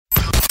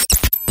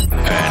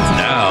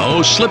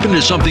go slip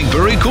into something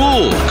very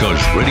cool,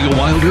 because Radio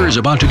Wilder is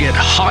about to get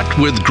hot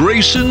with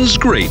Grayson's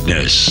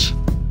greatness.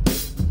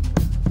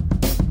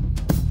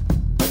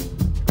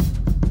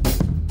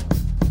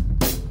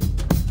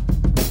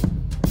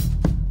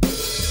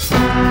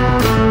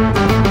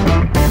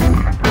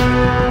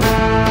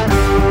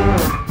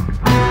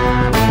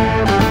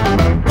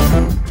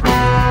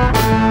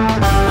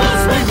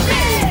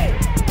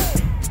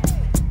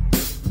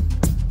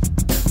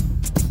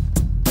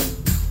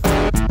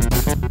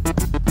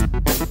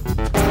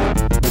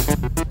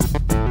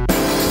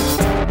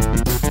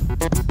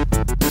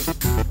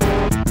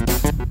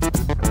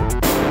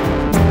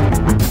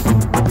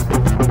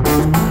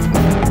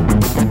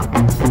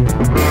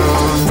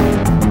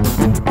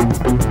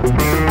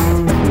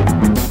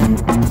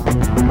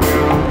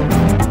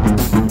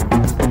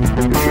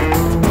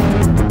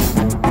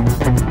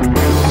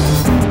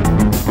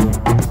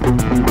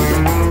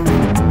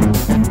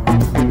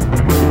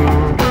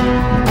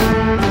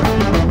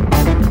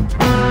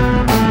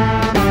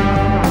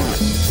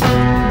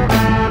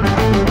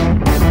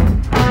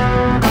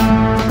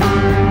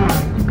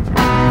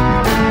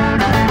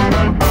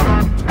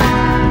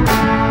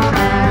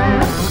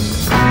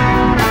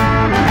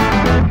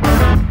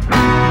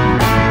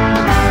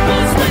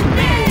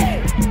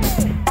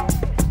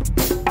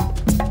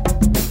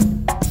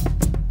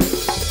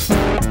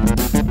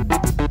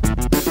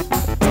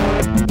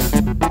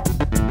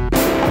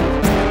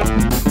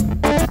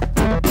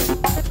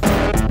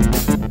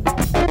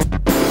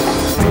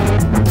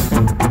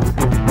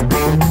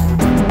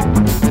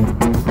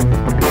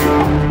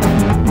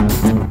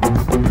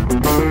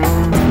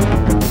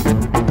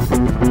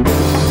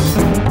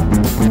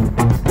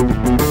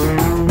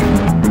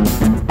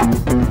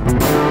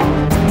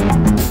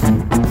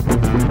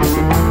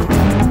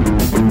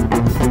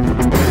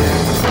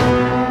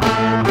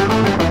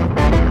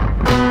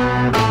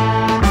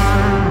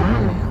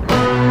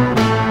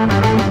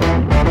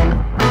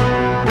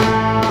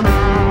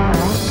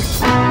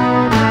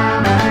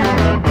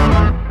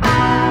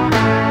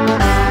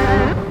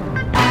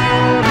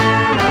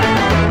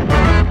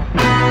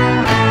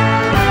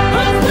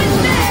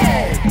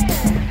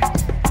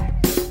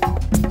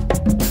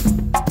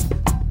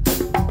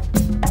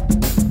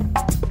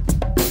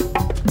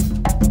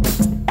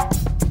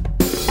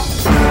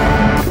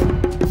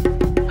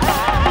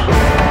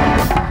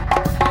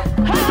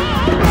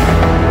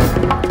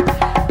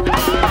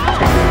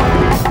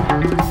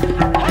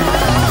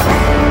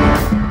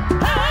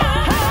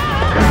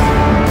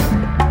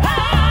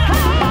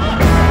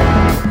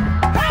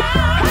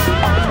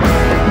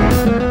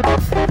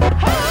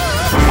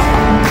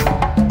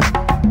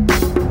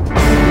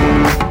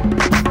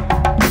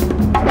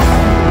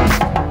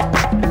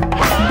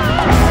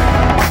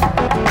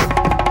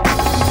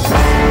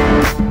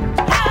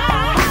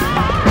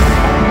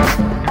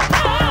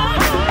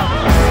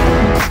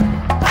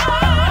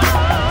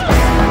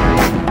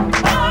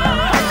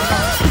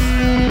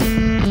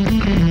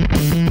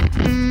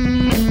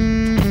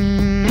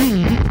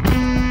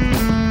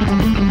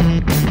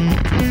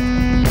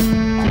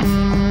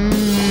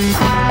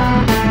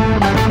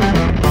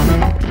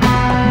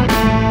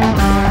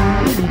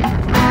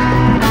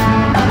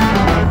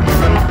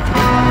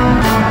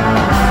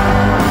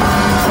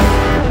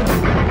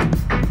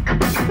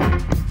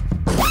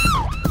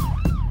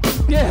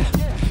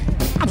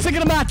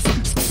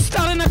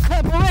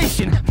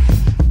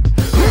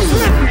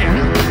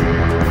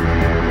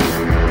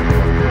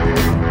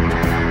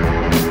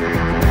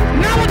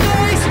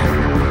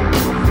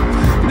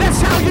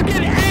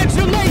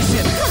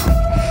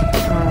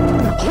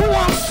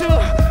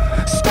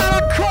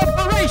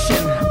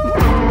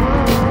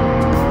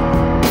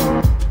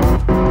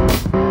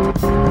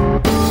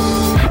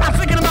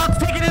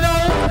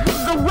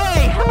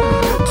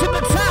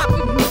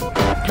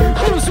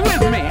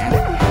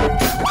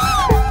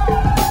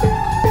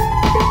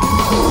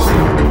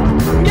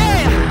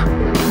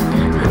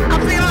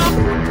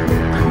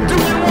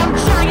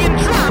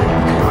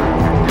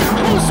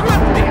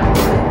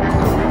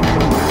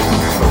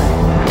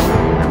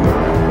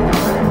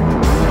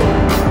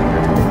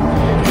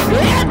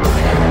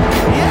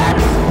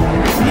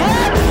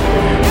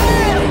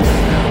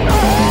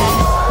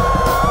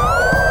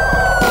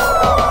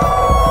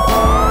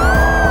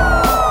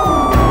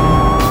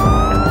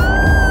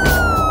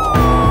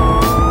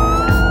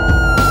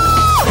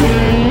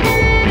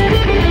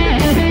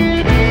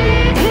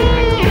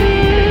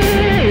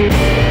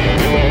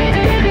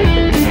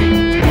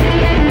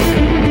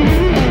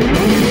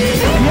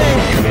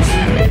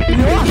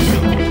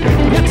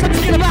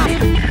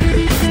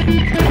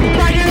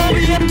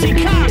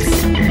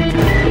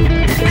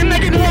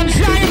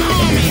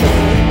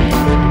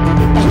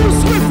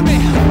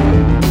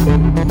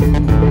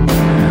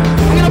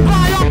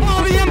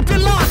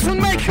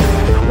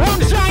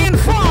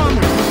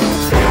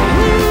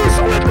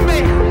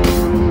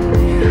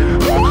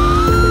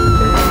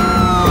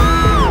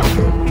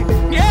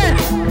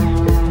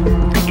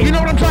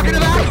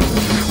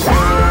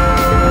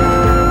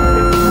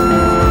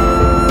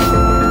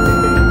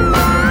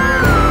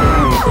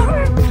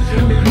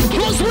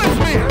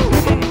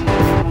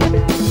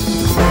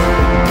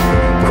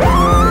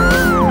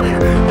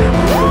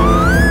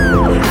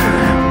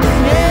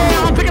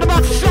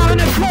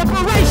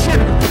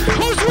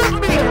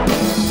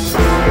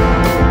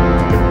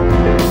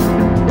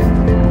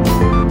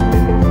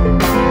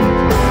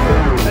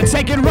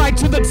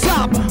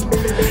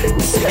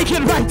 Take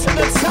it right to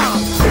the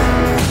top.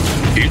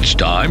 It's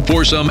time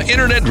for some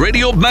internet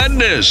radio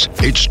madness.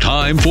 It's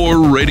time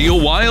for Radio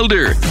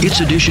Wilder. It's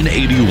edition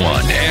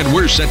 81, and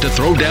we're set to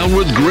throw down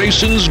with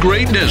Grayson's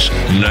greatness.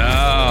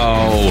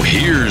 Now,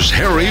 here's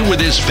Harry with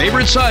his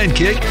favorite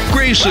sidekick,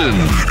 Grayson.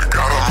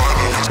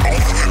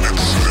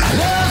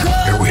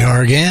 Here we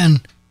are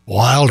again,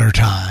 Wilder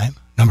time,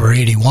 number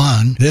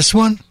 81. This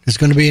one is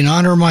going to be in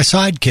honor of my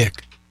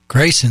sidekick,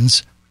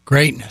 Grayson's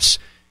greatness.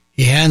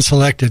 He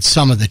hand-selected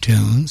some of the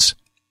tunes.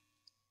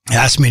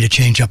 Asked me to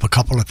change up a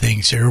couple of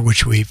things here,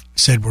 which we've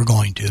said we're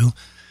going to.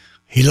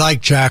 He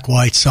liked Jack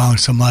White's song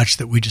so much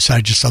that we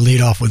decided just to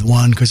lead off with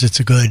one because it's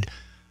a good,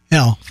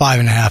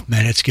 5.5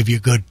 minutes, give you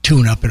a good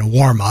tune-up and a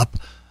warm-up.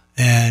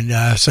 And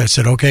so I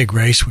said, okay,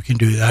 Grace, we can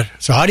do that.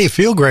 So how do you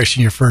feel, Grace,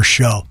 in your first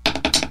show?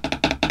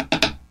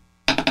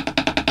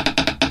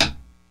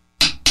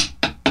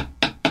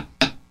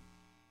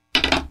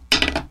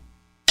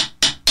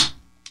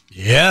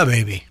 Yeah,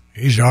 baby.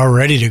 He's all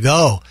ready to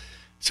go.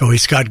 So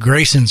he's got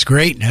Grayson's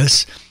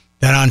greatness.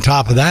 Then on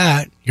top of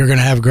that, you're going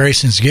to have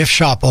Grayson's gift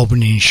shop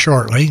opening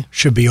shortly.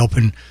 Should be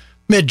open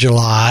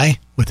mid-July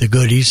with the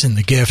goodies and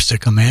the gifts that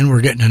come in.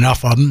 We're getting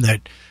enough of them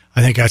that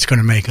I think that's going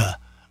to make a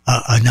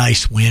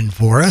nice win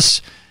for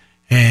us.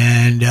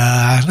 And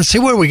let's see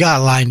what we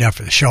got lined up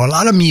for the show. A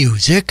lot of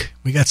music.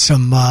 We got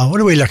some,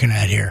 what are we looking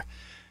at here?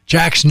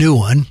 Jack's new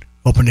one.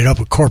 Opened it up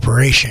with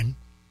Corporation.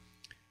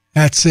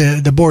 That's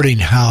the boarding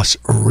house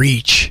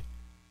Reach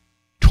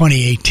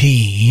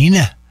 2018,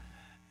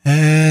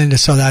 and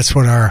so that's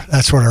what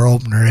our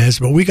opener is.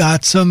 But we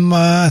got some.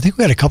 I think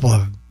we got a couple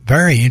of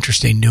very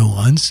interesting new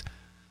ones.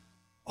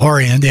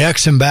 Orion, the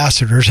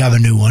ex-ambassadors, have a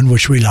new one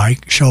which we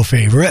like, show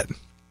favorite.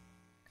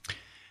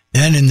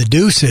 Then in the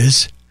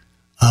Deuces,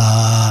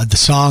 the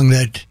song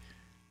that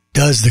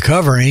does the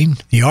covering,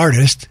 the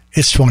artist,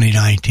 it's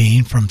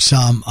 2019 from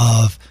some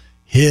of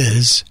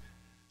his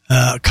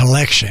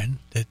collection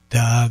that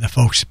the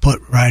folks put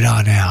right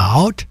on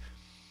out.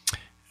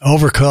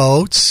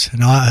 Overcoats,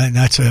 and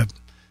that's a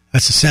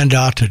send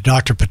out to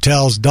Dr.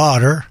 Patel's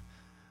daughter,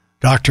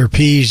 Dr.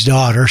 P's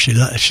daughter. She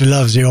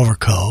loves the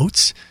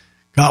overcoats.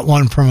 Got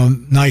one from a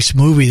nice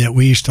movie that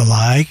we used to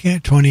like,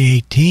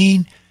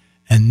 2018.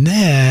 And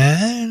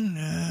then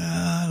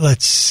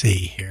let's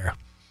see here.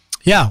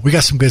 Yeah, we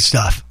got some good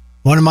stuff.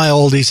 One of my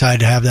oldies, I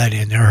had to have that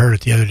in there. I heard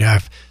it the other day.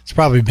 It's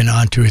probably been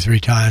on 2 or 3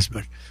 times,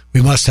 but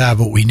we must have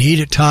what we need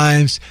at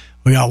times.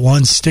 We got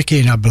one sticky,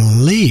 and I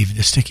believe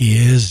the sticky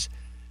is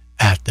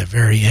at the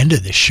very end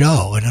of the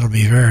show, and it'll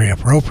be very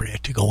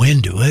appropriate to go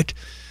into it.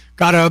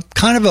 Got a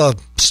kind of a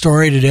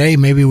story today.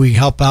 Maybe we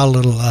help out a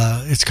little.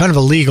 It's kind of a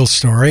legal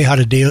story, how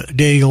to deal with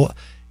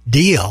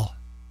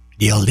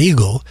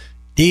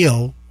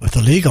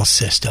the legal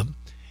system.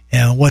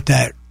 And what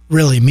that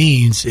really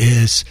means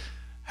is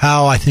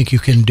how I think you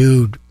can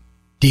do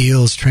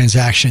deals,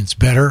 transactions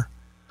better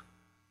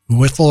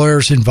with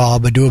lawyers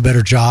involved, but do a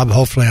better job.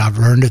 Hopefully I've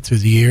learned it through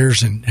the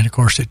years. And of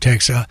course, it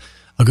takes a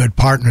good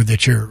partner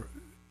that you're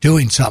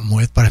doing something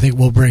with, but I think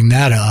we'll bring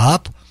that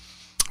up.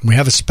 We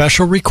have a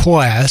special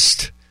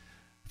request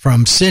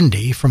from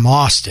Cindy from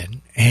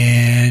Austin,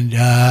 and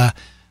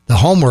the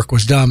homework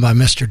was done by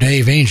Mr.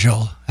 Dave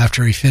Angel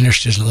after he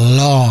finished his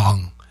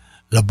long,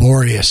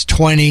 laborious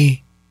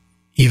 20,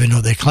 even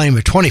though they claim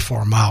a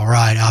 24-mile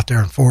ride out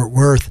there in Fort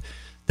Worth.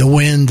 The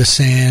wind, the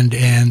sand,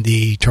 and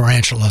the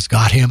tarantulas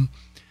got him.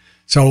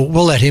 So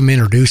we'll let him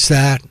introduce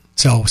that.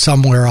 So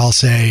somewhere I'll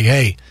say,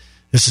 hey,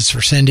 this is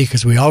for Cindy,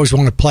 because we always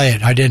want to play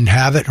it. I didn't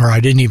have it, or I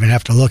didn't even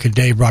have to look, and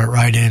Dave brought it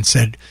right in and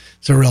said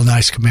it's a real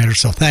nice commander.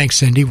 So thanks,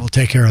 Cindy. We'll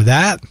take care of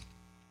that.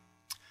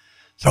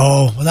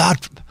 So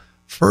without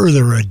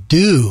further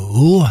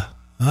ado,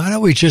 why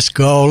don't we just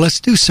go, let's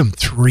do some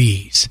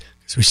threes,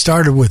 because we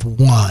started with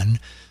one.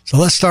 So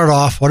let's start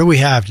off. What do we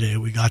have today?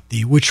 We got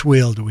which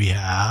wheel do we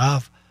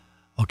have?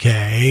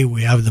 Okay,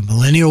 we have the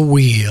Millennial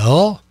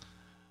Wheel,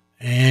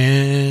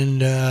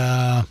 and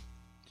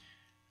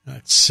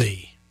let's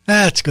see.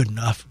 That's good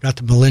enough. Got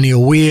the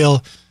Millennial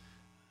Wheel.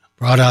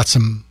 Brought out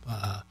some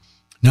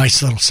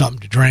nice little something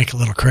to drink, a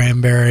little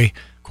cranberry.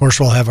 Of course,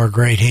 we'll have our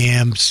great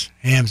hams.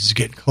 Hams is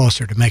getting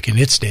closer to making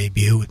its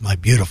debut with my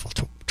beautiful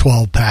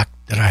 12-pack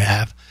that I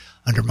have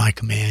under my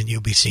command.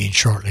 You'll be seeing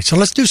shortly. So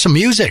let's do some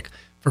music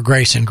for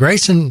Grayson.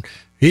 Grayson,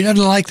 he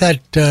doesn't like that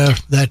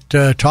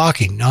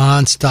talking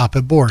nonstop.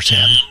 It bores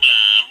him.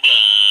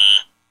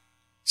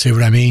 See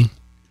what I mean?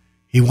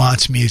 He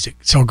wants music.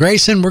 So,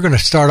 Grayson, we're going to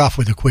start off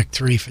with a quick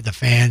 3 for the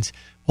fans.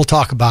 We'll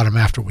talk about him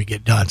after we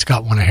get done. It's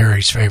got one of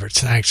Harry's favorites.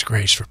 Thanks,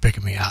 Grace, for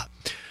picking me up.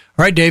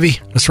 All right, Davey,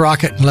 let's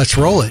rock it and let's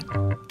roll it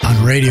on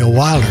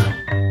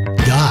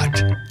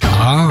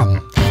RadioWilder.com.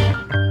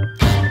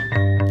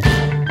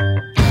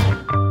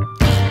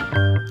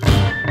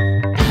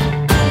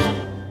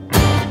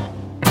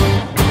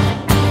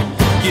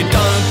 You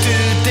don't do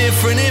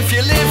different if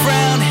you live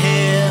round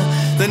here.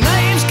 The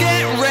natives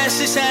get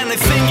restless and they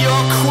think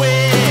you're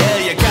queer.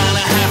 You're gonna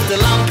have to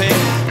lump it,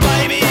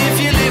 baby,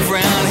 if you live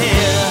round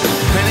here.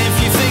 And if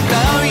you think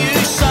they owe you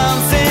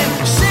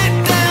something, sit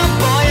down,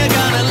 boy, you're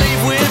gonna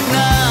leave with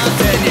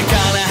nothing. You're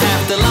gonna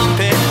have to lump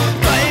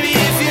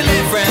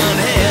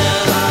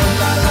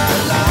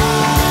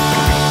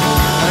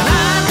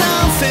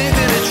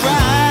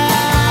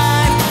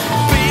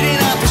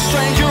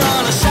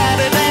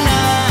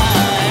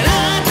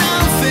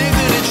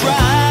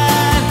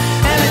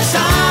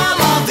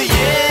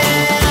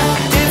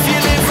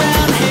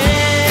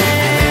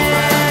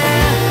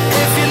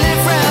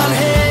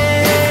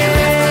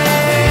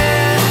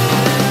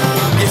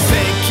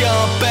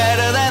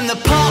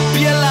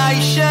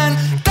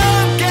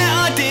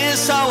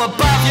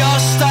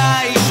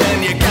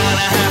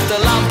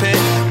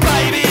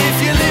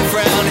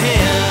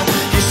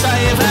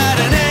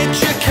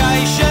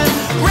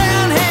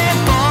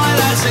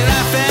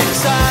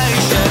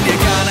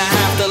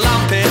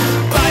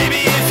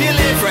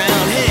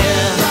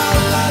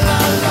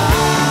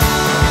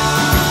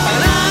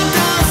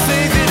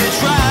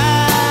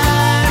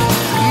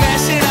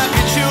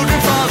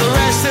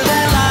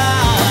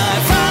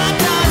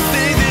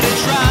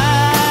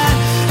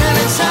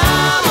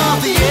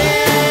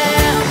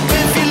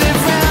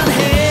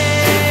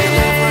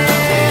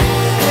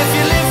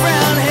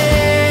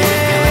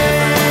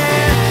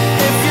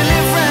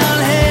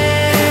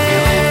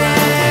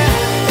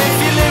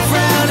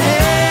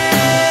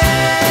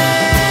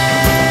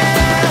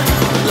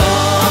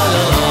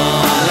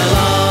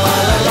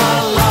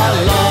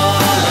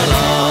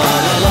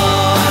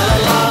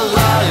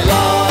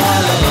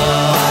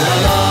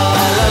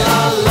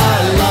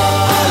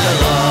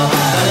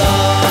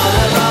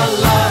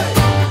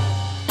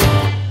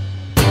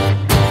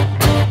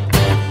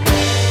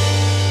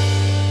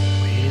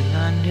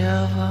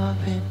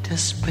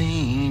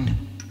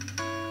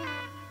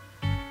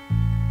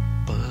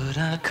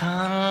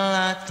kinda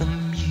like the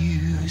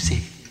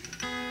music.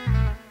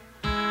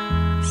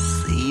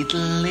 See,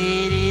 the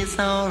ladies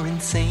are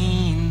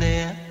insane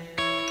there,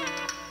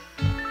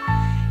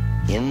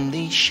 and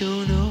they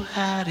sure know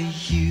how to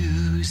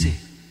use it.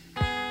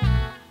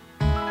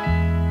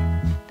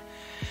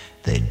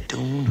 They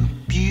don't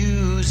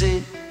abuse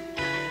it,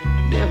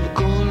 never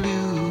gonna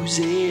lose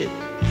it.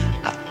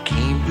 I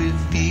can't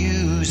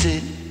refuse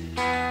it.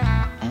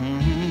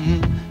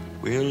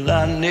 Well,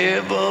 I've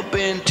never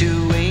been to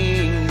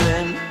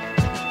England,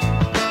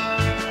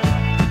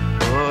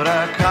 but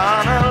I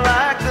kinda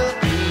like the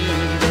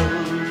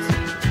Beatles.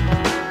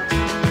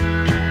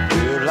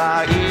 Well,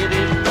 I hit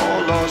it for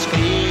Las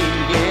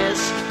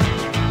Vegas,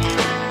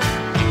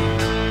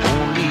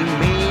 only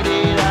made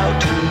it out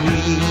to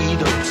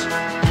Needles.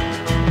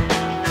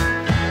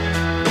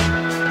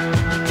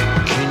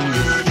 Can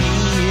you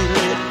feel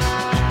it?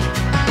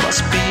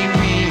 Must be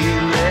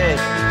real, it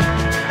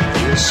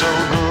feels so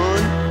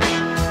good.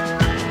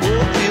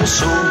 Feels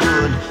so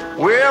good.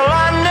 Well,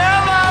 I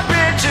never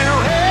been to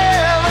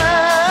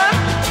heaven,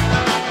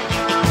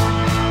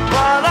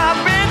 but I've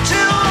been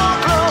to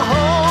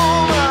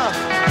Oklahoma.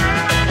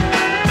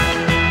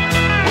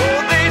 Oh,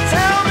 they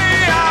tell me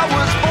I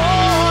was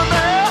born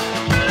there,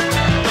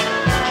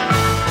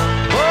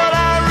 but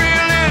I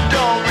really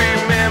don't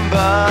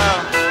remember.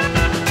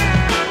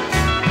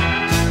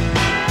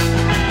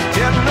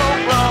 In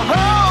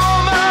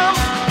Oklahoma,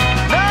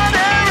 not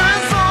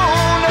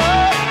Arizona.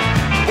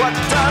 What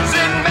does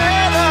it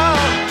matter?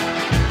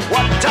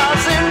 What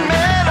does it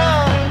matter?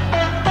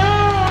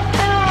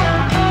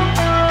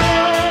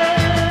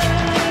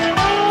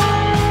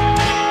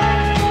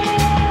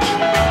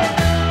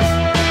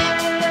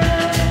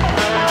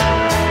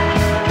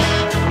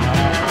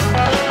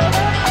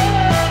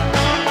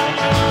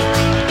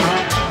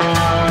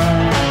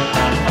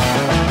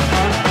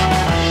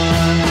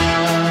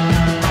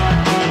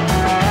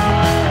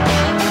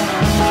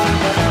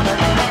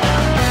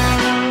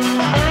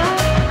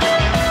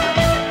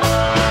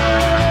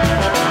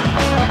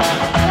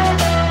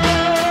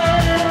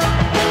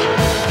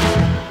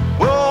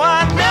 Well,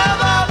 I've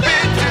never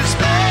been to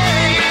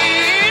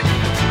Spain,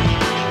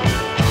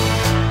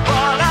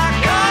 but I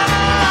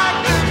kinda like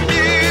the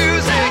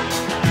music.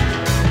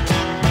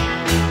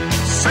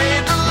 Say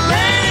the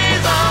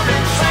ladies are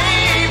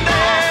insane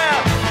there,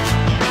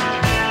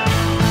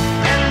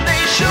 and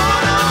they sure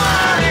know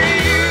how to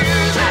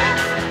use it.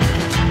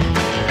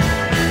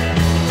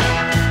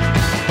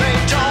 They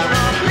don't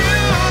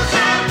abuse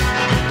it,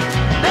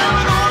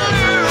 never gonna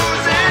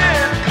lose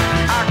it.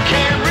 I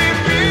can't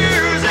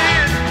refuse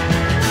it.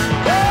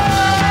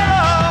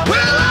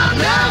 Well, I've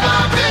never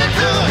been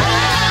to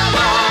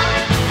heaven,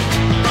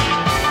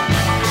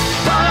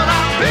 but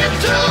I've been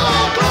to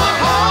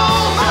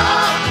Oklahoma.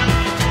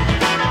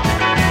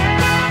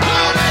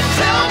 Oh, they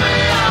tell me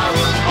I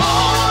was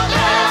born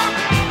there,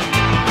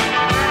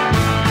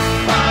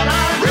 but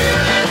I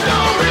really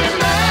don't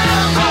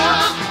remember.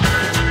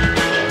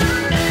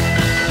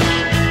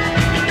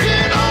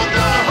 In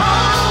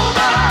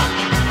Oklahoma,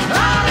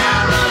 not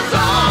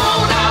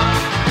Arizona.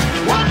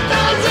 What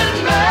does it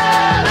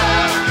matter?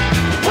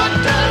 What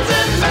does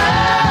it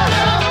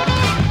matter?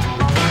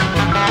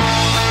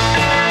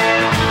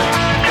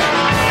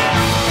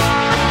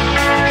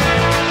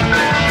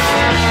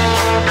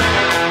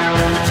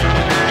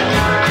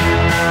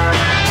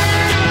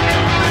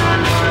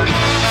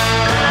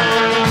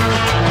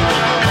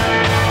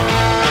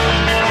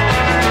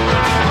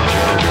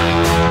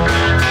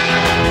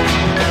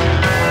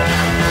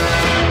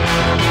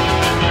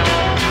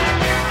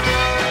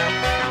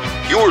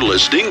 You're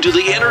listening to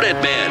the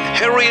Internet Man,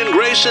 Harry and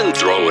Grayson,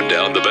 throwing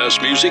down the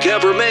best music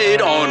ever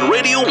made on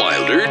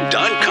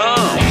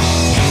RadioWilder.com.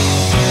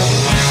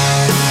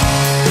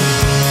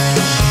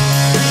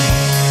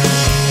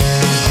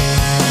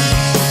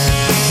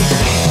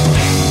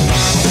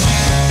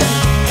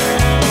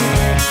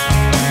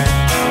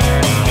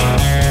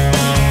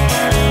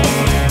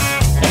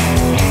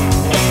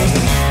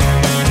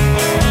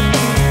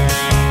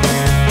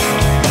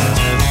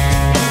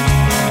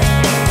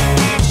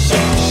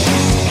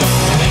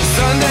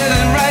 Sunday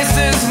and rice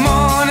this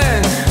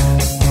morning,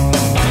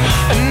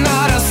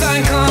 not a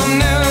sun come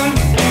noon.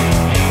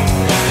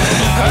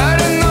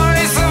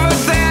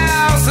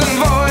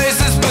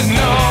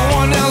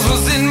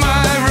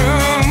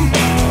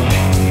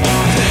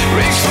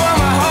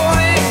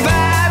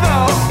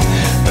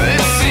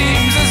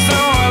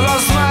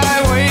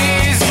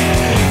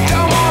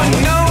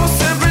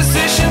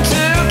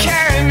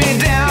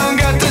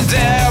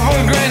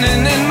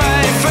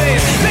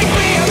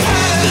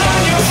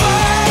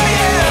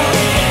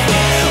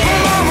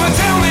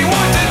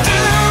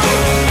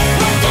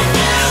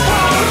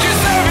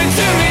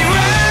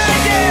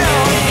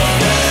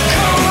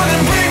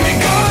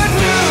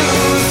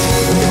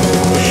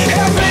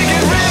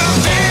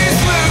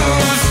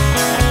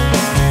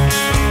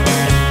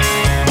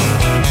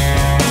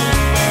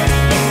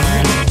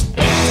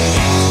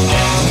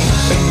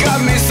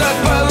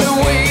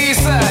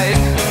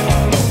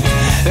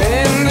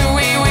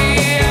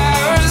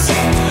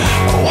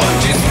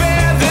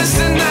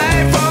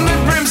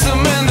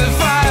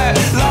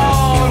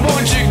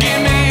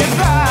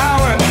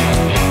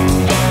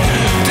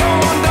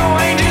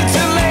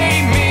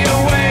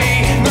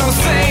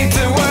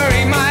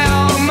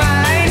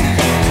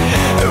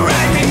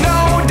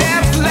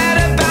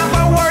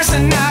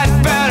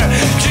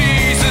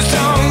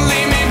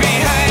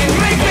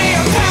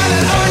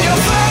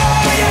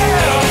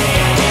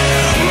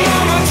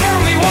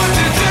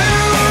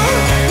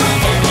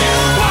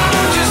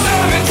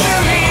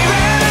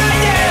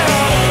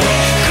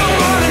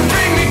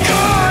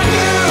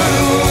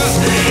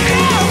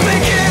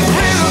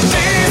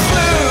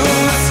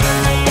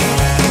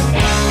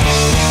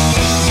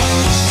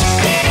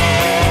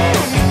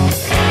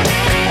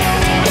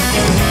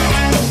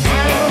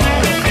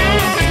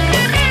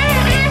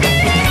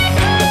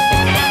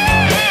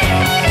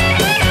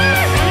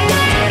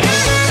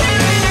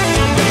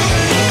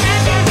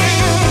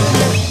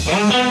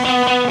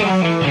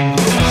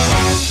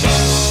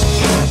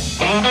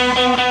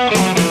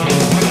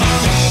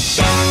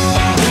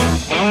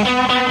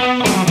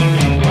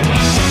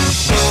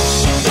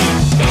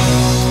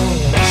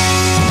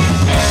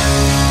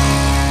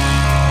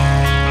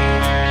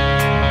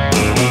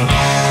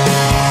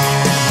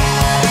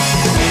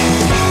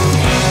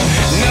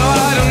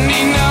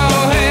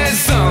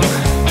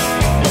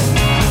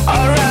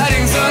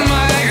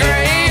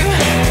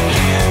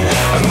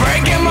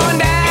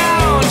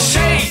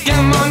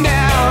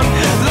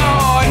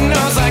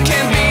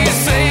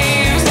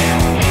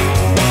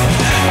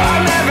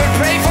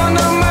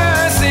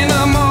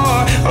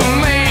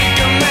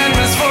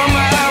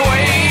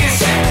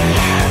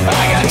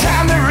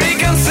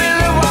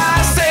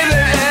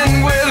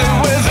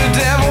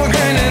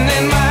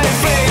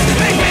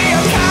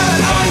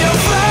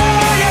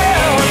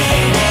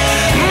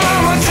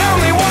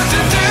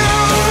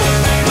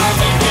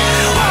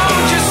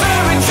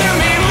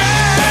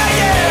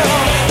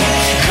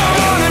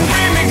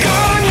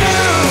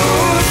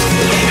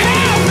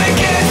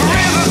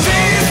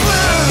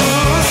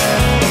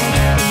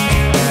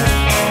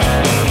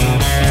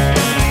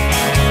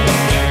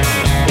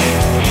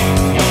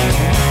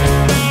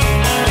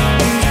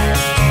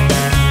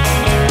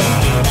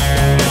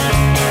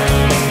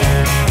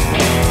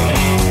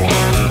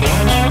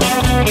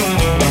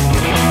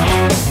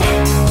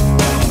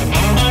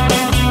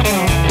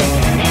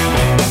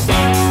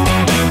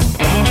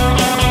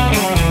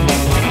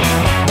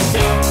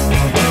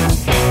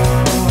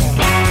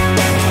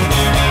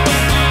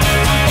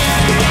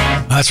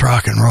 That's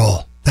rock and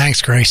roll.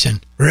 Thanks, Grayson.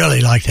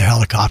 Really like the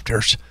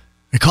Helicopters.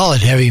 They call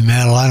it heavy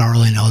metal. I don't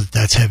really know that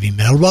that's heavy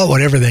metal, but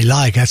whatever they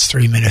like, that's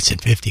 3 minutes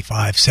and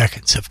 55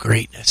 seconds of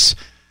greatness.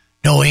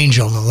 No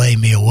Angel to Lay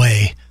Me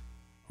Away.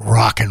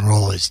 Rock and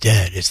Roll is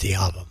Dead is the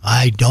album.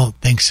 I don't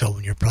think so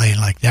when you're playing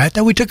like that.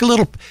 Then we took a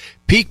little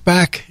peek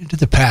back into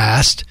the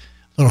past.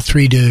 A little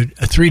Three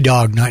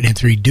Dog Night and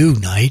Three Do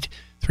Night.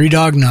 Three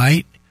Dog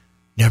Night,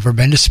 Never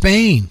Been to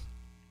Spain.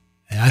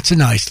 That's a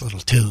nice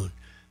little tune.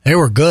 They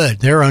were good.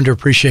 They're an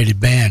underappreciated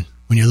band.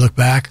 When you look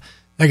back,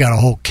 they got a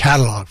whole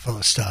catalog full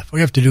of stuff. We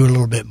have to do a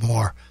little bit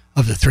more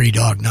of the Three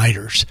Dog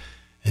Nighters.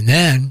 And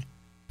then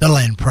the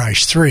Len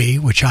Price 3,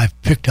 which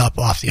I've picked up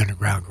off the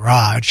Underground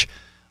Garage,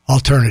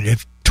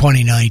 Alternative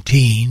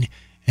 2019,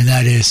 and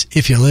that is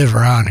If You Live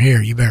Around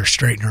Here, You Better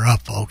Straighten Her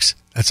Up, folks.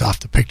 That's off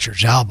the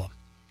Pictures album.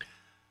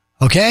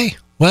 Okay,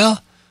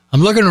 well,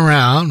 I'm looking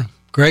around.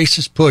 Grace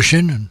is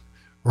pushing and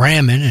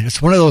ramming, and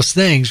it's one of those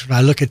things when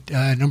I look at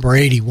number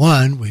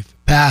 81, we've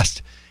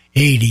passed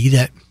 80,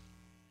 that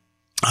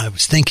I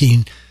was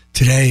thinking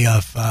today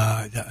of,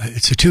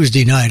 it's a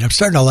Tuesday night. I'm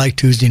starting to like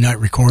Tuesday night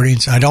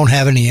recordings. I don't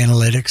have any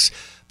analytics,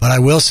 but I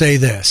will say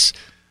this,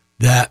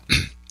 that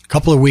a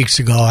couple of weeks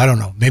ago, I don't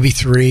know, maybe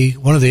 3,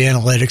 one of the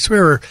analytics, we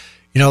were,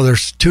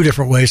 there's 2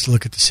 different ways to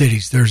look at the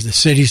cities. There's the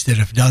cities that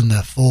have done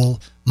the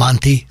full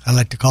Monty, I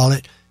like to call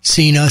it,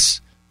 seen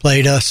us,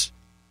 played us,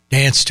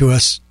 danced to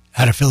us,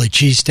 had a Philly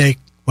cheesesteak,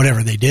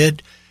 whatever they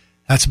did.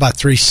 That's about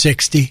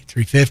 360,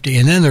 350.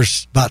 And then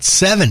there's about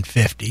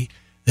 750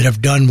 that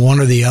have done one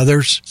or the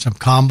others, some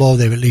combo.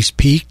 They've at least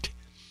peaked.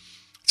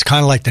 It's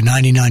kind of like the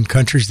 99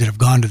 countries that have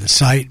gone to the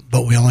site,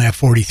 but we only have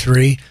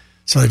 43.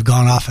 So they've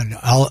gone off and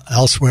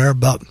elsewhere.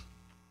 But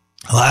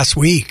last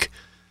week,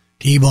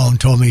 T-Bone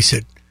told me, he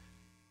said,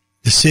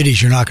 the cities,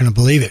 you're not going to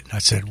believe it. And I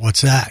said,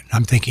 what's that? And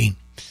I'm thinking,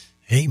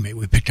 hey, maybe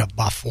we picked up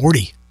about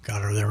 40.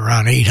 Got her there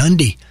around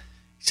 800. He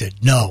said,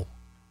 no.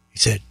 He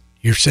said,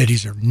 your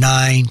cities are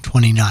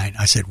 929.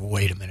 I said, well,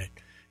 wait a minute.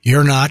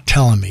 You're not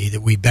telling me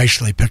that we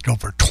basically picked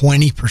over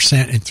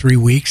 20% in 3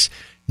 weeks,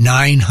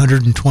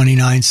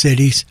 929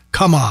 cities?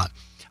 Come on.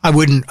 I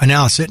wouldn't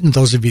announce it, and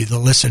those of you that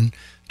listen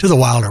to the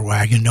Wilder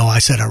Wagon know I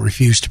said I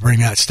refuse to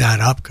bring that stat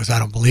up because I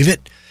don't believe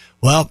it.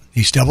 Well,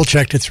 he's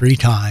double-checked it 3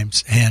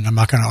 times, and I'm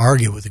not going to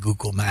argue with the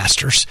Google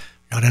masters.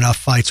 Got enough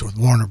fights with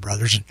Warner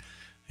Brothers,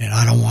 and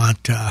I don't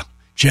want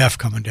Jeff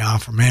coming down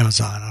from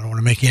Amazon. I don't want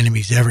to make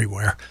enemies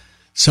everywhere.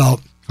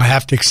 So I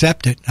have to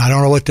accept it. I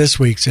don't know what this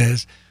week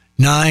says.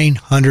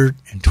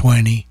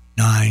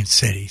 929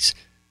 cities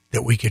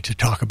that we get to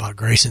talk about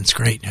Grayson's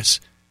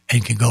greatness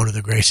and can go to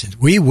the Graysons.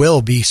 We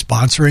will be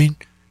sponsoring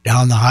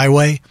down the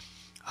highway.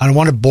 I don't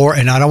want to bore,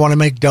 and I don't want to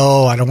make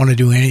dough. I don't want to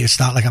do any. It's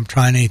not like I'm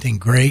trying anything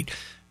great.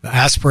 The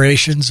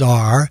aspirations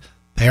are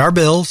pay our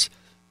bills,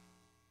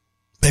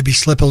 maybe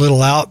slip a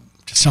little out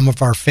to some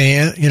of our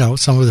fans,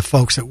 some of the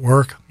folks at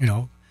work,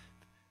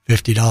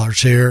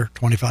 $50 here,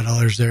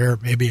 $25 there,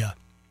 maybe a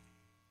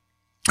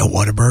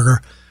Whataburger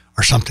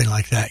or something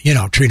like that,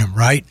 treat them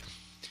right.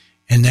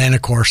 And then,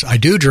 of course, I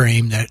do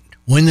dream that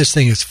when this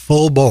thing is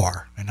full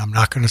bore, and I'm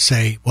not going to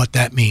say what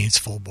that means,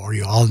 full bore,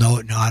 you all know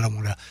it now, I don't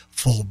want to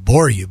full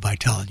bore you by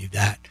telling you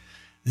that,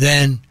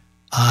 then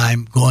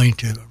I'm going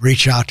to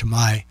reach out to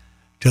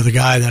the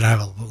guy that I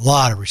have a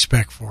lot of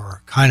respect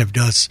for, kind of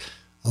does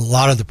a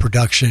lot of the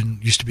production,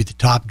 used to be the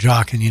top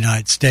jock in the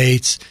United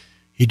States.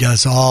 He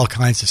does all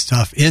kinds of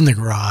stuff in the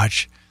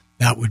garage.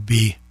 That would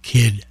be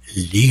Kid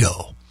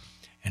Leo.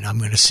 And I'm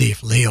going to see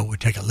if Leo would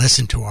take a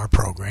listen to our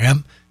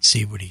program,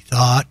 see what he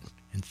thought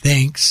and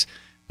thinks,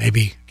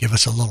 maybe give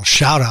us a little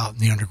shout out in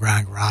the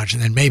Underground Garage,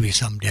 and then maybe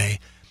someday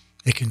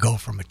it can go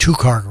from a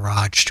 2-car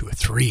garage to a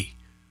 3,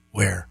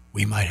 where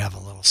we might have a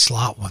little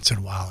slot once in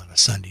a while on a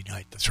Sunday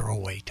night, the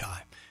throwaway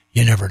time.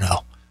 You never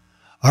know.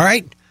 All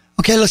right.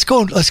 Okay, let's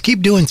go. Let's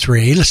keep doing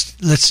 3.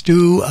 Let's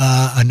do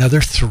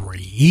another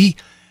 3.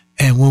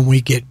 And when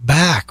we get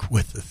back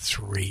with the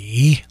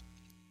 3,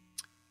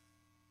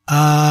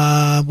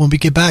 when we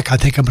get back, I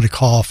think I'm going to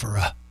call for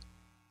a ham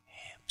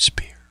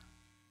spear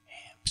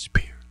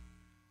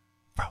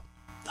from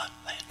the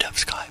land of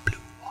sky blue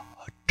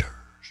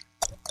waters.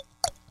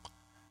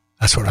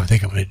 That's what I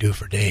think I'm going to do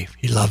for Dave.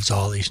 He loves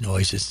all these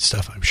noises and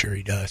stuff. I'm sure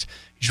he does.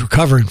 He's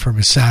recovering from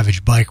his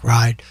savage bike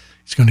ride.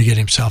 He's going to get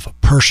himself a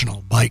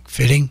personal bike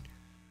fitting,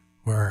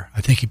 where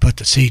I think he put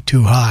the seat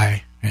too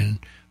high, and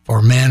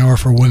for men or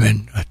for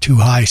women, a too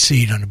high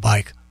seat on a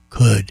bike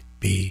could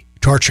be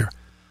torture.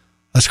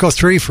 Let's go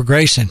 3 for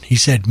Grayson. He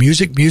said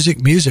music,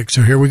 music, music.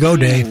 So here we go,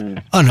 Dave.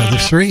 Another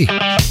 3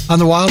 on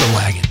the Wilder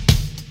Wagon.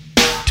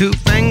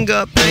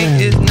 2-finger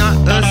paint is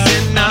not a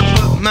sin. I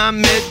put my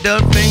middle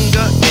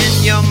finger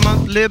in your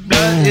monthly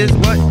blood is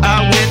what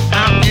I win.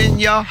 I'm in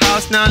your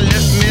house, now let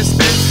me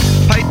spin.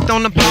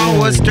 Python the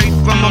power straight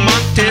from a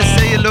Monte.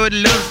 Celluloid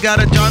love's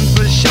got a John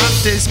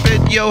Frusciante.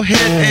 Spread your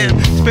head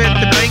and spread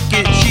the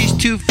blanket. She's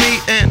 2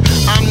 feet and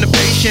I'm the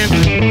patient.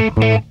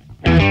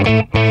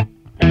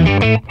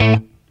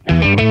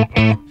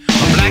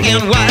 Black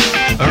and white,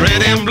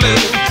 red and blue,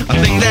 a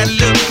thing that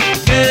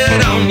looks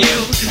good on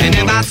you. And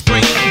if I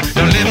scream,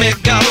 don't let me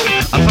go,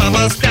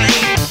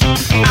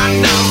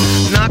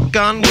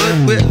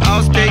 Hollywood. We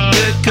all stay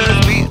good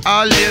cause we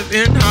all live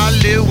in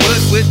Hollywood.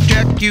 With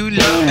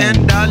Dracula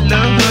and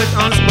Dollar Hood.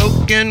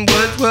 Unspoken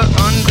words were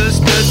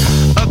understood.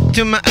 Up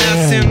to my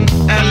ass in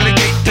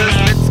alligators.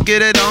 Let's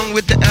get it on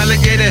with the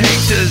alligator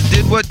haters.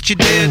 Did what you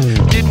did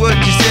what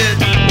you said.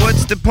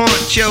 What's the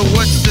point, yo?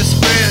 What's the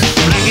spread?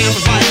 Black and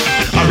white,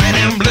 or red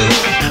and blue.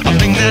 A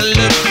thing that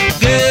looks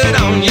good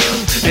on you.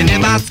 And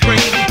if I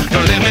scream,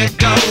 don't let me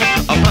go.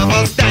 A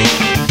purple stain,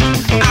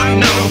 I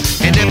know.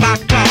 And if I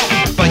call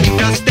for you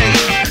to stay,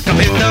 come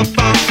hit the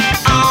phone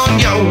on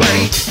your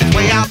way. It's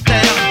way out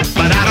there,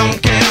 but I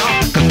don't care.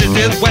 Cause this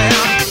is where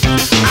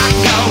I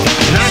go.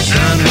 Knock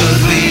wood,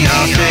 we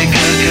all stay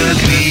good.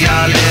 Cause we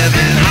all live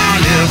in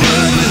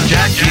Hollywood. With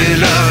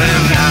Dracula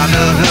and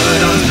Dollar Hood.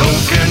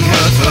 Unspoken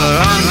words were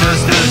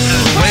understood.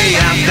 Way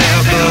out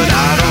there, but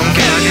I don't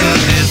care.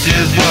 Cause this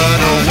is what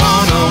I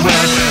wanna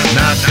wear.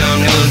 Knock on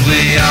wood,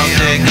 we all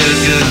stay good.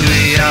 Cause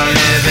we all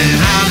live in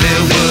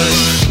Hollywood.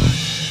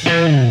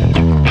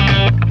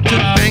 To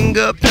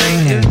finger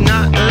paint is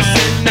not a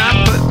sin.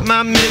 I put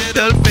my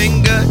middle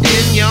finger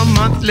in your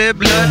monthly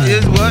blood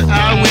is what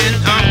I win.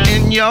 I'm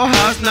in your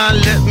house, now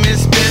let me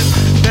spin.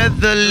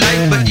 Feather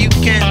light, but you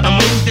can't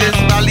move this.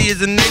 Molly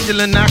is an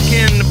angel and I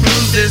can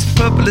approve this.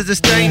 Purple is a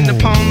stain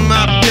upon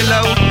my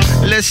pillow.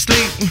 Let's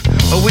sleep,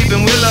 a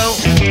weeping willow.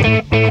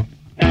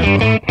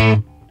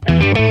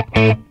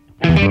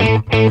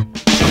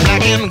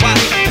 Black and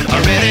white, a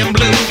red and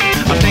blue.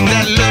 A thing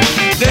that looks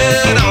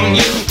good on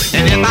you.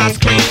 And if I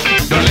scream,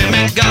 don't let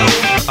me go.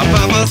 A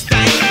purple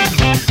stain,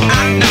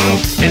 I know.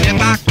 And if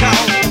I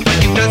call for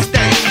you to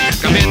stay,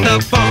 come hit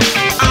the phone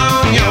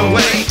on your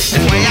way. It's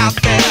way out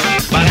there,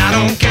 but I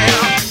don't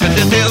care. Cause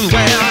this is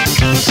where I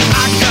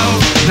go.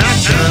 Not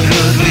done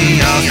good,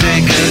 we all stay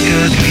good.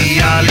 Cause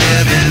we all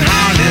live in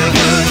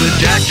Hollywood. With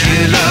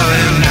Dracula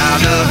and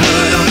Dollar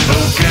Hood.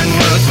 Unspoken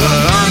words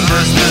were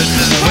understood.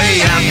 Way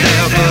out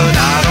there, but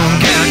I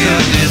don't care.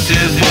 Cause this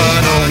is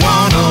what I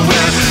wanna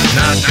wear.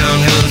 Not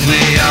done good,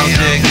 we all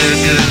stay good.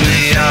 Cause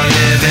we all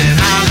live in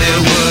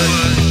Hollywood.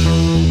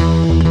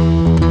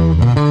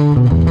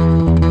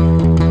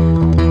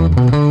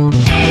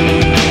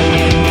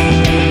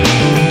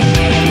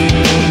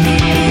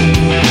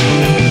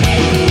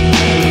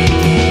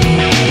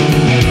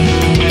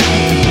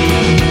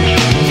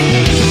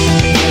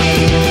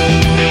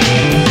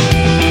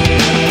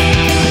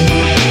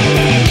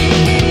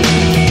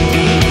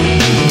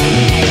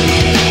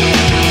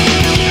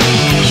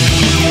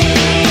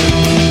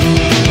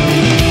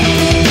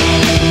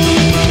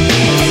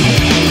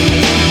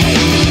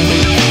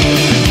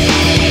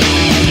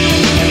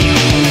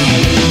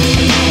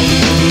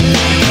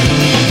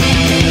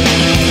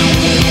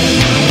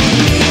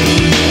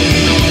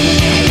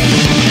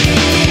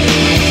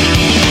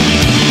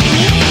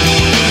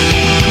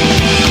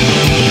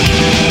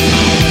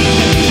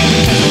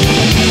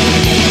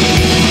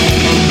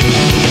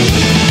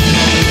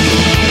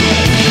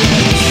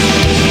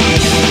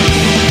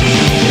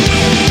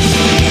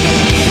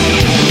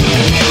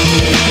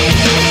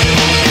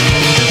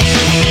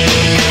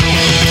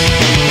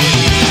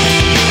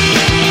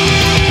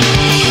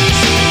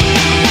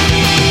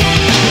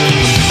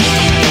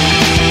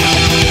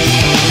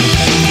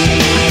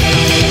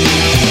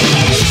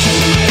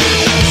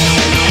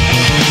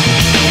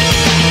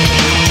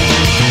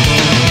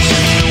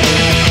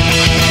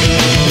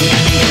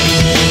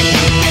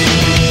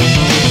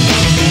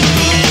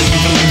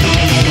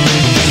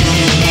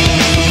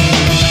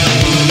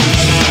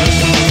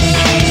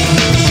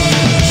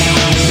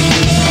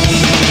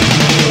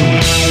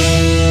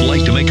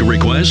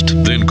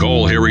 Then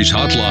call Harry's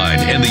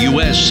hotline in the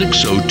U.S.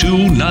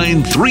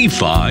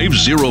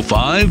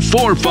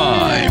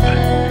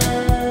 602-935-0545.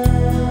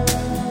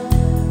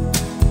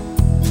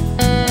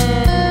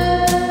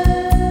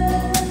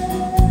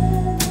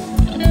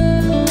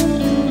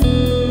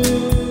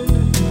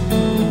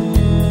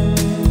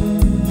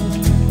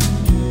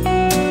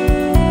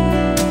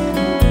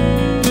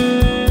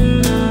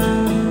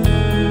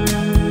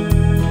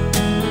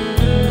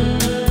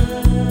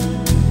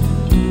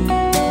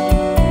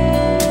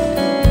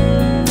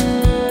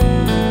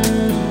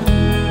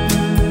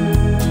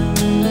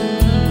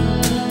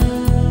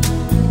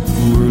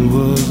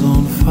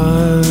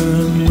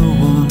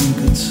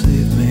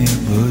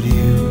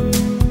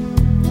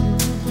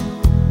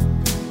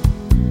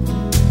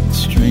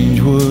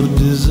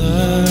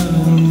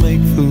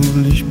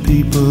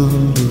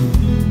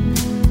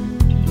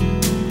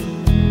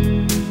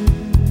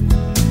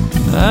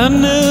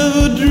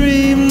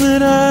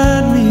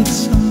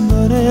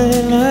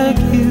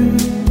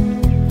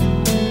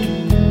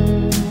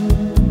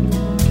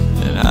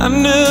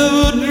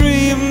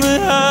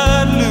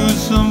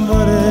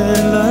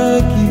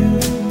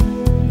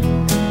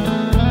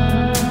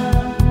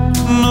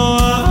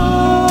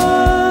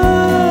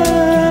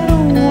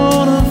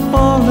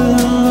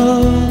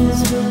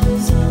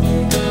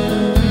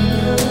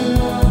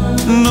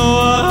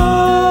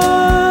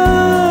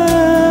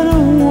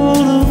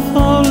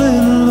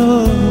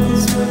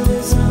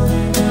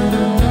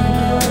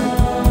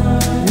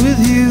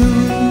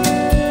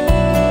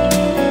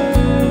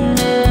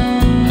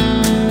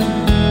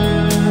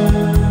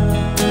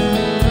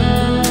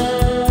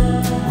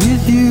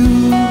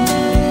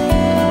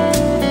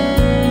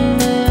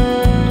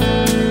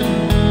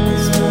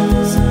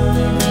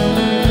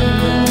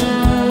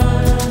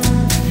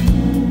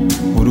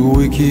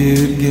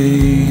 wicked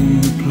game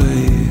to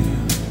play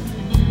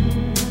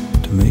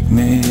to make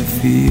me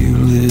feel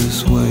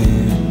this way.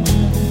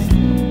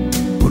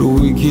 What a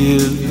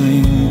wicked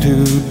thing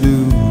to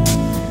do,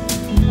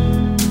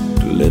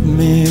 to let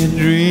me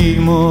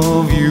dream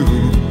of you.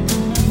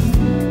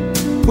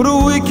 What a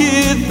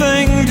wicked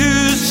thing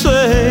to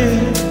say,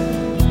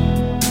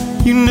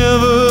 you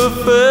never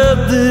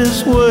felt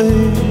this way.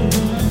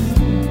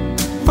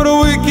 What a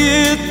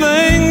wicked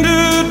thing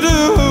to do,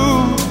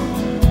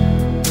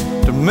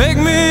 to make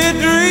me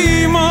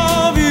dream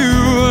of you.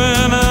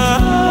 And I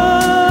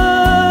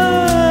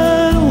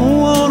don't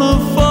wanna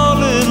fall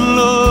in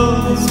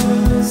love.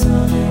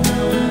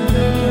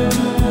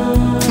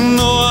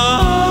 No, I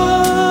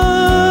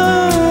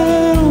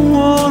don't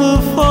wanna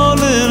fall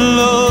in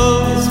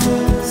love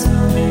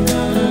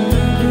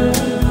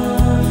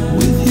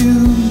with you.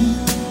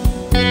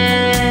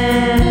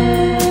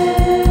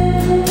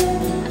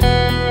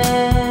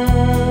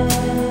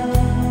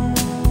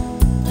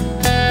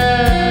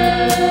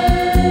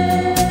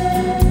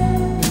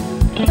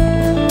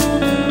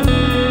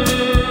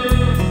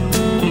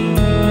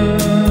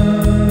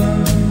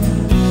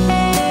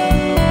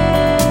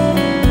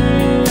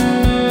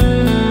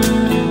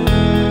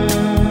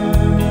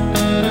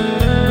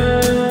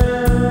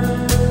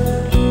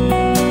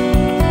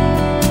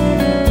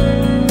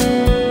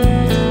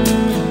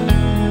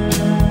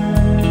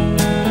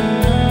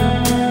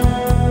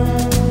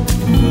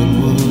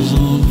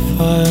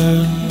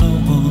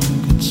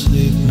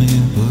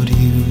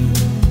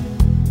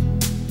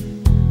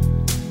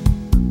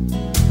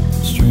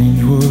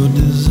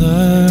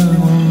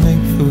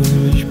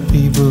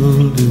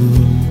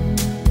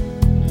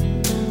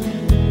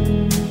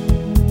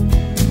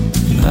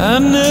 I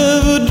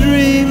never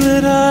dreamed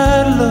that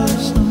I'd love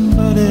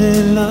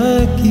somebody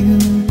like you.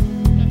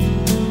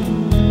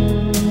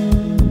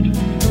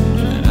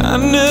 I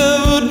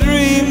never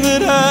dreamed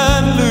that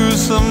I'd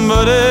lose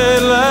somebody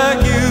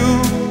like you.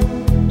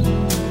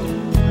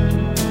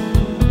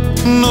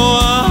 No,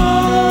 I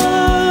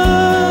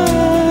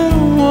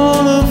don't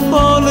wanna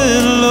fall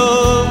in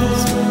love.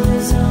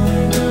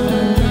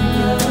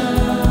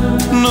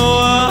 No,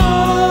 I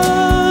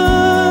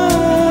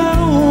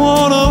don't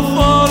wanna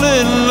fall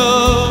in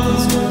love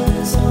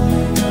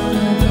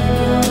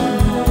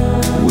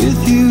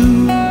with you.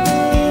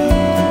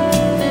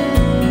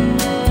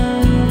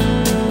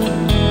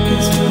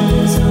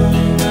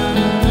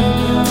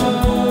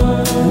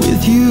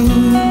 With you.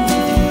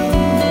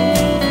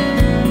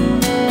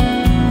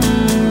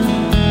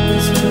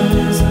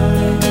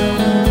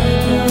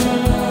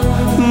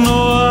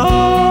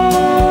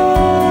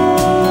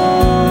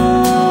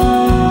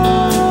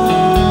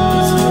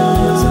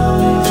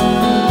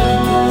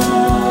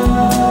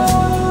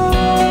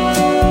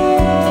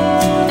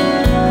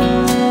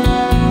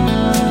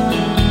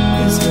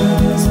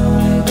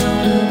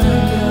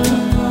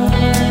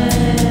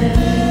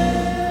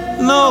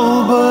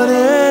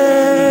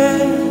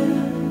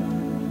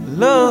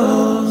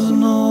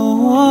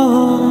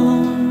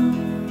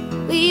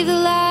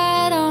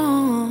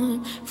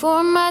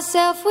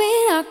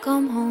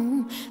 Come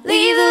home,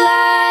 leave the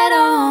light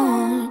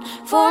on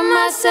for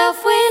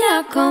myself when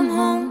I come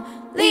home.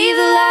 Leave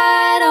the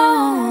light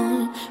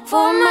on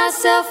for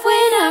myself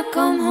when I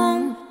come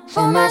home.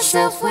 For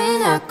myself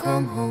when I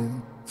come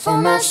home. For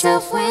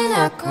myself when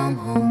I come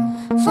home.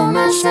 For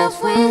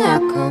myself when I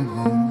come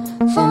home.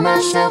 For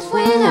myself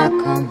when I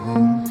come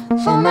home.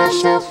 For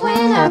myself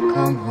when I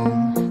come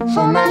home.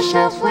 For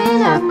myself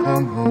when I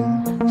come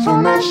home. For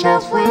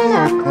myself when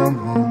I come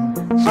home.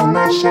 For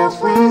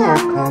myself when I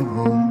come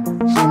home.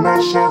 For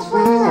myself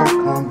when I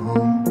come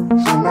home.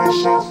 For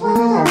myself when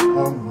I come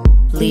home.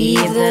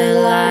 Leave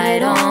the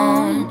light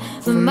on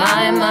for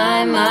myself.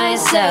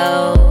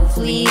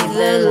 Leave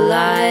the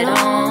light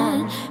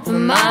on for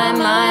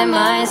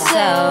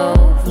myself.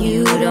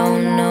 You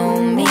don't know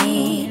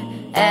me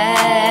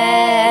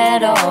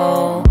at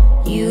all.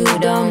 You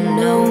don't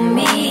know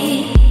me.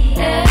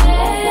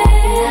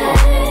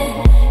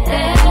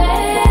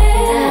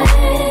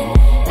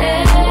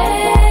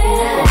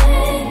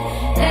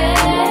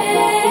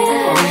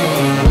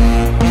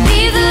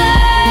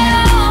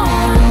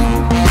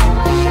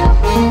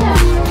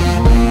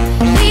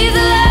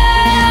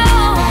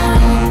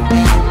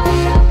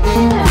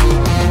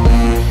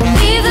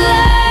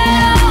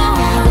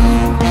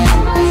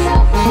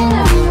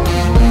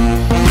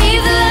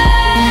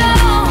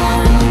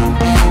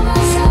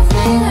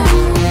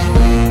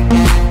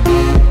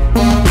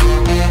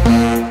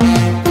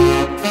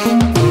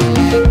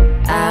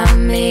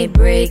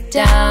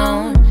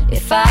 Down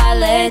if I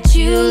let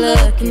you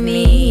look at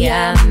me.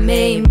 I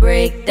may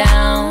break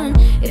down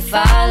if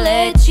I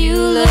let you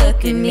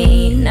look at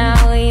me.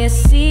 Now you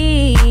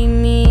see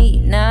me,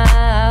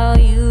 now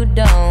you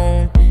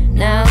don't.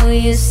 Now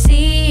you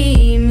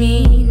see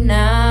me,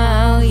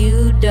 now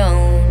you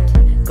don't.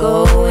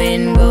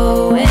 Going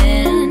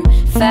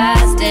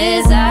fast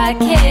as I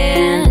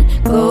can.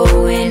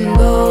 Going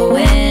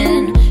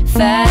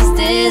fast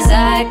as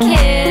I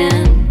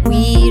can.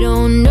 We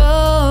don't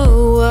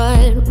know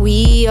what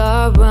we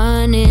are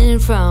running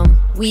from.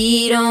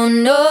 We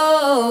don't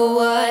know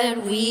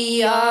what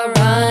we are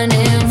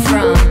running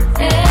from.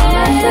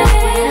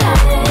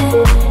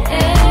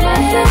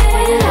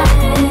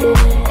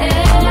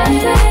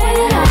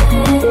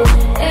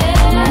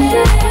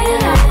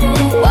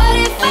 What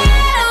if I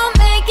don't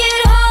make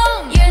it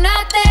home? You're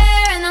not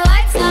there and the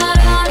light's not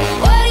on.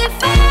 What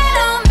if I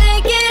don't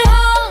make it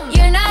home?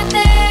 You're not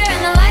there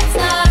and the light's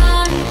not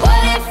on.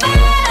 What if I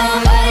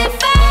don't, what if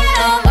I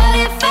don't, what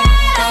if I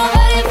don't,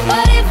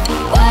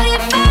 what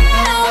if I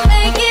don't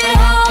make it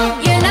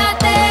home? You're not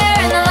there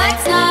and the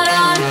light's not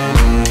on.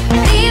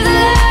 Leave the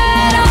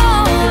light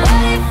on.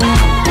 What if I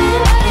don't,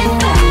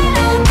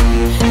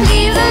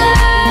 leave the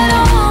light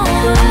on.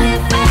 What if I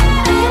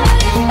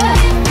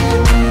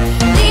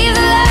leave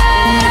the light on.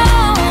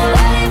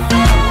 What if I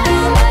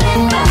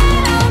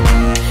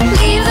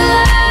leave the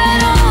light on.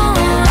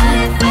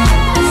 What if I leave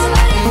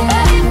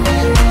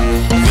the light on.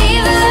 Leave the light on. Leave the light on. Leave the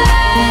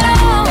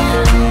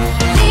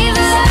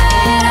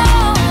light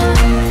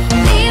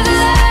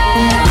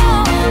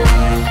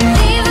on.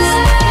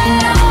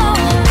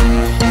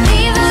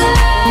 Leave the light on. Leave the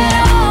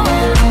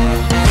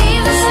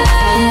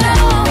light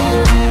on.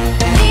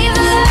 Leave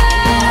the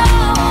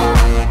light on.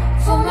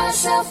 For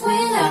myself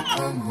when I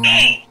come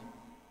home.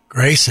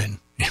 Grayson,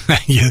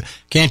 you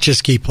can't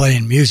just keep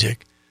playing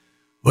music.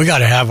 We got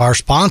to have our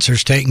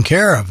sponsors taken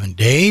care of. And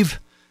Dave,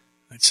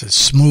 it's a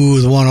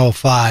smooth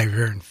 105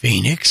 here in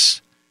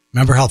Phoenix.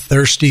 Remember how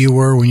thirsty you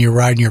were when you were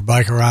riding your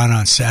bike around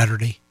on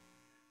Saturday?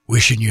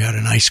 Wishing you had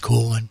a nice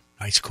cool one.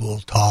 Nice, cool,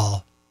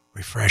 tall,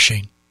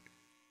 refreshing.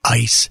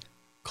 Ice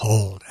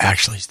cold,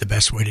 actually, is the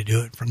best way to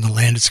do it. From the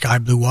land of sky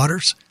blue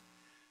waters.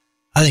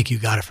 I think you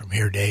got it from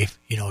here, Dave.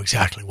 You know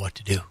exactly what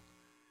to do.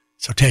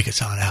 So take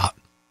us on out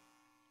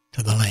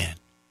to the land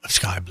of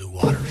sky blue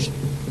waters.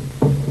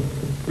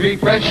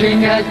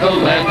 Refreshing as the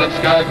land of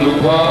sky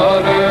blue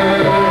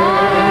waters,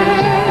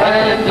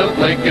 land of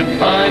lake and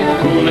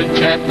fine cool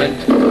enchantment.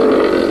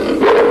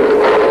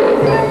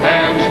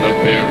 Ham's the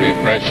beer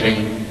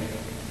refreshing,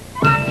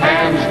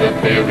 Ham's the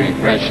beer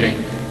refreshing.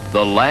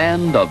 The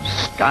land of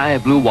sky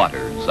blue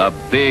waters, a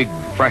big,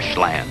 fresh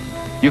land.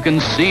 You can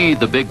see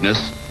the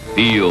bigness,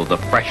 feel the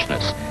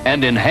freshness,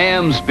 and in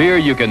Ham's beer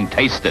you can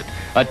taste it.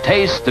 A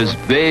taste as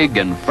big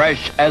and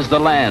fresh as the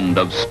land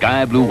of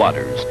sky blue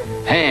waters.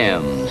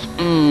 Ham's,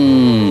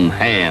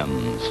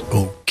 Ham's.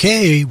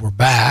 Okay, we're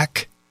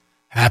back.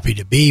 Happy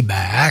to be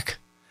back.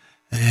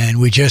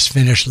 And we just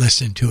finished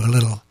listening to a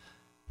little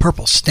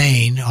Purple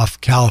Stain off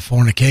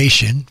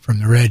Californication from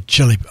the Red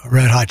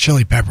Hot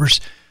Chili Peppers,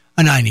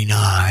 a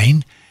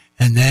 99.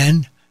 And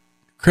then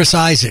Chris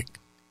Isaak,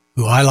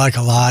 who I like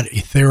a lot,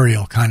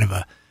 ethereal kind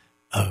of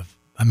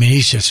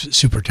he's just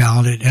super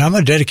talented. And I'm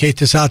going to dedicate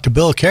this out to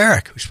Bill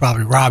Carrick, who's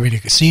probably robbing a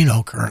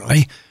casino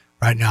currently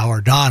right now,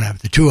 or Donna.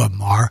 The two of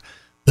them are.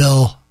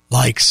 Bill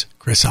likes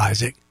Chris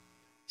Isaak.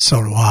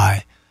 So do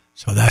I.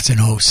 So that's an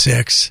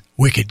 06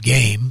 Wicked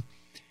Game.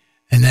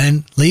 And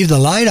then Leave the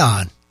Light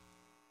On.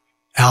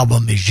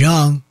 Album is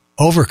Young,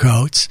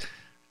 Overcoats.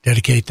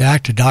 Dedicate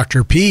that to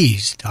Dr.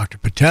 P's, Dr.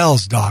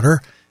 Patel's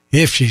daughter,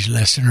 if she's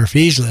listening or if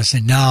he's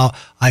listening. Now,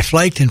 I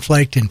flaked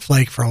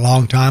for a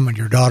long time on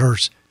your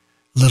daughter's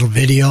little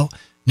video.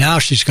 Now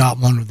she's got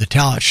one with the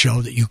talent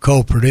show that you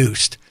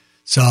co-produced.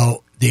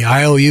 So the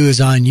IOU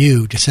is on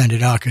you to send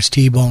it out because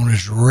T-Bone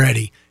is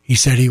ready. He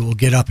said he will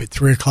get up at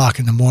 3 o'clock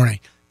in the morning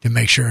to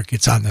make sure it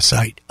gets on the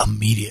site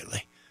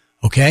immediately.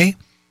 Okay?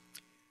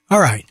 All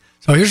right.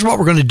 So here's what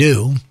we're going to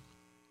do.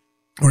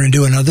 We're going to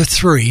do another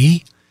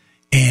 3.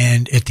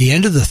 And at the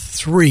end of the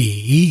 3,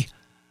 you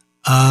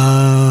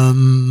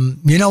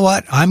know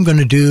what? I'm going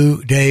to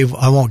do, Dave,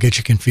 I won't get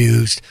you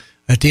confused.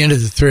 At the end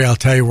of the 3, I'll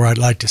tell you where I'd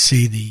like to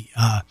see the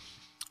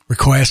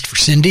request for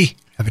Cindy,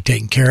 have it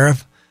taken care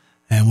of,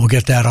 and we'll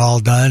get that all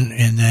done.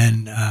 And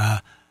then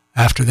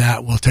after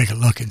that, we'll take a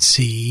look and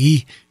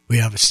see. We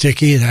have a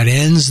sticky that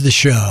ends the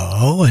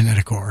show. And then,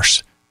 of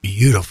course,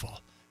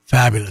 beautiful,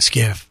 fabulous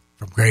gift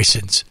from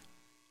Grayson's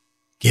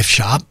gift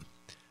shop.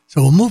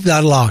 So we'll move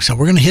that along. So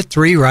we're going to hit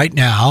 3 right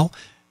now.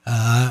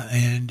 There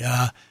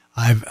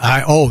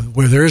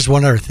is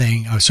one other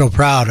thing. I was so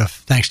proud of,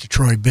 thanks to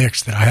Troy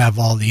Bix, that I have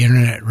all the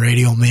Internet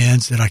Radio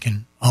Mans that I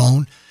can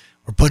own.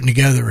 We're putting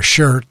together a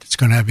shirt that's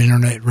going to have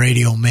Internet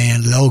Radio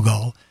Man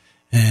logo,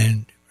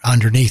 and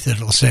underneath it,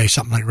 it'll say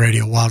something like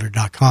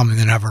RadioWilder.com, and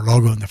then have our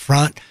logo in the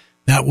front.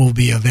 That will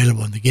be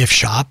available in the gift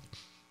shop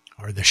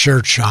or the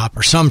shirt shop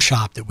or some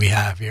shop that we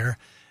have here.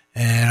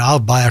 And I'll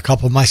buy a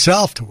couple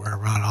myself to wear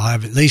around. I'll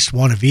have at least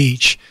one of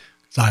each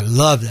because I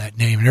love that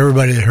name. And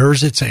everybody that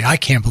hears it say, I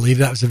can't believe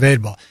that was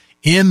available.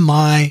 In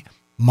my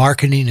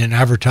marketing and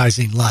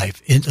advertising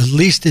life, at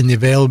least in the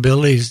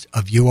availabilities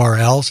of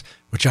URLs,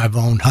 which I've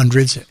owned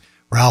hundreds,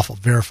 Ralph will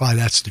verify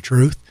that's the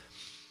truth.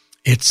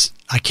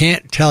 I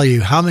can't tell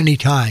you how many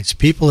times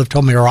people have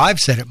told me, or I've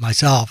said it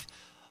myself,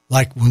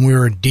 like when we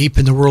were deep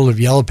in the world of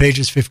Yellow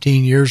Pages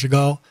 15 years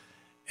ago,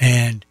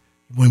 and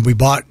when we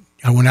bought,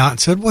 I went out and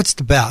said, what's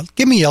the bet?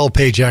 Give me Yellow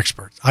Page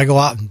Experts. I go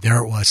out and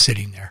there it was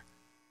sitting there.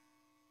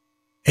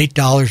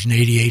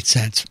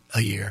 $8.88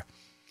 a year.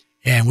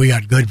 And we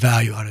got good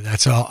value out of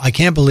that. So I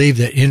can't believe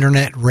that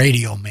Internet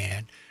Radio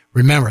Man,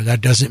 remember, that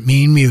doesn't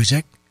mean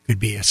music. Could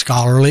be a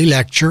scholarly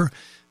lecture,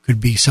 could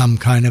be some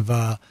kind of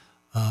an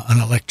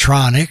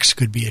electronics,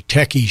 could be a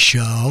techie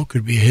show,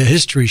 could be a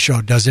history show.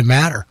 It doesn't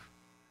matter.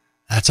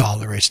 That's all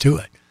there is to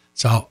it.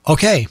 So,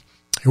 okay,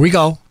 here we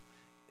go.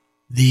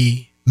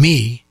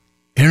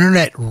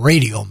 Internet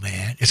Radio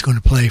Man, is going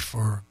to play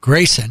for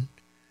Grayson,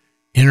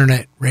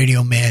 Internet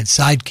Radio Man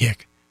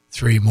sidekick,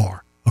 3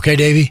 more. Okay,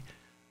 Davey?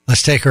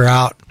 Let's take her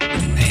out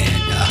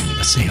and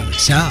let's see how they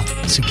sound.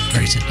 Let's see what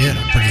Grayson did.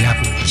 I'm pretty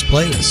happy with this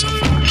playlist so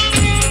far.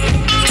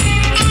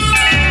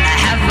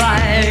 Have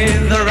I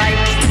the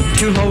right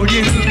to hold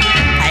you?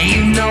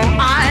 You know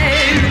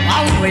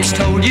I've always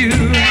told you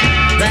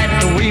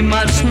that we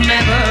must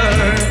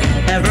never,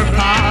 ever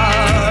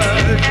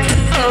part.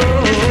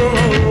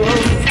 Oh,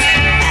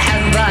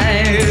 have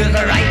I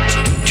the right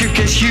to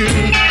kiss you?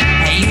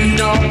 You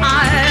know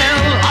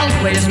I'll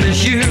always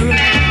miss you.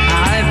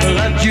 I've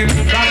loved you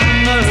from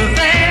the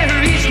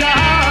very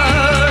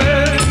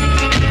start.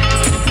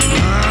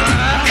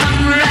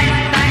 Come right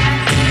back,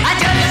 I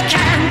just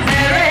can't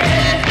bear it.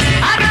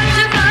 I've got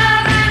some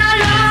love and I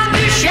long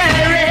to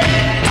share it.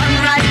 Come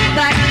right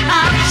back,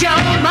 I'll show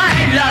my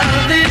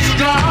love is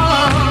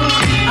strong.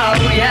 Oh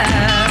yeah.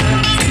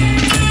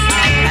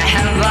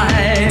 Have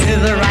I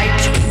the right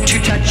to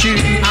touch you?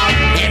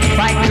 If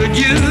I could,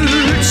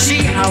 you'd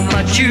see how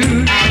much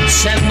you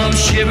send those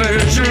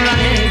shivers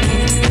running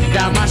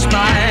down my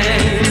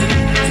spine.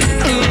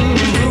 Ooh,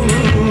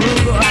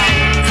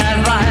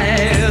 have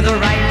I the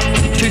right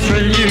to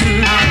thrill you?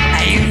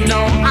 You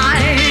know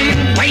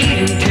I'm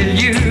waiting till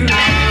you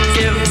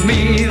give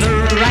me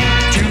the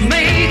right to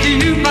make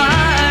you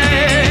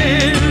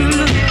mine.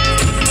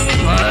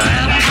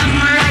 Well, come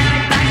right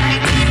back,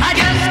 I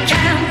just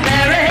can't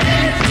bear it.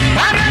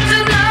 I've got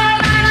some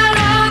love and I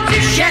long to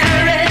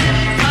share it.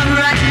 Come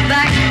right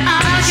back,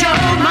 I'll show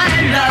my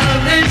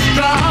love is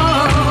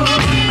strong.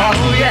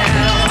 Oh yeah.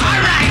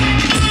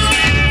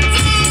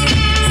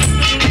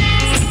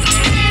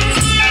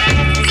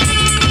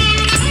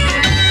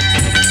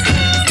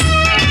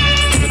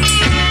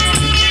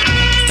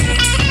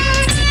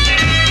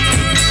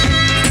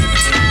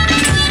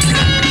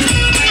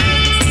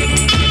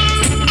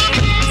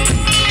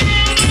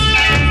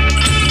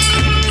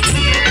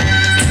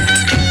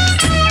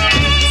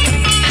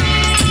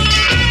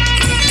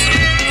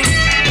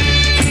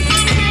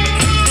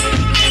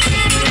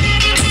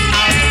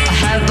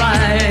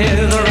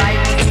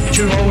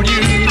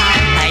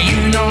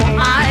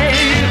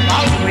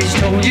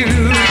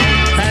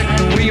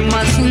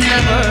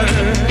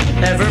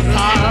 Never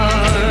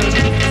part.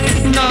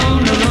 No,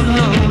 no, no,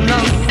 no, no.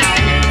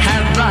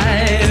 Have I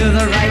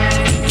the right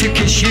to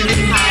kiss you?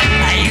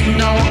 You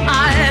know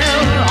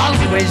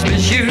I'll always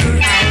miss you.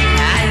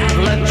 I've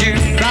loved you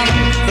from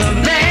the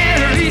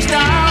very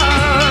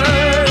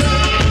start.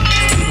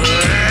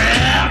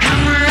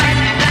 Come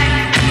right back,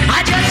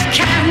 I just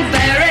can't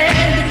bear it.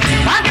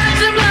 I've got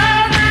some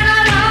love and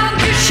I long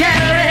to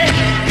share it.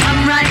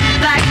 Come right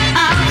back,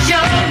 I'll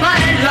show my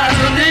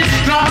love is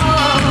strong.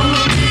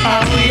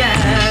 Oh yeah.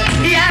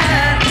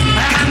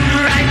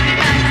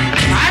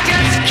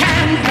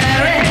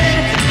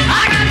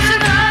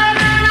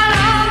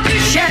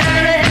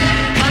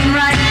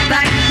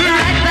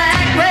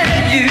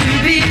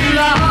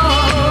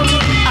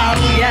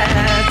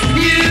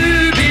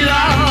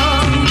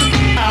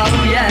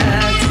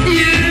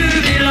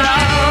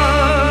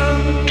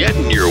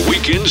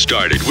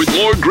 Started with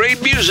more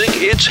great music.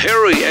 It's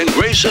Harry and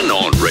Grayson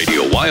on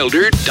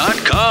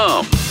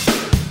RadioWilder.com.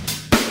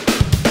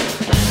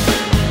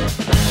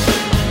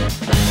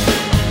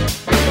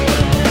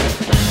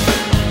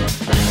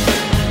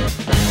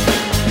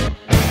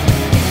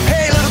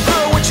 Hey little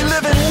girl, what you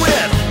living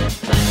with?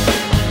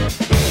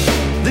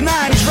 The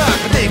 90s rock,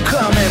 but they've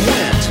come and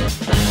went.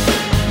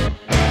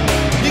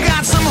 You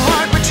got some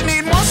heart, but you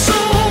need more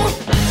soul.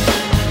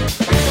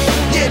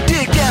 Yeah,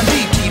 dig down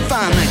deep till you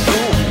find that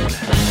gold.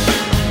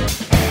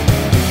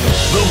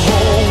 The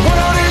whole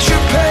world is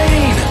your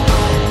pain.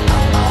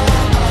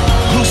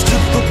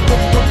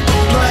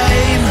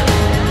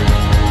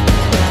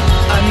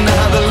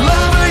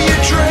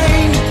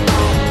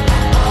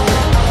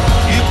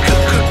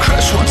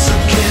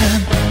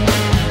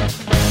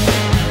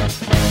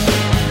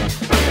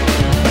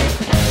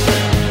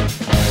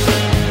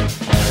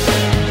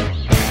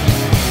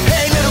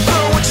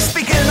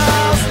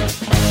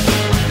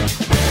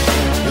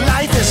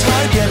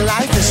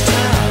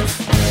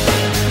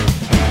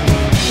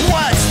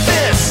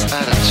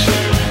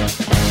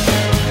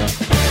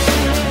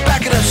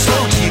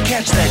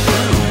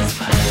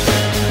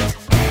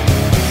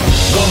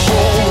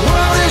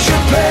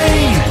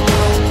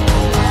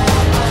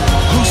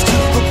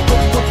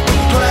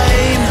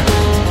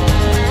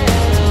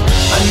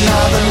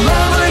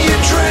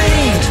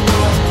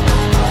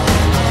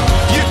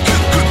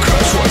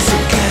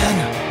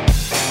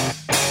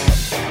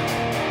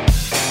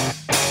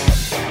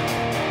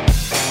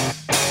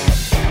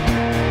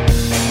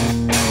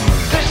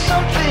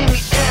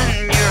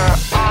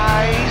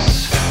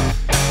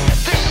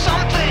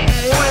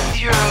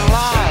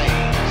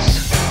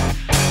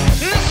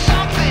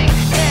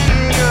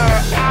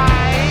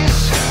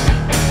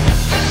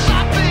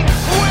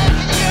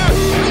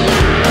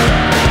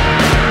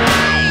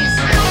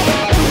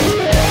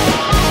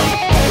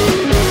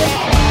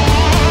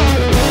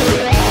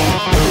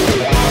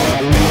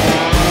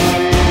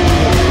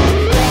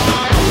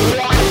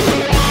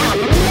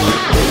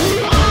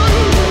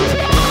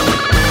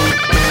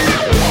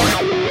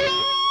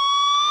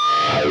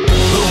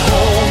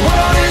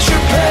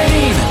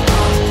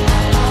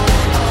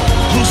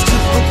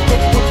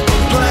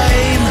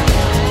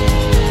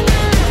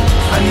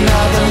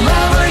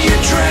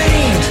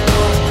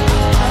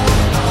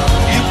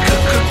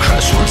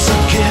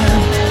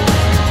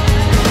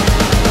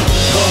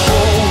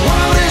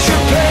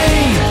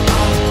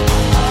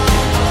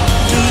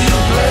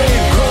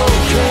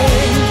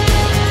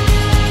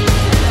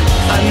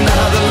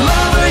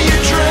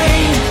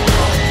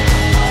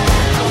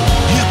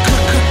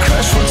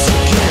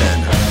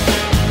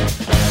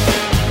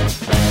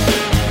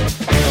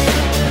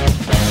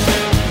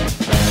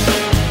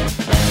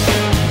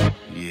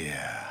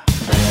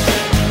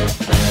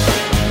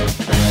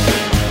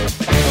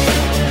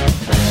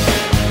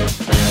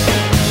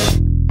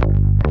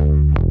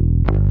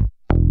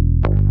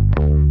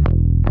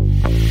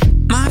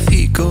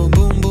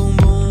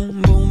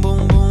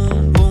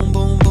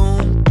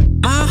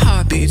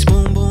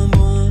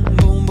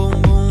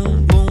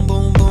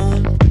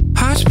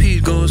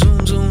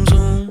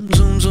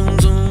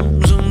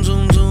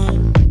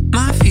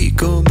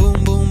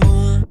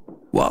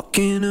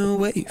 walking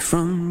away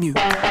from you.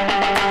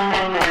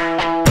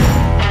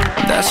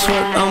 That's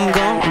what I'm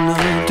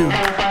gonna do.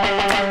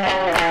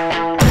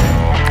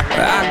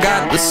 I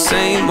got the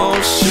same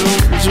old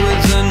shoes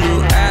with a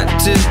new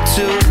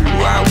attitude.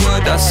 Why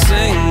would I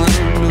sing the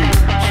blues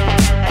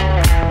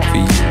for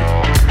you?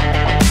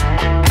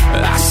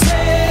 I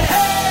say,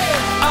 hey,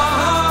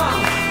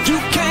 you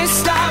can't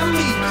stop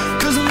me,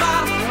 'cause my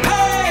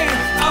pain,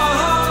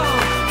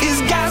 is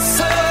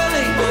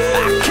gasoline.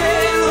 I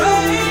can't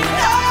wait,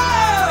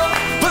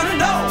 but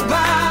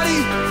nobody,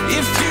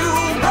 if you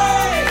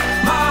break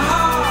my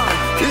heart,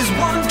 is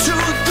 1,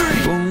 2, 3.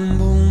 Boom,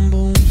 boom,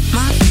 boom.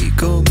 My feet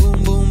go boom,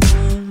 boom,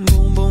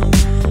 boom, boom, boom,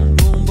 boom,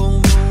 boom,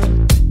 boom.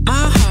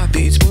 My heart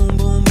beats boom,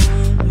 boom,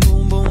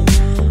 boom, boom, boom,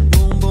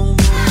 boom, boom, boom.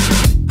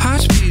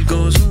 Heart speed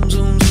goes zoom,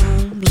 zoom,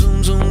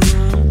 zoom, zoom, zoom,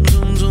 zoom, zoom,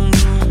 zoom, zoom.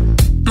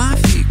 My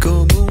feet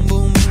go boom,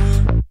 boom,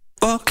 boom.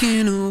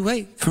 Walking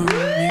away from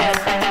you.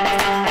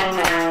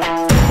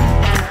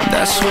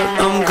 That's what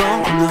I'm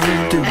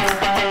gonna do.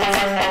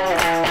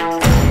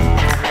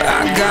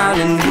 I got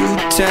a new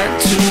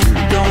tattoo.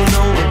 Don't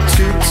know what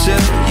to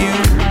tell you.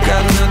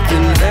 Got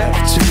nothing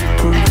left to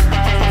prove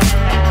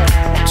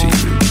to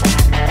you.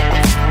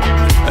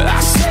 I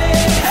say,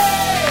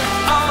 hey,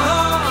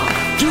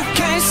 you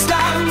can't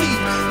stop me,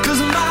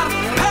 'cause my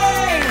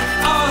pain,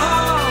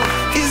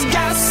 is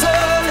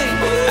gasoline.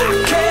 I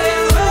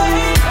can't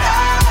wait,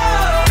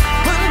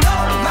 but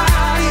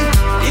nobody,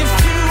 if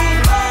you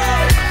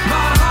break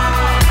my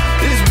heart,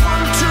 is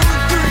 1, 2,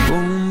 3.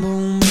 Boom,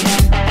 boom, boom.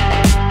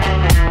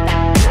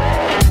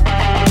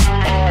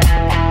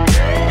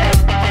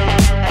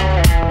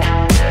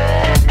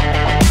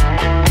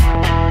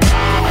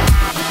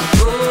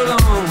 Hold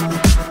on,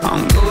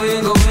 I'm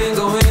going, going,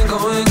 going,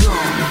 going,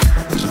 going.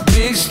 There's a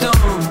big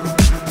storm,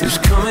 it's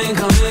coming,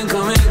 coming,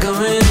 coming,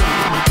 coming.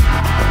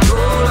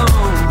 Hold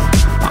on,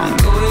 I'm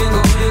going,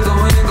 going,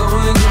 going,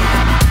 going, going.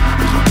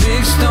 There's a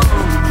big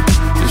storm,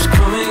 it's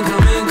coming,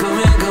 coming,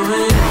 coming,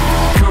 coming.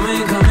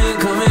 Coming, coming,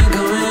 coming,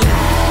 coming.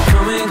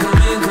 Coming,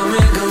 coming,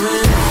 coming,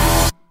 coming.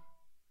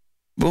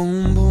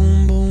 Boom,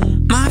 boom,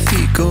 boom. My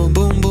feet go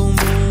boom, boom,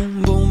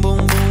 boom, boom,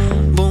 boom,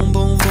 boom, boom,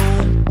 boom,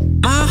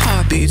 boom. My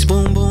heart beats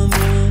boom, boom,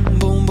 boom,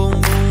 boom,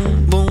 boom, boom,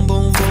 boom,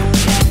 boom, boom.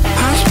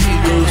 Heart speed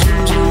goes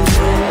zoom, zoom,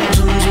 zoom,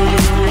 zoom, zoom,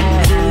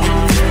 zoom, zoom,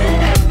 zoom, zoom.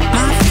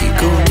 My feet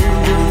go boom,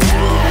 boom,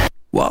 boom.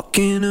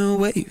 Walking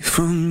away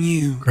from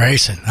you.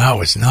 Grayson, that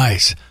was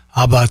nice.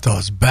 How about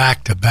those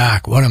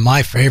back-to-back? One of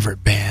my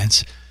favorite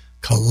bands,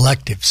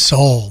 Collective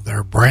Soul,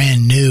 their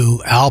brand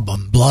new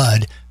album,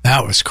 Blood.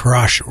 That was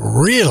Crush.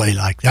 Really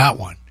like that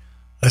one.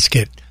 Let's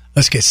get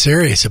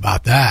serious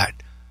about that.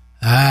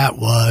 That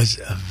was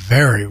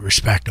very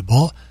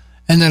respectable.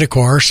 And then, of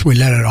course, we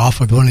let it off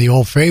with one of the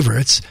old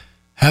favorites.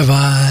 Have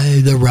I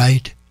the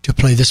right to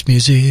play this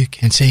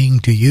music and sing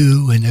to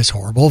you in this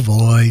horrible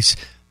voice?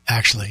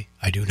 Actually,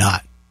 I do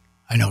not.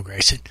 I know,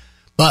 Grayson.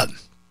 But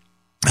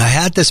I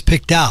had this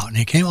picked out, and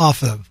it came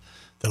off of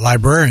the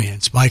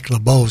librarians, Mike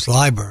LeBeau's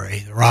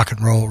library, the rock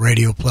and roll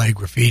radio play,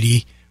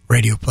 graffiti,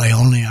 radio play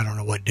only. I don't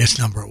know what disc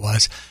number it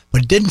was,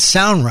 but it didn't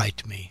sound right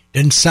to me. It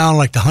didn't sound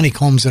like the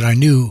Honeycombs that I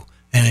knew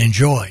and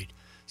enjoyed.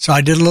 So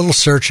I did a little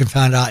search and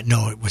found out,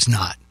 no, it was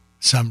not.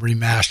 Some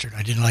remastered.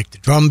 I didn't like the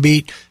drum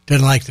beat,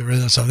 didn't like the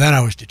rhythm, so then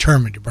I was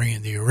determined to bring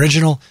in the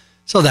original.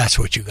 So that's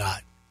what you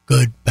got.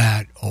 Good,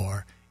 bad,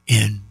 or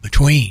in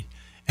between.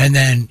 And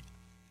then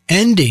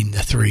ending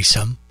the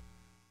threesome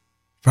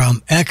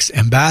from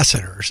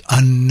Ex-Ambassadors,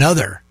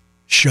 another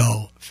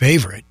show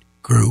favorite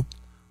group,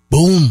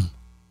 Boom,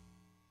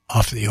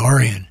 off the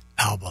Orion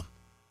album.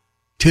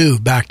 2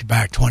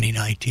 back-to-back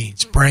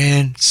 2019s,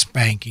 brand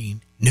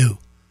spanking new.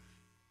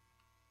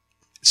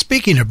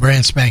 Speaking of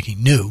brand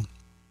spanking new,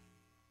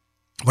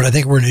 what I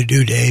think we're going to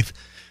do, Dave,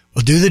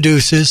 we'll do the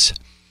Deuces,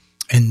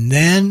 and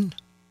then,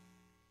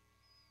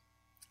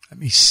 let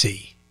me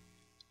see.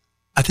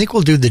 I think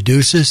we'll do the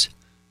Deuces,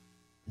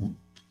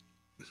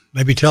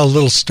 maybe tell a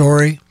little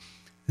story.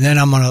 Then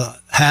I'm going to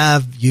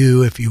have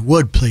you, if you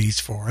would please,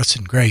 for us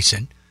and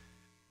Grayson,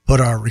 put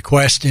our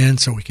request in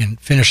so we can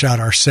finish out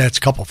our sets,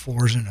 a couple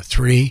 4s and a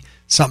 3,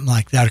 something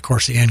like that. Of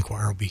course, the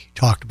Enquirer will be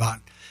talked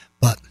about.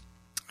 But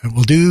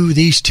we'll do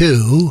these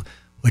two,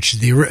 which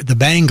the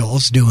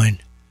Bangles doing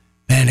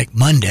Manic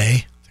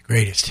Monday, the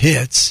greatest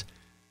hits,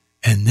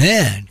 and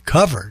then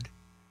covered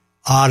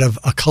out of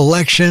a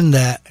collection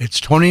that it's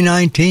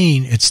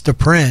 2019, it's the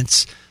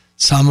Prince,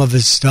 some of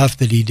his stuff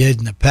that he did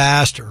in the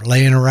past or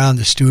laying around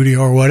the studio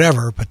or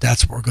whatever, but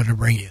that's what we're going to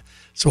bring you.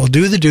 So we'll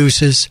do the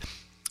Deuces,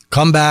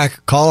 come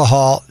back, call a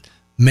halt,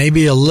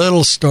 maybe a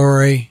little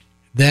story,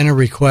 then a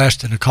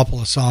request and a couple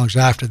of songs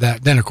after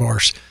that. Then, of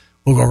course,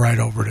 we'll go right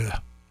over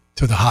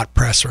to the hot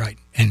press, right,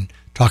 and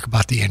talk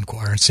about the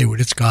Enquirer and see what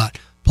it's got,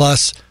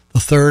 plus the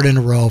third in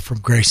a row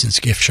from Grayson's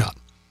Gift Shop.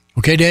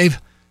 Okay,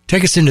 Dave?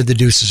 Take us into the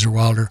Deuces or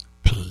Wilder,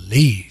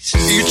 please.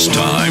 It's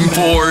time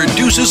for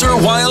Deuces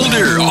or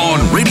Wilder on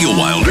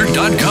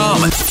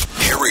RadioWilder.com.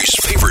 Harry's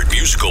favorite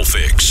musical Disco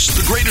Fix,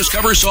 the greatest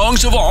cover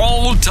songs of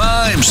all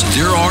times.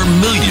 There are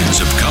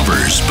millions of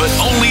covers, but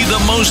only the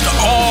most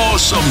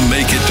awesome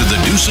make it to the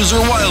Deuces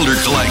or Wilder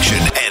collection.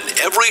 And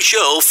every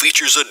show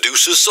features a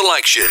Deuces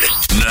selection.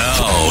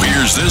 Now,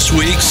 here's this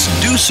week's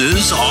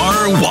Deuces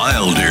are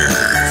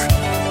Wilder.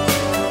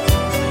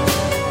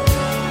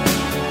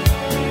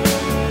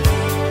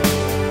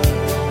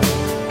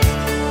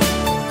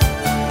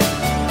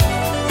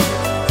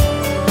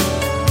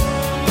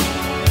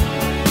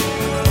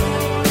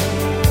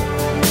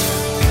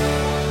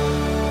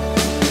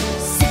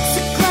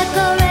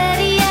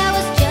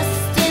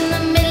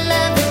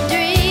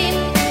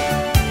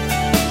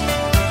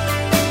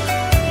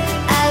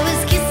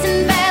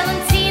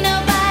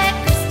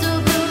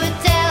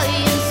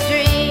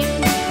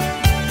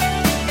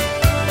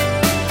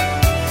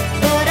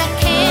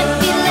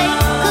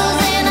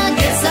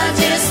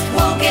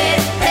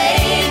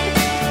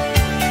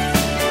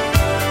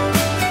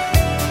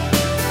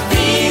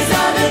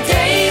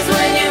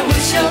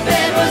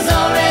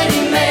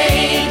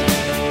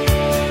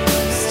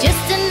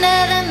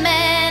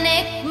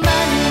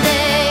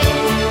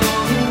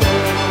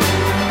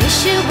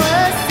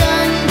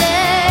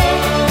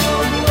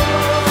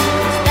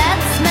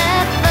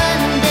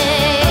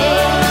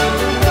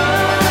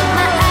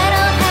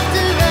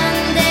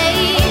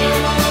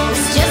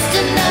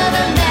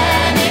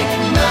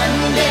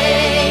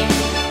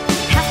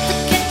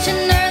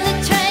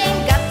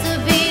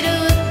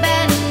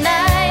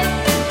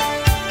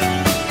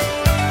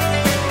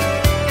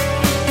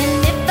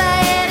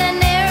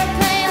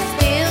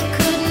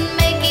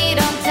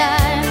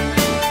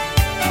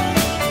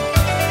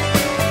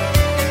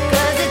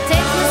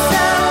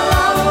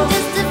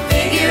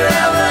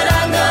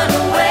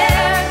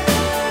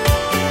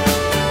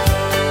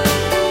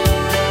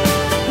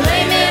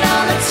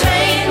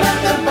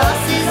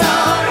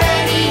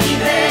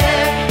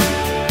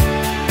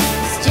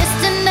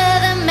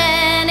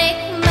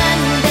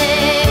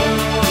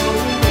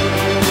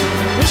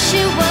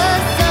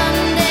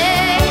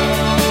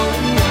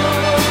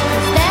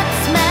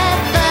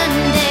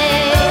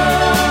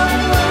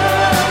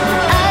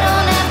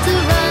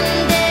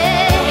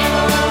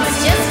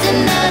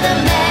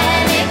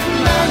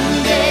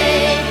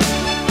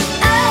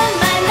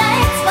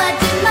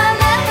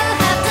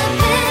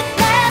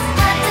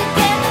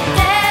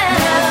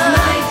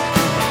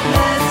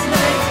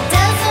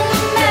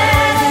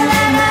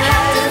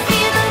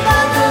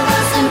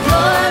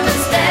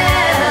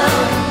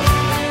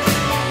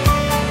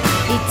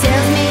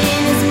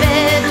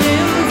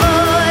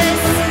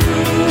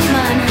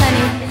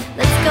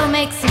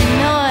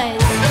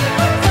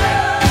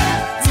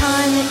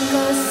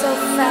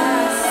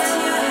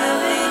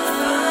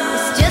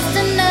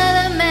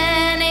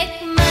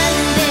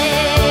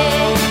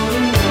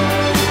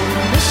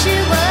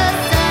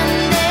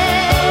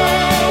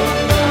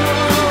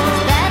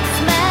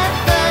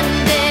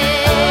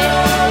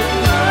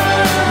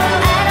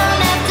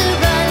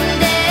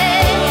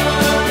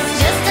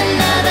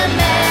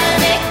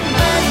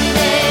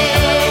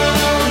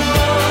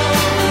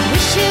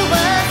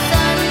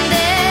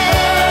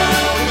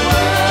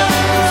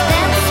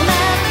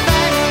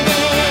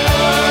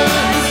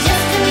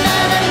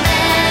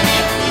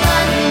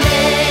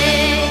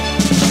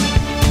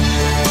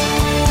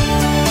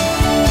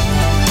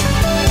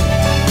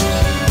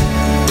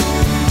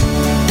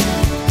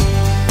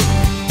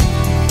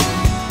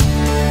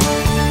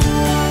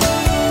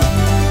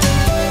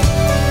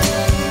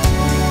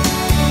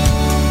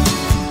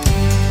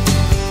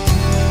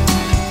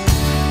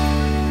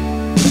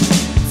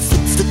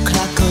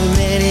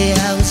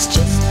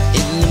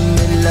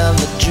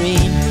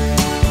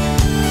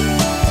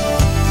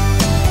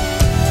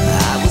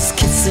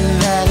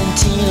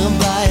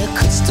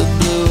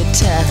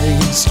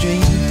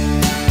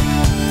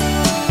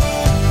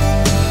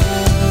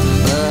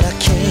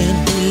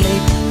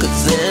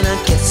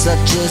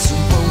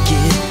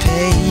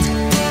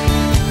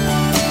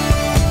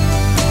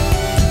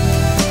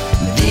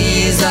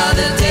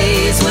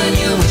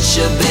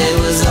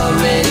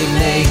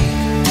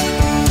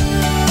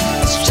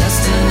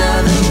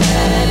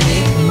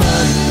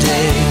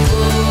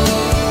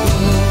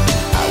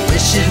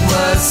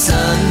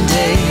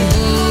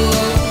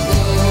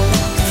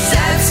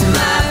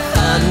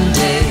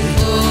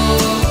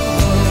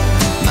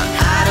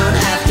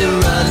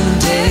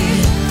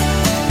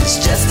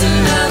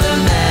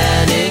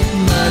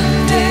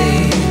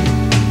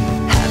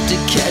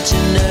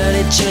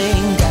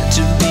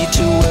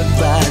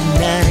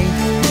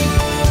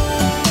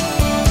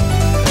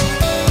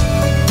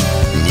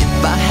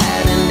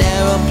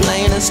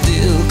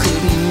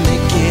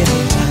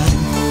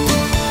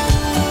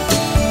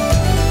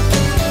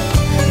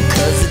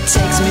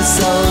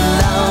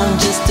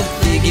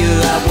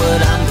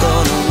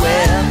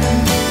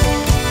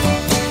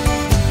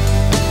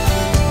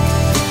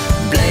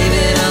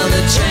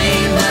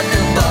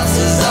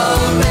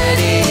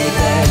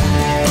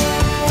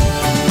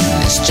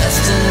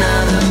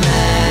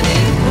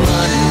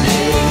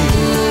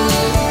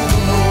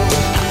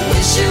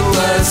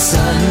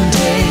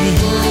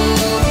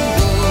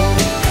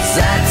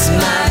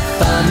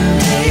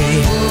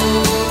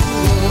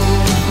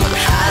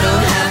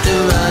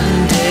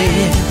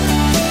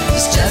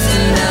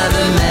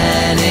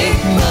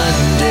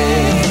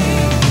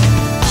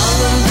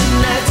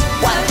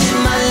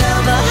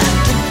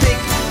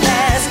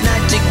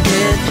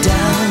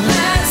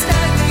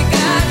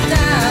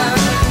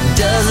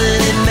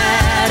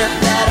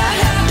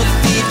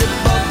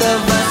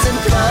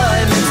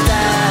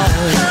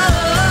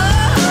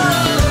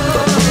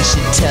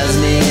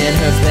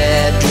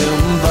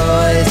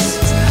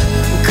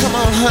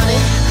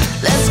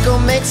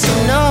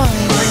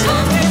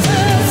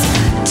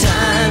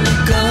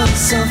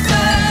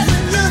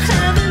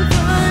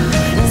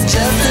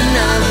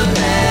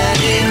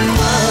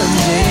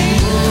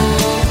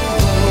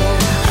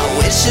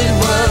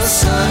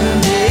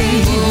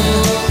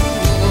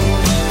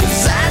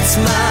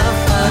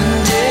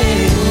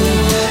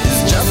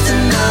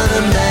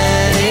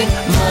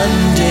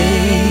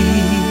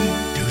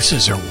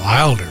 Voices are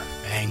wilder.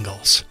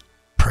 Bangles.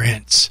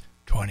 Prince.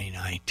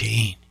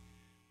 2019.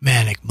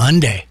 Manic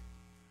Monday.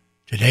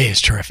 Today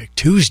is Terrific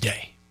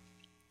Tuesday.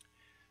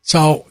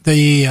 So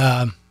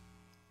the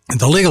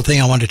legal thing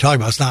I wanted to talk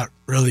about is not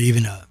really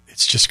even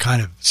it's just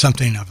kind of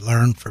something I've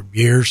learned for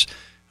years.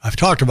 I've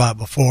talked about it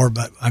before,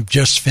 but I've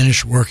just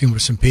finished working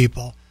with some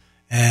people,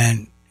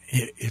 and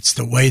it's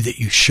the way that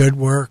you should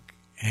work.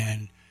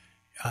 And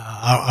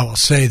I will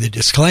say the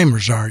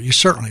disclaimers are you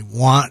certainly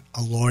want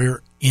a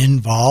lawyer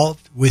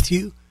involved with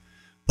you,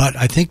 but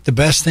I think the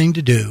best thing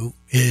to do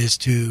is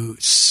to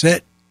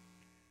set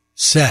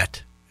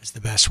is the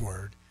best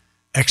word,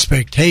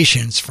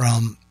 expectations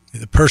from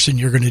the person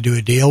you're going to do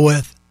a deal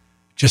with.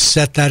 Just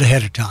set that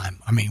ahead of time.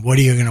 I mean, what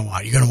are you going to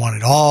want? You're going to want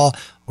it all.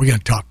 We're going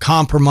to talk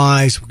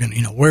compromise. We're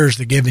going to, where's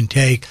the give and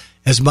take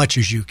as much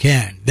as you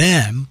can.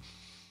 Then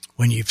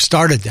when you've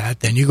started that,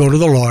 then you go to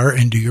the lawyer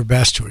and do your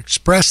best to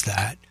express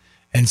that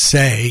and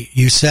say,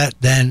 you set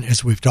then,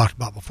 as we've talked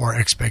about before,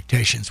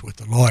 expectations with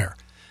the lawyer.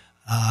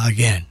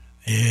 Again,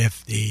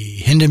 if the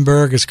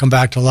Hindenburg has come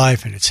back to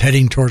life and it's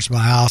heading towards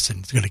my house and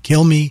it's going to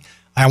kill me,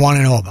 I want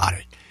to know about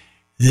it.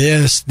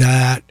 This,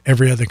 that,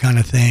 every other kind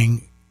of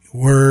thing,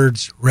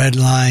 words, red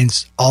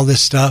lines, all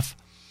this stuff,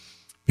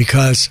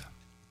 because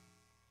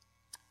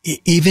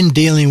even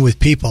dealing with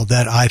people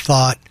that I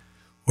thought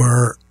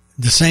were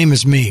the same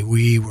as me,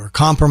 we were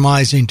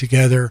compromising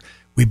together.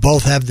 We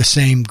both have the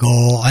same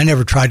goal. I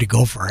never tried to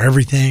go for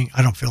everything.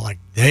 I don't feel like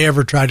they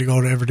ever tried to go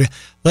to everything.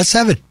 Let's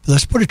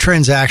put a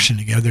transaction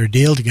together, a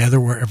deal together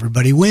where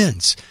everybody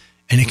wins,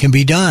 and it can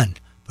be done.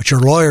 But your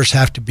lawyers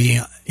have to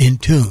be in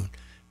tune,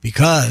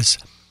 because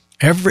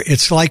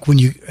it's like when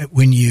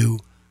you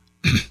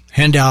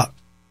hand out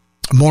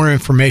more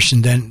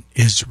information than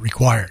is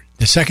required.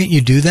 The second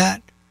you do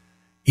that,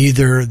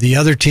 either the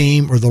other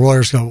team or the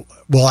lawyers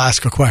will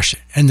ask a question,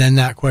 and then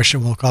that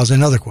question will cause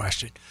another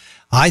question.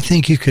 I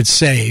think you could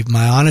save,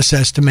 my honest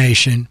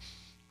estimation,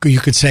 you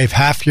could save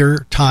half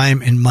your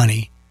time and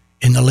money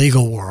in the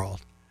legal world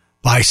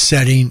by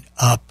setting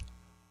up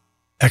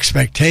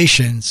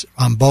expectations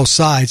on both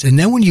sides. And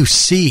then when you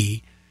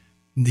see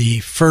the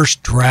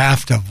first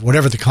draft of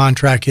whatever the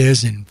contract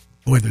is, and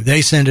whether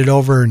they send it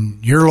over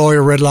and your lawyer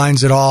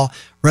redlines it all,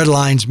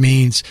 redlines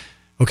means,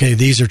 okay,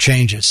 these are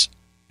changes.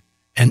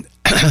 And,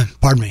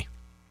 pardon me.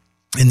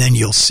 And then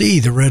you'll see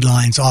the red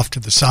lines off to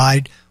the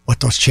side, what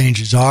those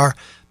changes are.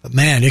 But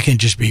man, it can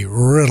just be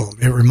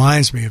riddled. It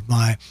reminds me of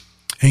my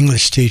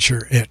English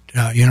teacher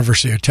at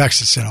University of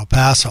Texas in El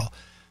Paso.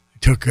 I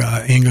took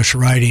English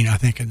writing, I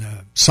think, in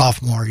the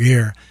sophomore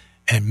year.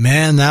 And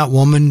man, that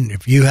woman,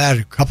 if you had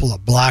a couple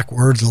of black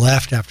words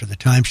left after the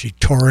time she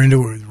tore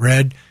into it with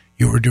red,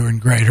 you were doing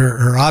great.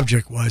 Her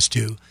object was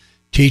to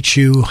teach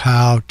you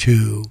how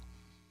to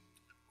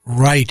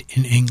write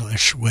in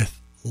English with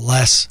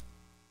less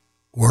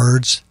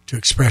words to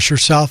express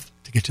yourself,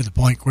 to get to the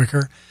point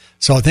quicker.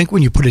 So I think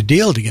when you put a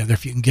deal together,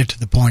 if you can get to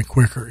the point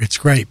quicker, it's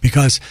great.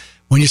 Because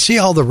when you see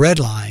all the red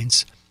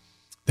lines,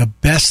 the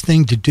best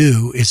thing to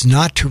do is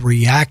not to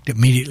react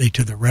immediately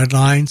to the red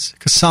lines,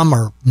 because some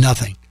are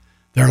nothing.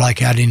 They're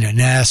like adding an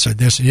S or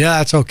this.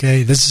 Yeah, it's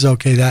okay. This is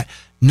okay. That.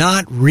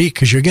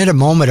 Because you get a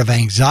moment of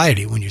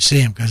anxiety when you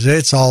see them, because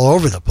it's all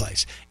over the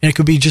place. And it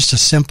could be just a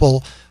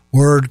simple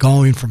word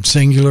going from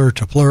singular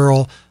to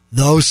plural,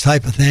 those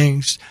type of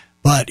things.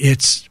 But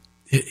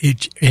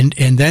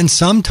and then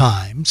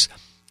sometimes,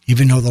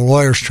 even though the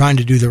lawyer's trying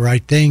to do the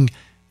right thing,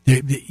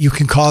 you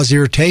can cause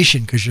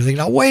irritation because you're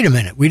thinking, oh, wait a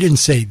minute, we didn't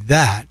say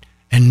that,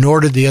 and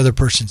nor did the other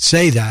person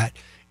say that.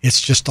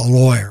 It's just a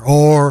lawyer.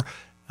 Or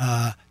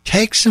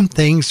take some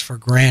things for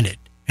granted.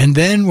 And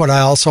then what I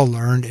also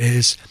learned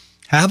is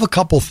have a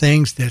couple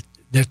things that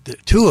the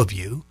two of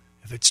you,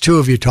 if it's two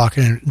of you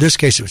talking, in this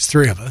case it was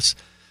three of us,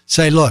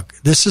 say, look,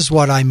 this is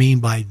what I mean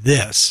by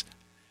this.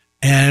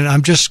 And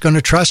I'm just going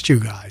to trust you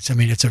guys. I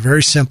mean, it's a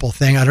very simple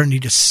thing. I don't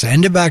need to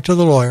send it back to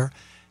the lawyer,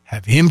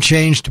 have him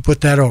change to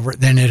put that over.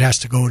 Then it has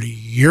to go to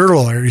your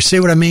lawyer. You see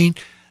what I mean?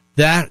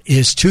 That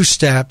is 2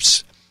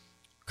 steps,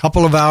 a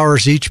couple of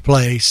hours each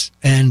place,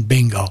 and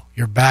bingo,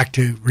 you're back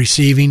to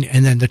receiving.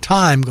 And then the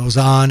time goes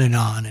on and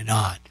on and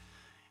on.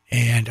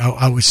 And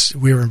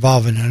we were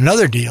involved in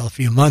another deal a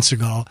few months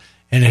ago,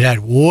 and it had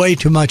way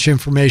too much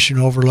information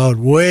overload,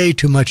 way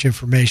too much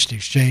information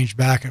exchange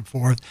back and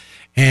forth.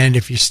 And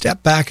if you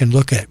step back and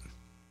look at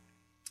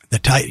the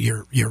type,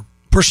 your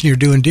person you're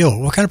doing deal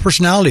with, what kind of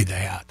personality they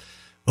have.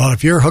 Well,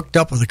 if you're hooked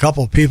up with a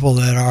couple of people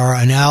that are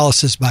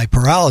analysis by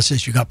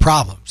paralysis, you got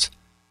problems.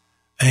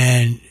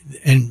 And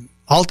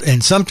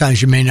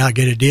sometimes you may not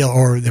get a deal,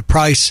 or the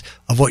price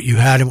of what you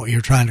had and what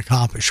you're trying to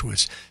accomplish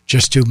was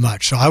just too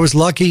much. So I was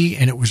lucky,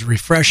 and it was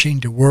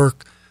refreshing to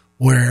work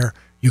where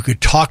you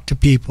could talk to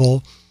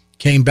people,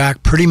 came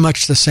back pretty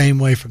much the same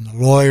way from the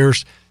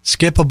lawyers,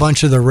 skip a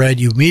bunch of the red.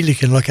 You immediately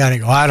can look at it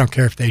and go, I don't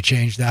care if they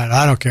change that.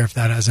 I don't care if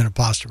that has an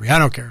apostrophe. I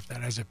don't care if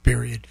that has a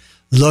period.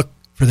 Look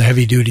for the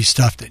heavy-duty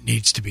stuff that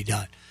needs to be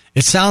done.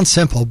 It sounds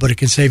simple, but it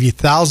can save you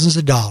thousands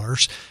of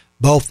dollars,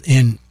 both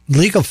in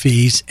legal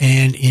fees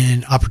and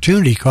in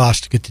opportunity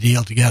costs to get the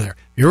deal together.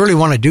 If you really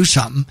want to do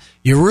something,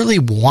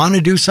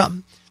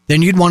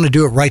 then you'd want to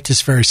do it right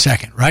this very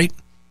second, right?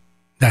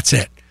 That's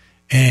it.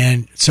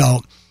 And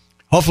so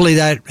hopefully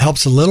that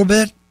helps a little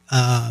bit.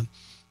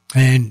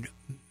 And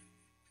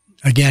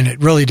again,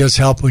 it really does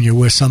help when you're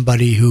with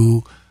somebody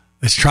who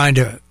is trying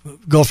to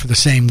go for the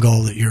same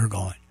goal that you're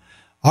going.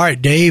 All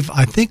right, Dave,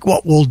 I think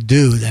what we'll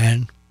do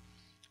then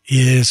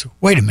is,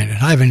 wait a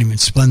minute, I haven't even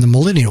spun the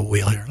millennial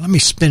wheel here. Let me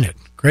spin it.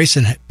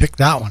 Grayson picked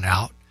that one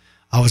out.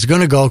 I was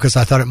going to go because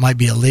I thought it might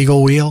be a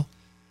legal wheel,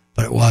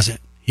 but it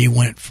wasn't. He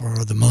went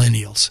for the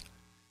millennials.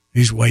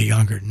 He's way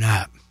younger than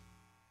that,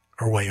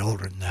 or way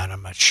older than that.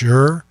 I'm not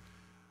sure.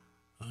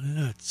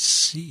 Let's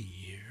see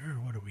here.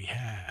 What do we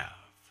have?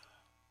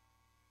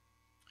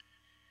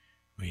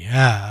 We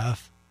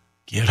have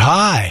Get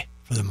High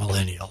for the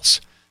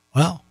millennials.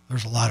 Well,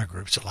 there's a lot of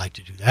groups that like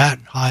to do that.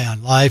 High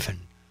on life and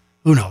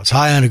who knows,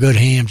 high on a good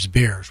Hamm's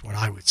beer is what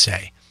I would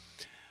say.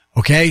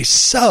 Okay,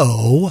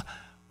 so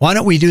why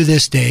don't we do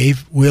this,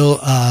 Dave? We'll,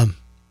 I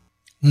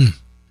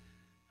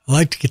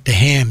like to get the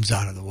hams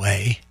out of the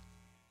way.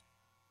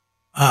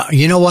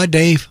 You know what,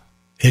 Dave?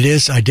 It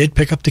is, I did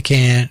pick up the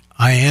can.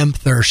 I am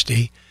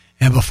thirsty.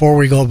 And before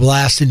we go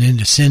blasting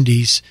into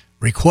Cindy's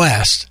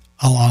request,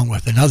 along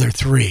with another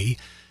 3,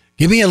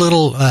 give me a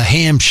little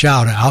ham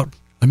shout out.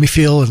 Let me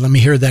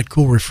hear that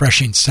cool,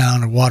 refreshing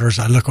sound of water as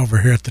I look over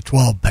here at the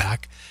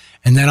 12-pack.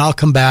 And then I'll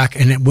come back.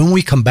 And when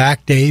we come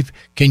back, Dave,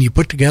 can you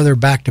put together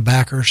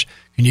back-to-backers?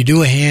 Can you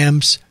do a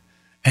hams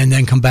and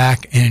then come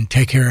back and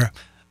take care?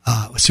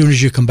 As soon as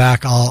you come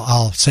back,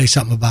 I'll say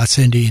something about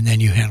Cindy, and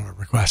then you handle the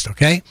request,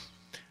 okay?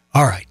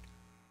 All right.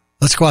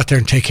 Let's go out there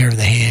and take care of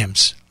the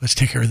hams. Let's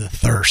take care of the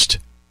thirst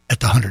at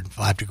the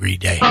 105-degree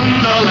day. From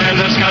the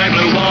land of sky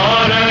blue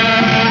water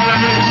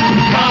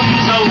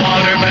comes the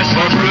water best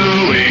for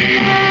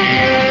brewing.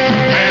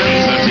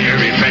 Hams of beer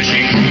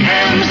refreshing,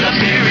 hams of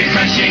beer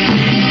refreshing,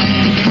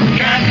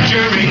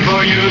 capturing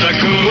for you the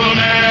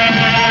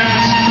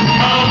coolness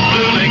of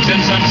blue lakes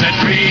and sunset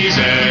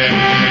breezes.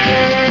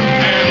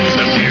 Hams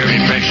of beer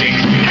refreshing,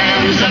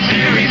 hams of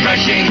beer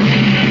refreshing.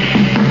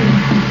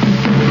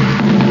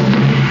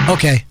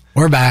 Okay,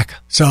 we're back.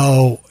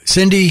 So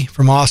Cindy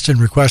from Austin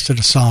requested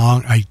a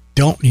song. I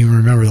don't even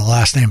remember the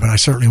last name, but I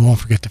certainly won't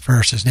forget the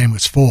first. His name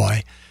was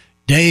Foy.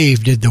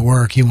 Dave did the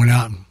work. He went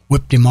out and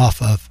whipped him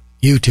off of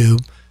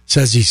YouTube.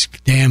 Says he's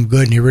damn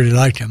good and he really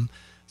liked him.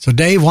 So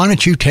Dave, why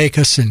don't you take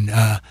us and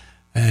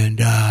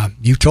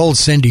you told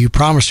Cindy, you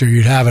promised her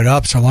you'd have it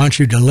up. So why don't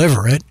you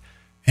deliver it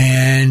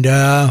and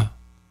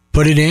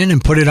put it in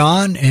and put it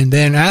on. And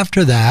then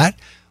after that,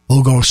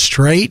 we'll go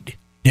straight.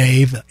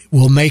 Dave,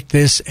 we'll make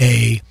this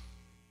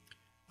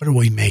what do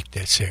we make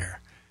this here?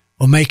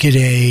 We'll make it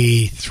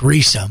a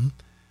threesome.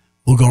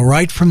 We'll go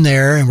right from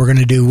there, and we're going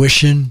to do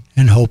Wishing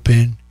and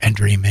Hoping and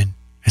Dreaming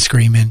and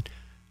Screaming,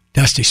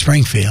 Dusty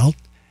Springfield.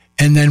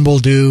 And then we'll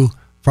do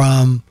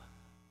from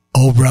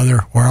Oh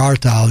Brother, Where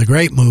Art Thou, the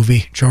great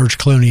movie, George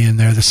Clooney in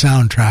there, the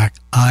soundtrack,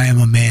 I Am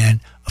a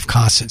Man of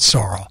Constant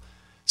Sorrow.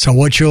 So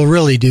what you'll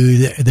really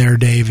do there,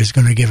 Dave, is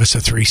going to give us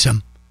a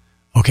threesome.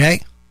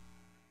 Okay?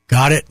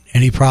 Got it?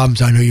 Any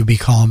problems? I know you'll be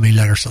calling me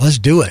later, so let's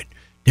do it.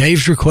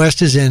 Dave's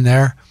request is in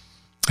there,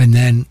 and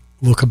then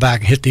we'll come back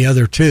and hit the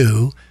other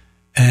 2,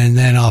 and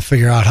then I'll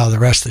figure out how the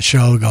rest of the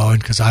show is going,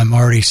 because I'm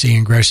already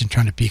seeing Grayson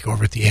trying to peek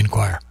over at the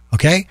Enquirer.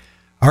 Okay?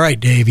 All right,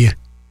 Dave,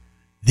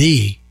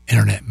 the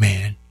Internet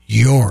Man,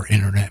 your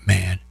Internet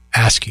Man,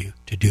 ask you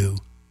to do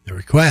the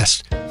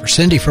request for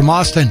Cindy from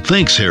Austin.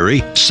 Thanks,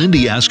 Harry.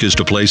 Cindy asked us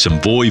to play some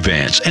Voy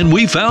Vance, and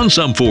we found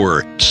some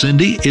for her.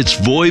 Cindy, it's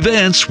Voy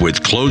Vance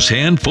with Close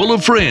Hand Full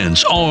of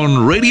Friends on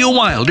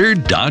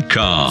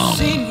RadioWilder.com.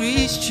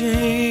 Scenery's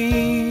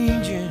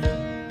changing,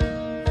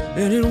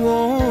 and it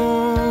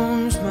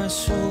warms my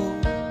soul.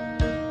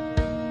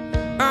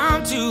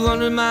 I'm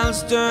 200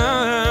 miles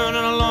down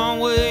and a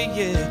long way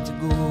yet to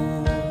go.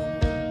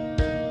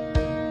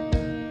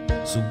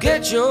 So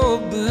get your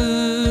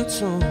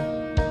boots on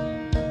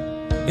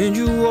and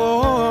you're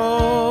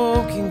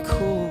walking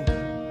cold.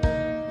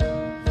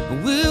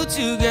 We'll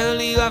together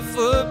leave our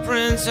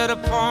footprints out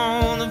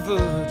upon the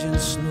virgin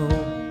snow.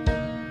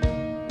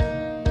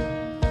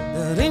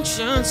 That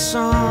ancient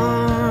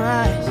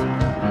sunrise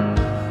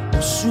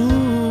will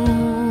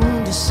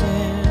soon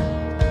descend,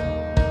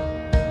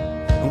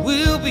 and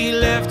we'll be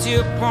left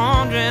here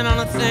pondering on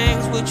the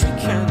things which we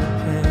can't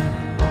depend.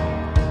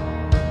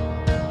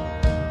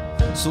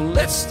 So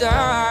let's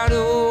start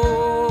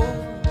over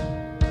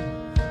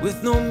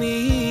with no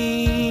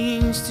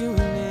means to an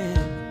end.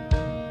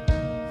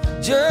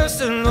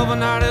 Just an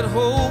overnighted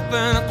hope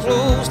and a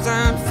closed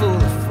time full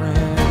of friends.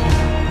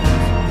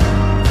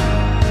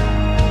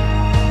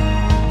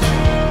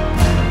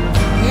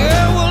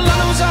 Yeah, well,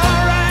 I was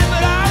alright,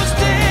 but I was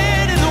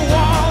dead in the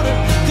water.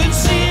 Couldn't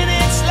see in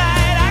its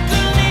light, I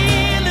couldn't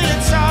kneel in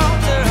its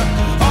altar.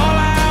 All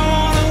I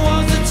wanted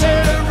was to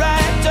tear it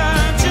right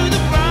down to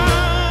the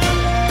ground.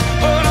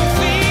 But I'm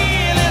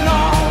feeling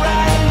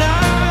alright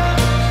now.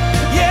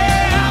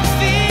 Yeah, I'm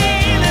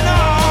feeling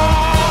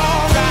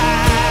alright.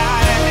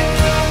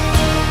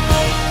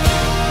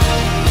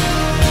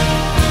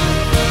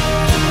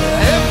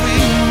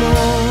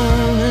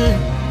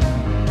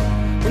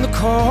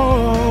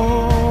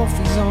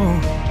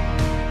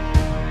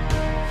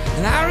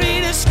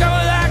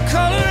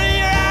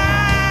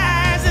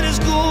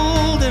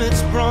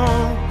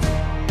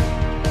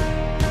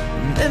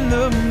 in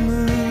the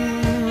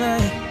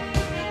moonlight.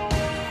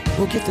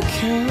 We'll get the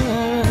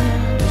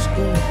candles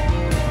going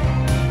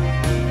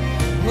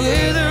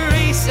with the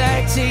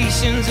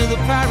recitations of the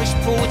parish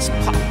poets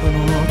popping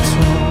on our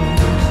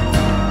tongues.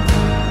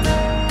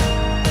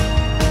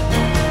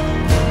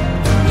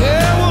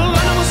 Yeah, well,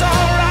 London was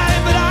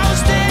alright, but I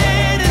was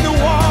dead in the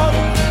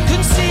water.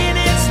 Couldn't see in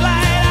its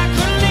light, I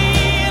couldn't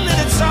kneel at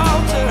its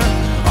altar.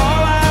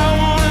 All I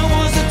wanted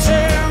was to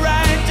tear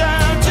right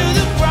down to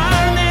the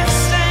ground that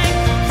sank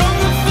from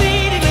the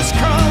fleet of its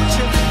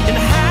culture and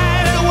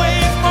hide it away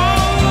from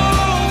all the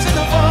wolves and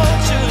the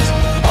vultures.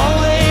 All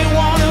they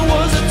wanted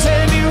was to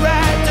tear me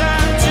right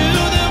down to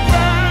the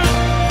ground.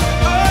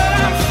 But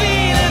I'm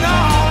feeling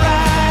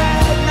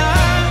alright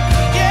now.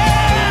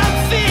 Yeah, I'm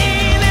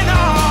feeling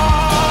alright.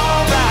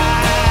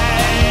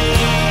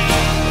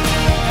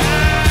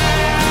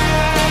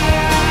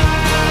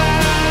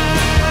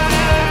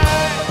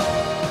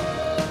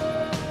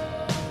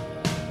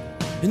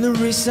 In the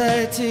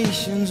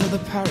recitations of the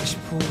parish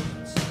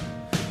poets,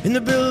 in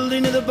the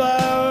building of the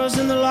bars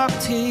and the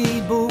locked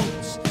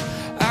boats,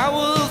 I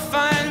will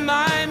find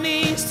my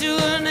means to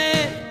an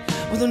end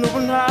with an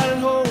open-hearted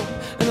hope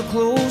and a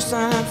closed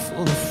sign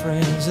full of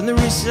friends. In the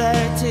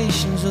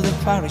recitations of the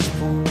parish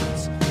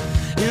poets,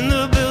 in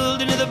the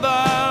building of the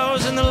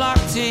bars and the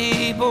locked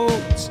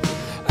boats,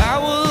 I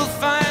will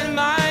find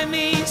my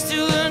means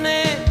to an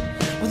end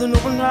with an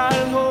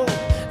open-hearted hope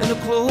and a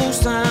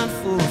closed sign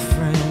full of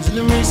friends. In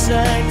the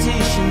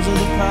recitations of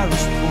the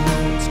parish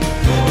poets,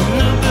 in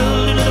the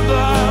building of the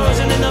bars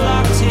and in the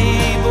locked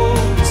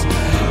boats,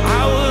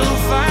 I will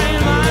find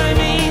my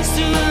means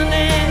to an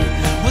end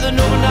with an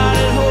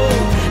open-hearted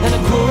hope and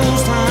a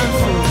closed sign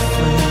full of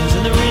friends.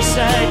 In the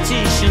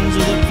recitations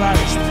of the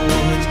parish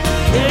poets,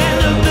 in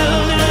the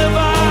building of the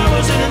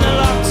bars and in the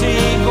locked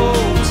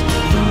boats,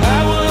 I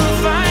will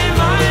find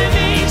my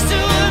means to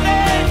an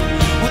end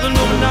with an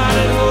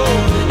open-hearted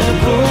hope and a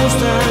closed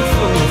sign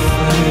full of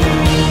friends.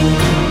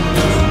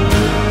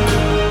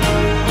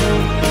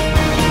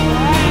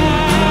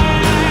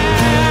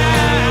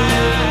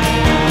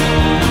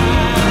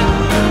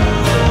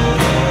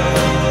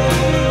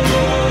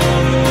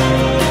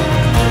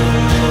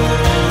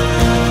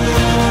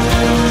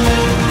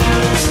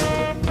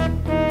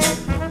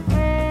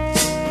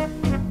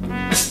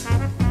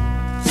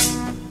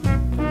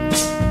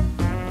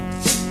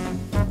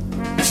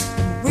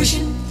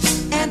 Wishing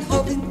and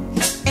hoping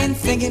and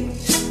thinking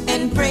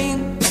and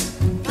praying,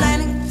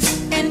 planning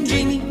and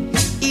dreaming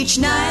each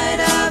night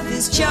of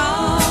his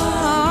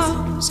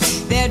charms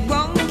that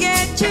won't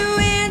get you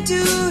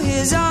into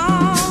his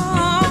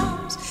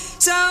arms.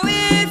 So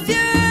if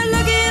you're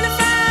looking to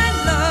find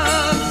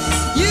love,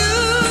 you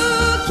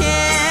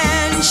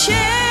can share.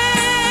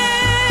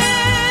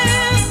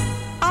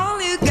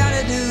 All you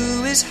gotta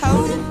do is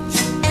hold him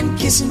and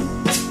kiss him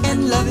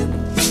and love him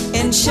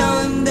and show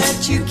him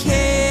that you care.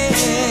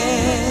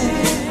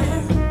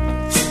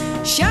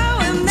 Show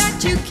him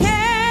that you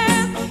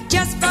care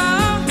just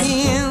for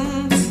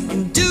him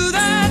and do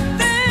the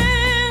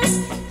things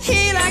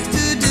he likes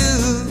to do.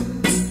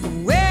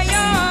 Wear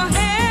your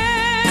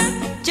hair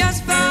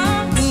just for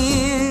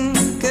him,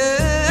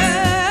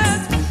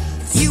 'cause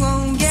you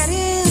won't get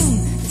him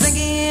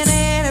thinking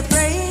and a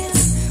praying,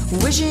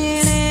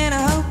 wishing and a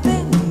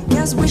hoping.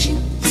 'Cause wishing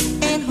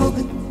and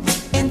hoping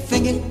and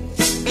thinking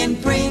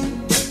and praying,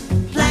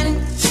 planning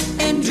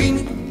and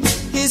dreaming,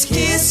 his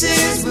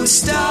kisses will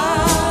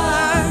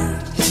start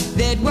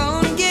that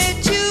won't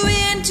get you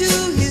into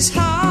his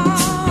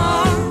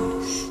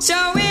heart. So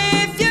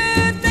if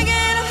you're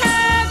thinking of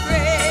how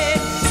great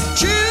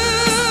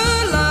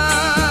true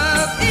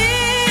love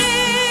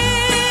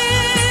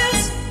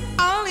is,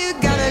 all you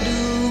gotta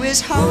do is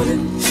hold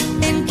him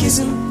and kiss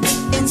him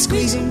and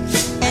squeeze him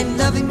and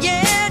love him.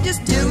 Yeah,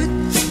 just do it.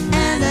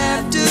 And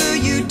after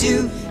you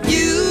do,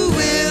 you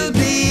will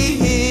be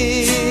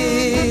his.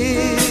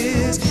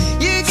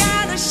 You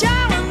gotta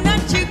show him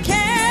that you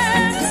care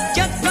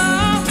just for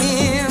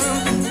him.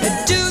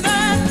 Do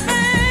the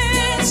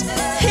things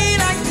he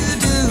likes to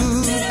do.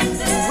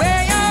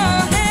 Wear your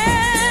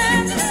hair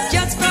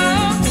just for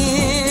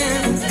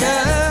him.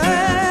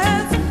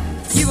 'Cause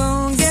you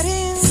won't get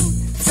him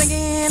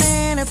thinking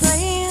and a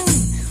praying,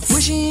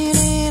 wishing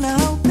and a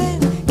hoping.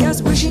 'Cause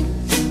wishing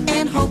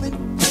and hoping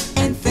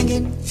and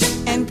thinking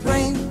and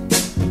praying,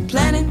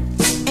 planning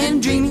and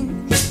dreaming,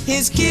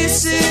 his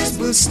kisses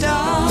will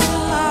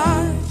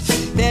start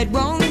that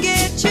won't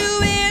get you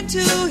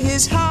into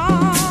his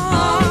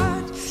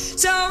heart.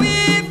 So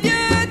if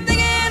you're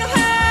thinking of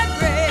how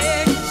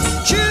great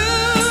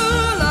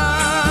true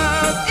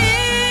love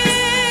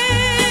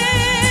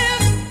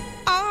is,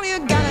 all you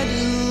gotta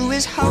do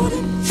is hold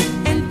him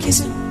and kiss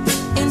him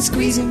and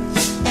squeeze him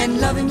and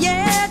love him.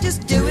 Yeah, just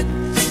do it.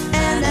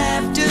 And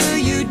after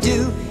you do,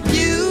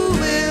 you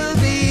will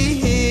be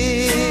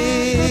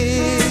his.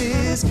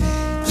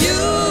 You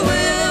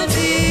will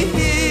be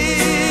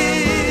his.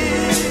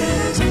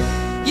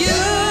 You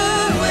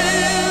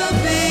will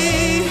be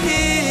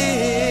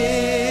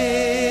his.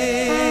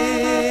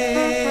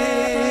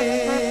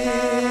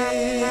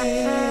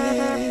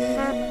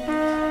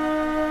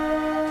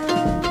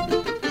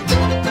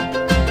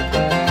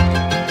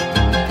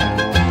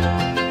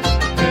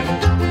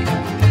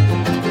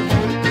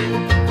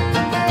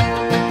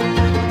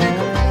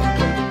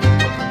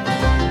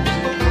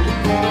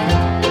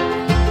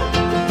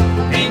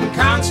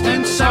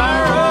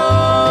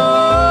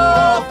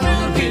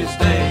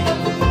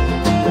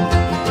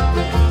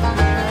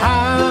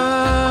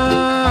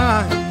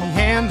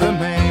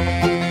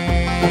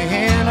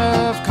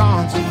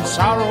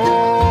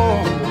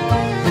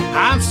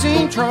 I've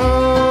seen trouble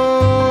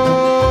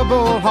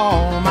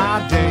all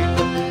my days.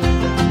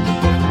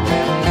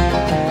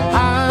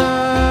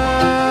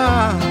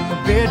 I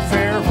bid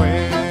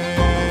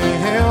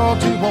farewell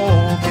to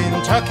old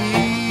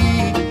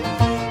Kentucky,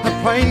 the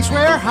place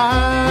where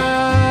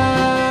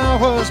I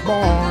was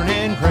born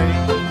and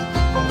raised,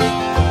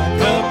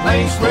 the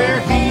place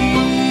where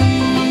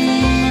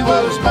he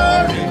was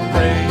born and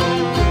raised.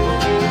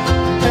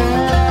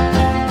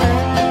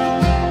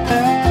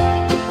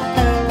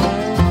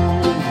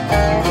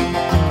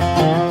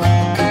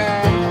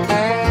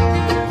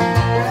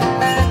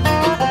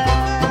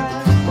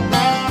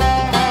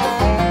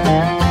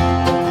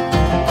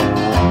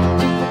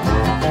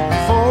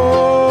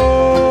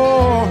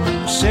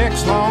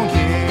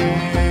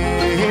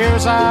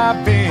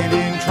 I've been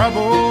in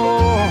trouble.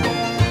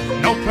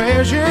 No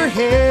pleasure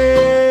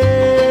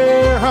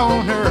here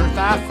on earth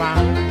I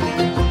find.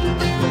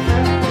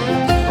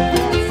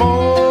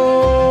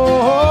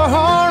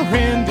 For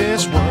in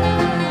this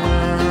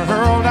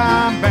world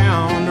I'm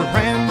bound to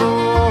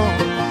ramble.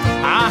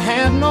 I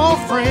had no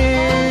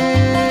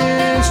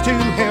friends to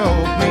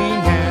help me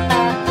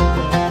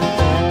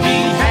now.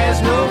 He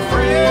has no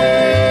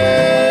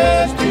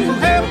friends to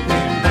help me.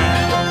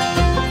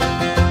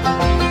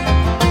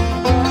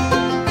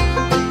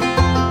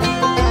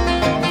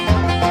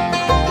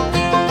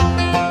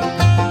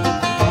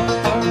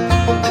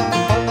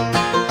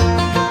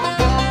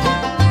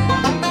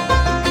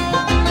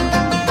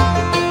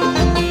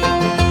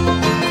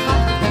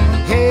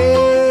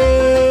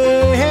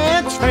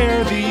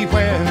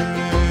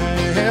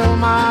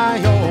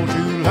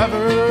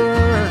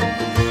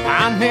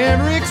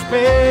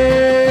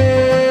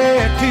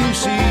 Expect to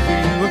see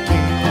you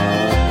again,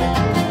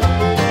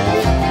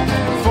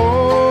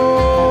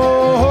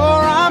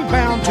 for I'm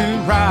bound to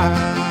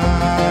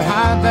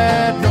ride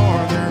that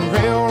northern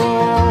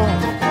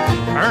railroad.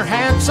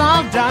 Perhaps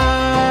I'll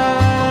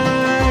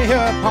die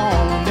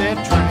upon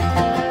that train.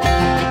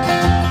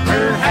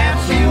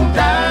 Perhaps you'll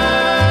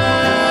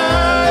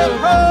die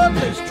upon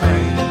this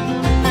train.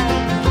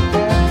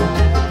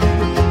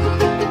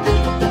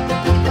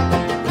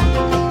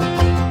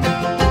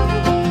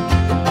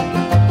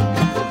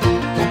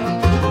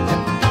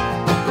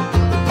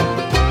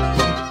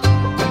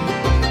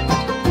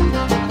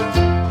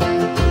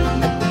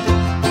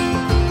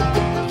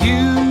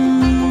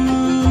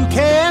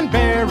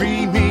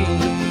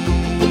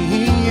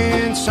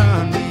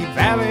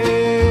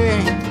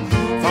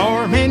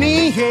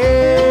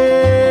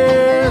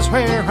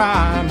 Where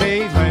I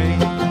may lay,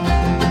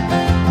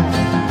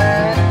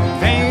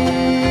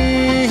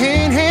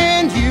 vain,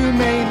 and you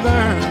may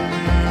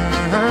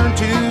learn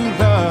to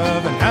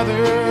love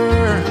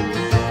another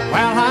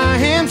while I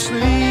am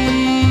sleeping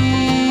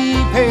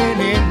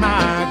in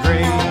my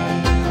grave,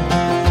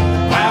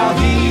 while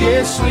he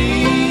is sleeping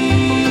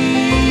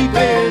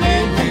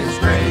in his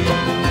grave.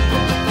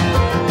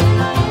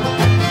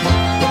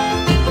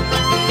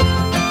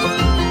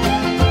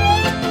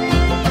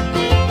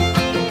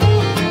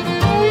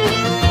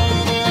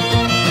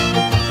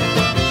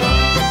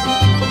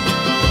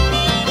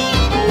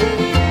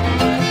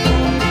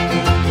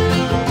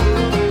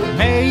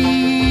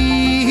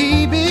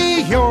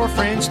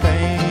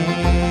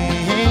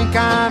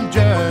 I'm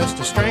just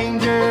a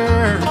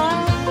stranger.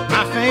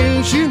 My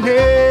face you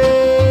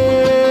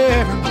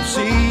never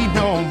see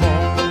no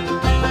more.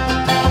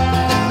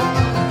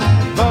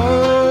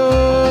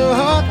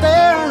 But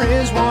there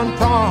is one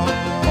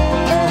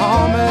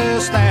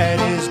promise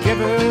that is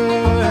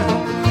given.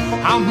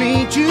 I'll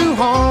meet you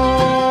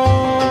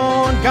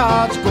on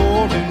God's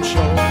golden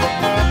shore.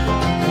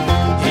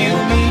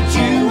 He'll meet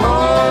you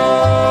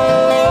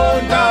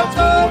on God's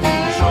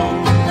golden shore.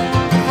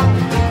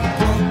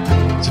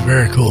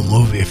 Very cool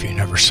movie if you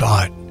never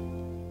saw it.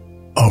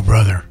 Oh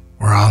brother,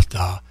 we're out.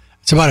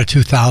 It's about a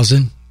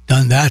 2000.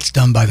 That's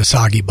done by the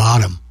Soggy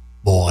Bottom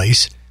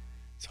Boys.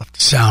 It's off the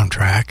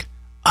soundtrack.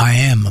 I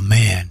Am a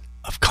Man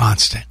of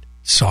Constant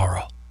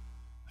Sorrow.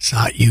 It's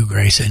not you,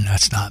 Grayson.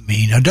 That's not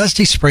me. Now,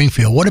 Dusty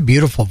Springfield, what a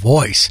beautiful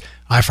voice.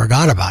 I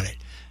forgot about it.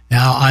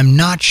 Now, I'm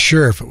not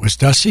sure if it was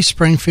Dusty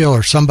Springfield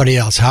or somebody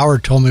else.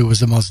 Howard told me it was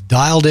the most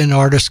dialed-in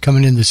artist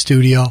coming in the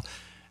studio.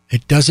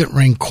 It doesn't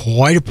ring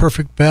quite a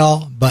perfect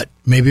bell, but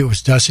maybe it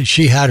was Dusty.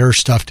 She had her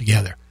stuff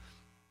together.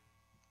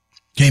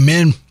 Came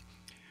in,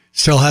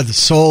 still had the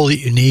soul that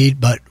you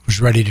need, but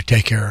was ready to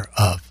take care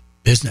of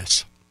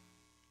business.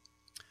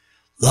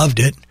 Loved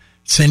it.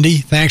 Cindy,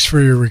 thanks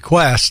for your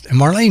request. And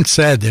Marlene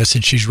said this,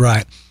 and she's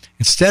right.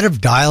 Instead of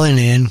dialing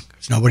in,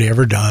 because nobody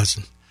ever does,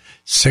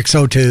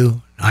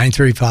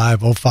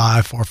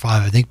 602-935-0545,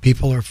 I think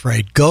people are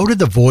afraid, go to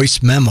the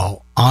voice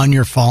memo on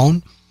your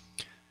phone.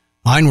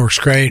 Mine works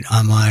great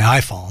on my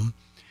iPhone,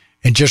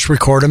 and just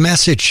record a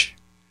message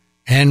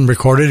and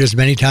record it as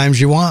many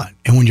times you want.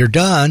 And when you're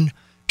done,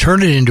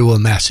 turn it into a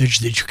message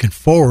that you can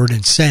forward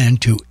and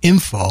send to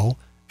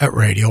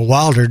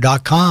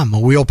info@radiowilder.com,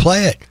 and we'll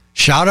play it.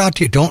 Shout out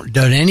to you. Don't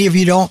any of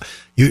you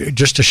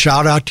just a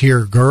shout out to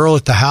your girl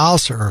at the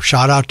house, or a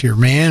shout out to your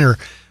man, or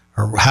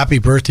happy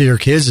birthday to your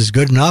kids is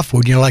good enough.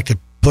 Would you like to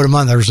put them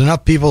on. There's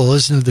enough people who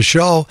listen to the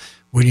show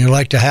when you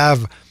like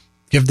to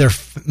give their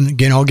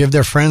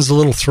friends a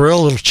little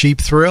thrill, a little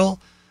cheap thrill.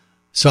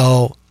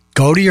 So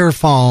go to your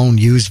phone,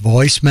 use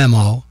voice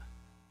memo,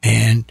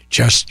 and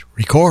just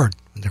record.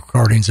 When the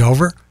recording's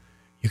over,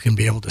 you can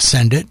be able to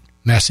send it,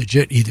 message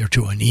it either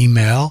to an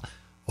email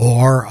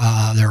or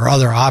there are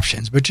other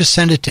options, but just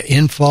send it to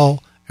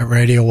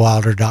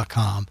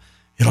info@radiowilder.com.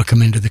 It'll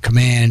come into the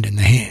command in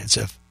the hands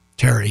of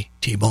Terry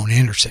T-Bone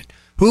Anderson,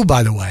 who,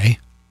 by the way,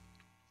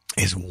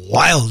 is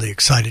wildly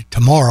excited.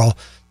 Tomorrow,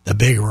 the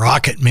big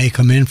rocket may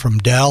come in from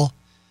Dell.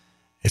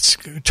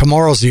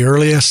 Tomorrow's the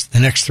earliest, the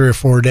next 3 or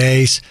 4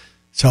 days.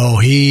 So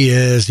he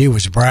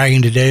was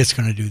bragging today, it's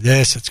going to do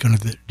this, it's going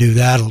to do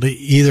that. It'll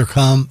either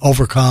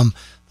overcome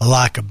the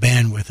lack of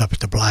bandwidth up at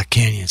the Black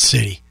Canyon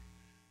City,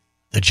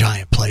 the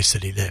giant place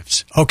that he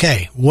lives.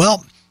 Okay,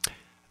 well, I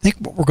think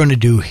what we're going to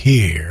do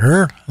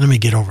here, let me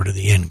get over to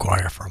the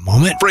Enquirer for a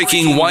moment.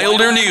 Breaking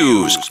Wilder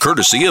news,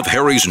 courtesy of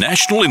Harry's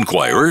National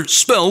Enquirer,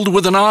 spelled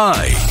with an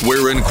I,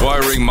 where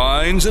inquiring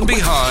minds and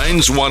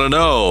behinds want to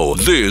know.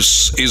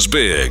 This is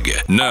big.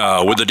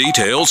 Now, with the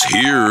details,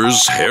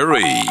 here's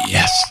Harry.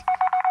 Yes,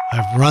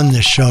 I've run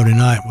this show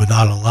tonight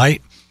without a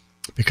light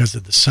because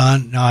of the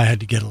sun. Now I had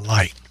to get a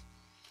light.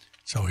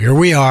 So here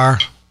we are.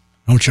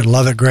 Don't you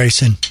love it,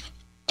 Grayson?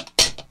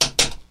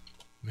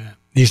 Man,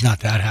 he's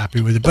not that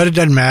happy with it, but it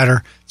doesn't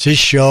matter. It's his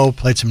show.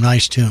 Played some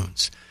nice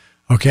tunes.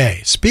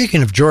 Okay,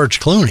 speaking of George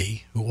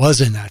Clooney, who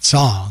was in that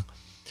song,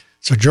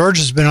 so George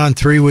has been on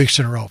 3 weeks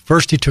in a row.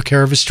 First, he took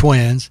care of his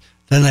twins.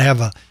 Then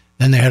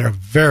they had a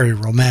very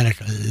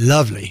romantic,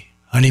 lovely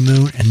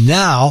honeymoon, and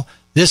now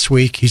this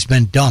week he's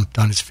been dumped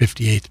on his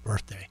 58th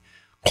birthday.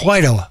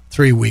 Quite a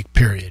 3-week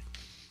period.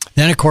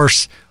 Then, of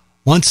course,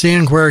 once the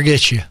Enquirer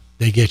gets you,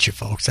 they get you,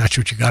 folks. That's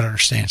what you got to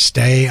understand.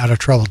 Stay out of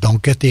trouble.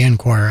 Don't get the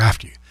Enquirer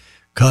after you.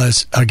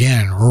 Because,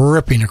 again,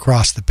 ripping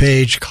across the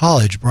page,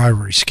 college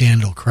bribery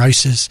scandal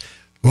crisis,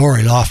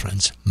 Lori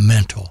Laughlin's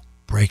mental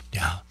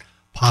breakdown,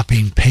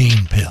 popping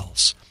pain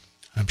pills.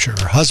 I'm sure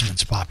her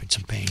husband's popping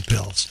some pain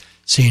pills,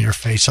 seeing her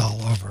face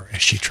all over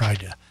as she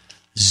tried to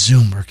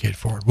zoom her kid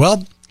forward.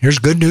 Well, here's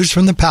good news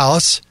from the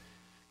palace.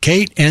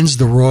 Kate ends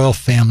the royal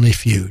family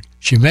feud.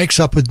 She makes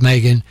up with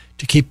Meghan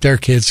to keep their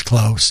kids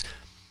close.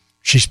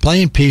 She's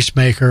playing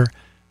peacemaker,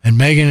 and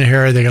Meghan and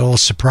Harry, they got a little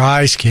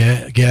surprise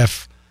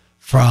gift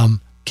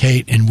from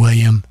Kate and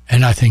William,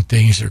 and I think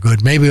things are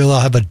good. Maybe they'll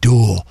have a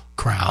dual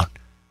crown.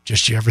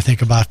 Just you ever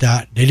think about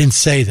that? They didn't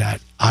say that.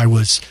 I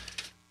was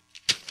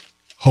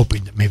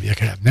hoping that maybe that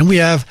could happen. Then we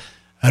have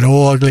an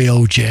old ugly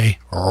OJ,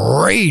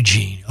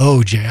 raging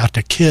OJ, out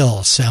to kill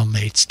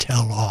cellmates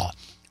tell all.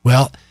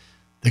 Well,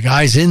 the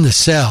guy's in the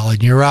cell,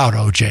 and you're out,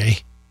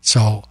 OJ.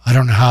 So I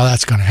don't know how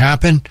that's going to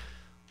happen,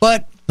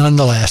 but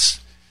nonetheless,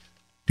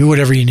 do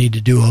whatever you need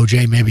to do,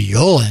 OJ. Maybe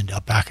you'll end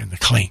up back in the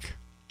clink.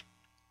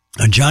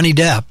 And Johnny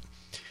Depp,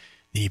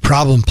 the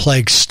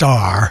problem-plagued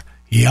star,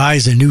 he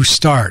eyes a new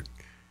start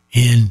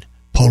in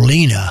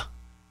Polina.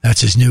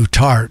 That's his new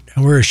tart.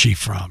 And where is she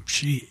from?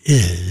 She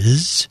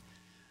is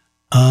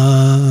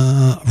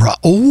a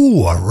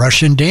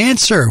Russian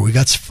dancer. We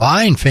got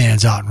fine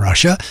fans out in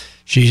Russia.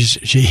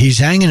 He's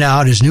hanging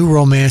out. His new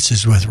romance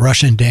is with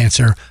Russian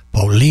dancer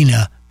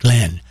Polina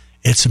Glenn.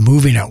 It's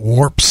moving at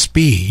warp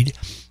speed,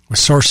 with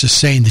sources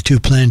saying the two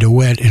plan to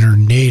wed in her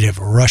native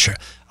Russia.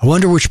 I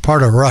wonder which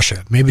part of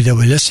Russia. Maybe they'll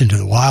be listening to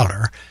the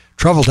Wilder.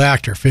 Troubled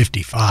actor,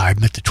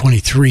 55, met the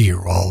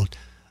 23-year-old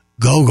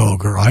go-go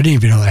girl. I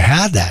didn't even know they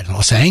had that in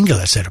Los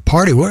Angeles at a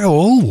party.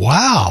 Oh,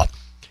 wow.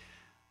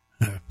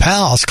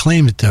 Pals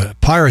claim that the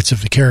Pirates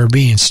of the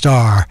Caribbean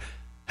star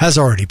has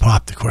already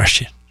popped the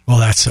question. Well,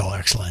 that's so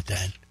excellent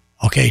then.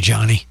 Okay,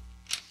 Johnny.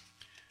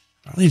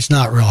 Well, he's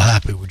not real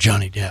happy with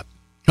Johnny Depp.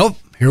 Nope,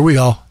 here we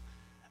go.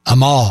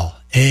 Amal,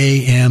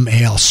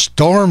 A-M-A-L,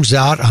 storms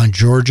out on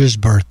George's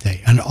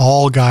birthday. An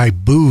all-guy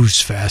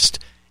booze fest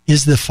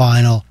is the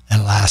final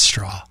and last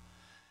straw.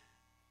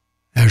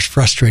 There's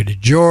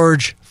frustrated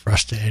George,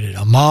 frustrated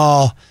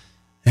Amal,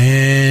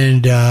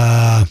 and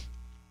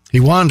he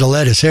wanted to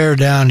let his hair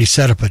down. He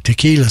set up a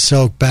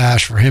tequila-soaked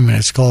bash for him and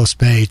his close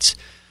mates.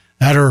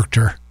 That irked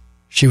her.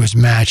 She was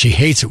mad. She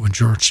hates it when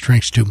George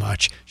drinks too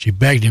much. She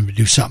begged him to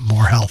do something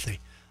more healthy,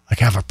 like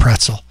have a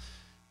pretzel.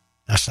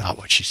 That's not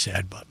what she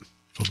said, but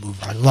we'll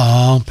move right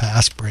along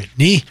past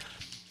Brittany.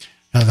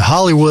 Now, the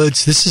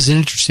Hollywoods, this is an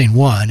interesting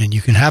one, and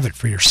you can have it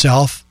for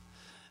yourself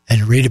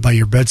and read it by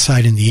your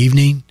bedside in the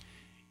evening.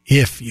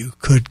 If you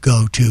could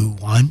go to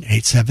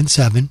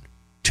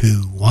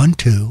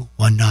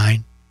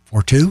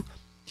 1-877-212-1942,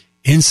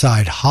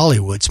 inside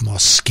Hollywood's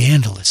most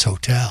scandalous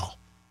hotel,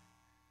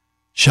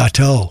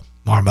 Chateau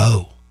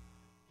Marmot,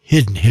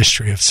 hidden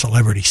history of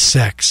celebrity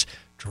sex,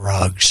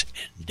 drugs,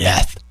 and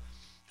death.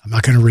 I'm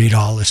not going to read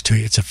all this to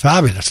you. It's a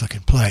fabulous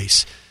looking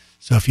place.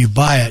 So if you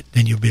buy it,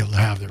 then you'll be able to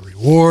have the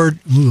reward.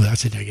 Ooh,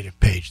 that's a negative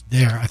page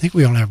there. I think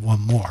we only have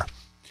one more.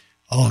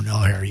 Oh, no,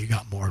 Harry, you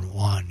got more than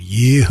one.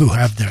 You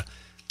have the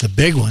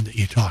big one that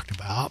you talked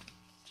about.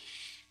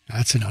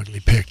 That's an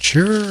ugly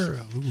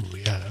picture. Ooh,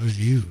 yeah, that was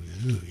you.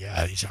 Ooh,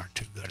 yeah, these aren't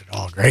too good at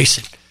all.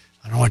 Grayson.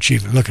 I don't want you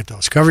to even look at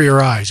those. Cover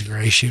your eyes,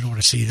 Grace. You don't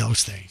want to see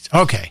those things.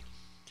 Okay.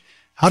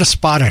 How to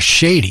spot a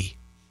shady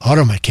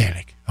auto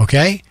mechanic.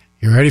 Okay?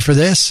 You ready for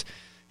this?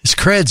 His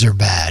creds are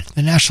bad.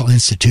 The National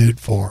Institute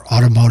for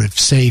Automotive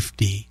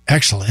Safety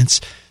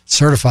Excellence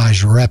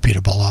certifies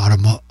reputable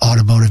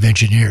automotive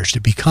engineers.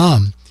 To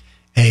become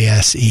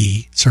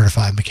ASE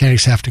certified,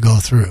 mechanics have to go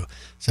through.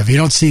 So if you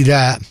don't see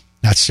that,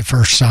 that's the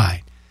first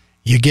sign.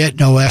 You get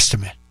no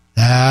estimate.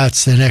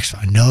 That's the next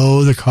one.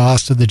 Know the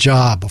cost of the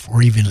job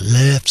before he even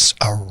lifts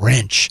a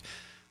wrench.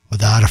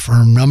 Without a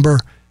firm number,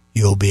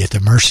 you'll be at the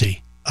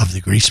mercy of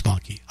the grease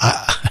monkey.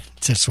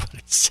 That's what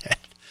it said.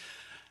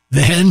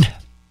 Then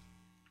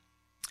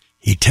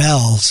he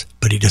tells,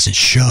 but he doesn't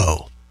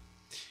show.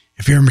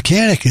 If your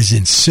mechanic is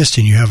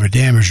insisting you have a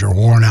damaged or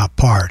worn out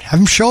part, have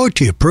him show it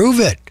to you. Prove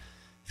it.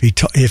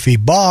 If he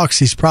balks,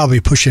 he's probably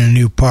pushing a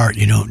new part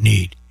you don't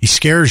need. He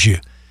scares you.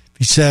 If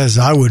he says,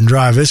 I wouldn't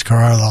drive this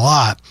car out of the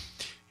lot,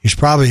 he's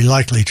probably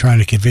likely trying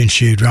to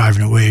convince you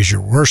driving away is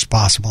your worst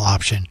possible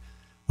option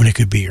when it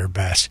could be your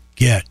best.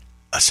 Get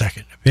a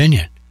second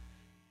opinion.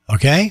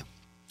 Okay?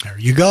 There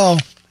you go.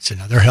 It's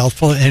another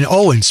healthful.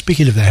 And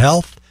speaking of the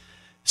health,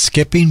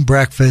 skipping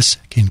breakfast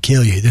can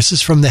kill you. This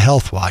is from the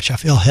Health Watch. I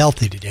feel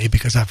healthy today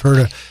because I've heard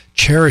of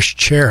Cherish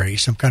Cherry,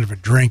 some kind of a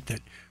drink that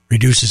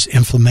reduces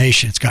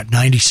inflammation. It's got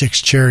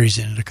 96 cherries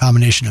in it, a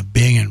combination of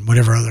Bing and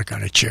whatever other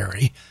kind of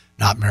cherry,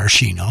 not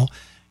maraschino.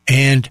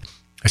 And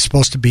it's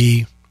supposed to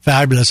be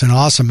fabulous and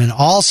awesome. And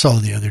also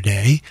the other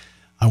day,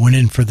 I went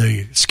in for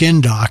the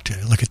skin doc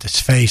to look at this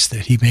face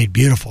that he made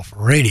beautiful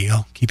for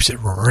radio, keeps it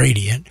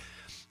radiant.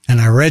 And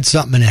I read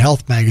something in a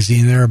health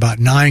magazine there about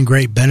 9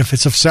 great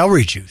benefits of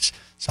celery juice.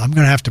 So I'm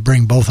going to have to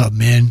bring both of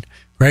them in.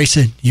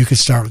 Grayson, you can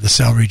start with the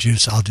celery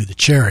juice. I'll do the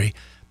cherry.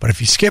 But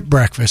if you skip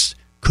breakfast,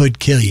 could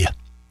kill you.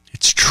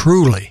 It's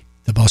truly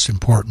the most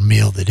important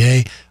meal of the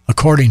day,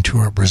 according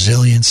to a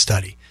Brazilian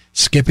study.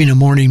 Skipping a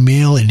morning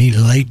meal and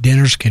eating late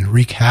dinners can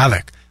wreak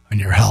havoc on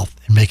your health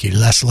and make you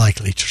less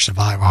likely to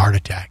survive a heart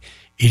attack.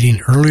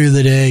 Eating earlier in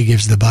the day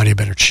gives the body a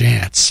better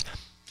chance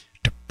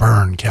to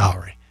burn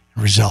calorie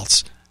and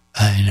results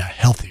in a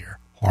healthier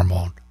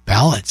hormone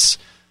balance.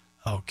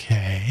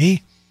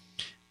 Okay.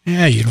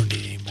 Yeah, you don't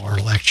need any more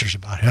lectures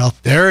about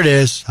health. There it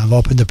is. I've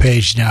opened the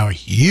page now. A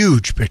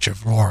huge picture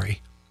of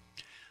Lori.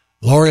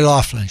 Lori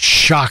Loughlin,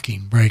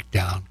 shocking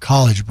breakdown.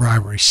 College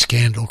bribery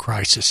scandal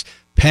crisis.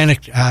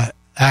 Panicked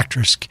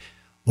actress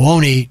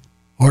won't eat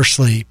or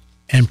sleep.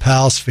 And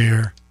pals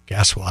fear,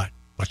 guess what?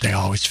 What they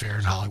always fear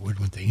in Hollywood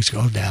when things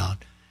go down.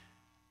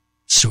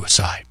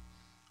 Suicide.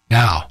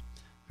 Now,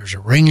 there's a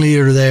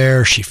ringleader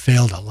there. She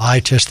failed a lie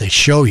test. They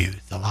show you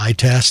the lie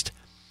test.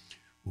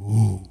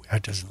 Ooh,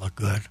 that doesn't look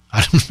good.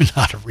 I don't even know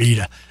how to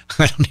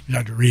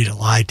read a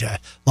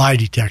lie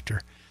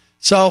detector.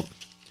 So,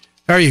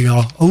 there you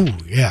go. Oh,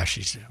 yeah,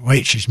 she's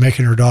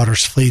making her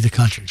daughters flee the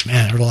country.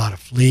 Man, there's a lot of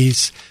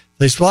fleas.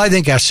 Well, I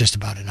think that's just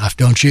about enough,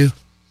 don't you?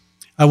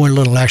 I went a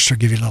little extra,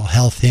 give you a little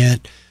health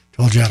hint.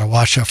 Told you how to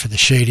watch out for the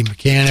shady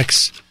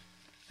mechanics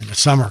and the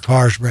summer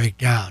cars break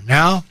down.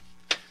 Now,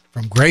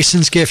 from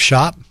Grayson's Gift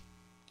Shop,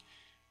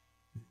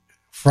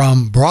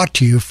 brought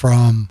to you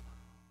from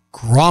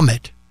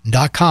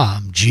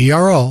Grommet.com,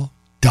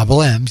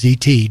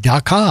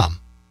 GROMMZT.com,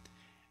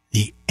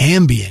 the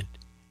ambient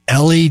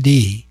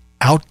LED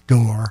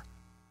outdoor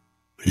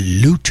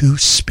Bluetooth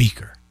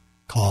speaker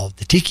called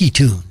the Tiki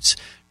Tunes.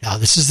 Now,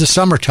 this is the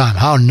summertime.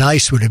 How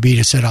nice would it be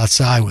to sit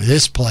outside with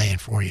this playing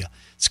for you?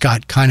 It's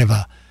got kind of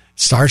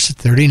starts at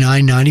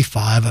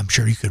 $39.95. I'm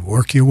sure you could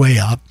work your way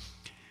up.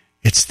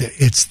 It's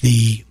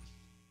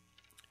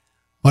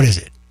what is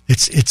it?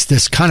 It's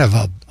this kind of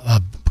a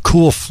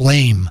cool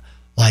flame,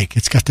 like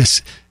it's got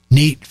this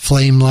neat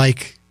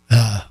flame-like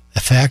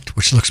effect,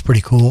 which looks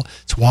pretty cool.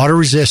 It's water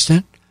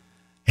resistant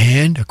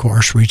and, of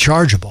course,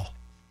 rechargeable.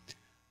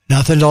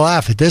 Nothing to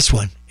laugh at this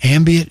one.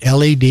 Ambient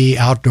LED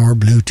outdoor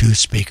Bluetooth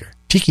speaker.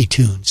 Tiki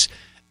Tunes,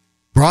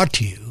 brought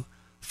to you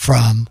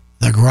from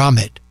the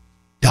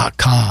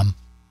Grommet.com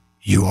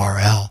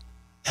URL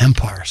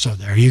empire. So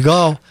there you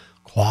go.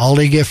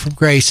 Quality gift from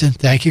Grayson.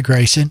 Thank you,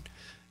 Grayson.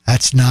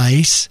 That's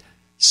nice.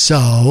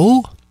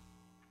 So,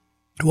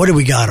 what do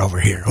we got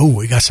over here? Oh,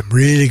 we got some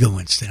really good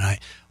ones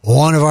tonight.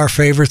 One of our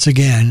favorites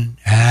again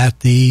at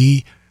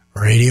the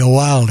Radio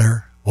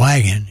Wilder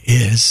wagon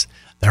is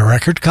the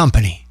Record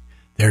Company.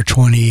 Their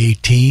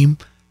 2018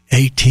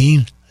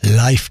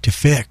 Life to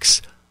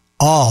Fix.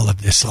 All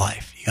of this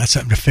life. You got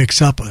something to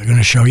fix up, they're going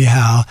to show you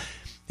how.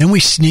 Then we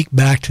sneak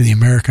back to the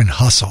American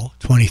Hustle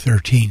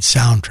 2013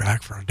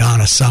 soundtrack for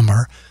Donna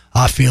Summer,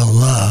 I Feel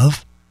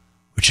Love,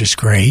 which is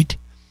great.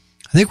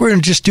 I think we're going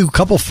to just do a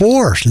couple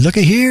fours. Look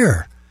at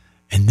here.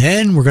 And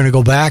then we're going to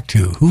go back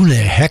to who the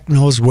heck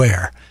knows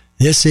where.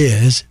 This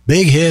is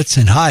Big Hits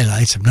and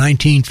Highlights of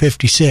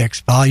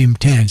 1956, Volume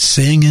 10,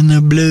 Singing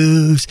the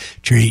Blues,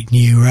 Treating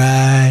You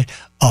Right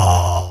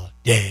all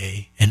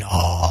day and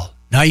all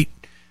night.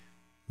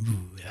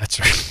 Ooh, that's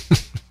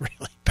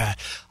really bad.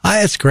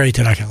 It's great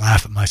that I can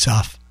laugh at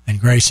myself.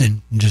 And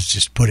Grayson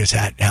just put his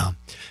hat down.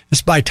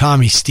 It's by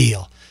Tommy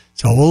Steele.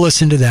 So we'll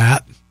listen to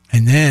that.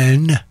 And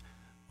then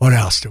What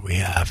else do we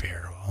have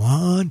here?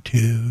 1,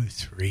 2,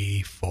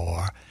 3,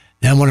 4.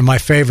 Then one of my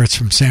favorites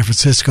from San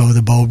Francisco,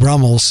 the Beau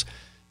Brummels,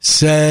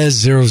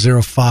 says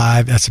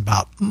 005. That's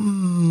about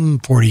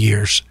 40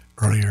 years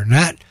earlier than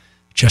that,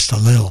 just a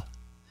little.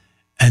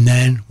 And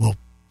then we'll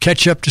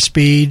catch up to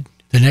speed.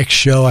 The next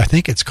show, I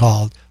think it's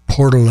called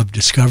Portal of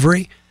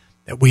Discovery,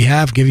 that we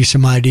have, give you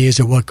some ideas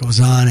of what goes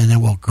on, and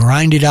then we'll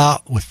grind it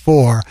out with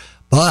 4.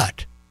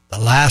 But the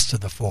last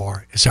of the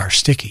 4 is our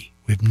sticky.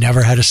 We've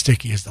never had a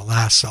sticky as the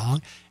last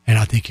song, and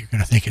I think you're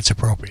going to think it's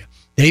appropriate.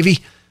 Davey,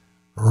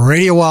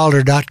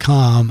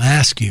 RadioWilder.com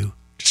asks you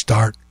to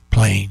start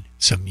playing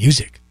some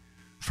music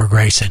for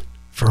Grayson,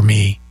 for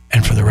me,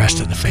 and for the rest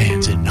of the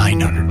fans in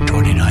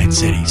 929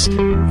 cities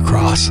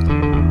across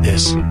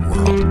this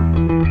world.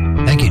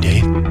 Thank you,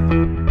 Dave.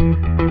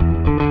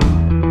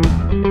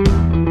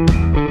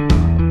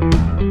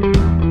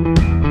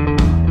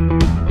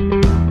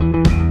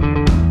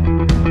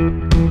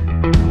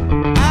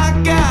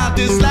 I got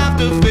this life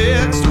to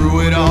fix,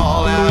 threw it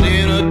all out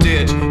in a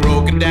ditch,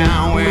 broke it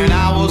down when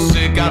I was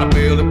sick, gotta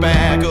build it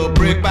back up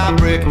brick by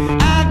brick.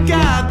 I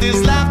got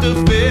this life to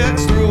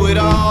fix, threw it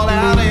all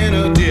out in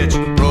a ditch,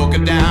 broke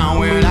it down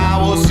when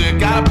I was sick,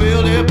 gotta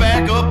build it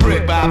back up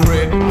brick by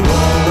brick.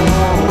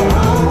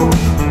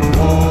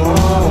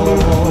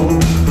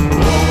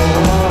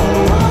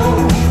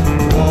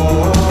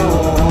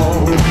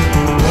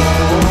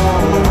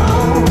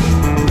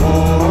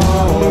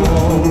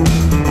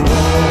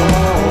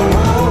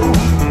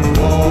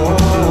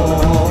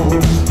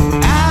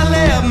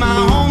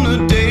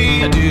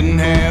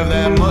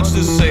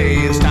 To say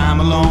this time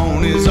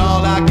alone is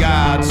all I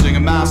got,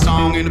 singing my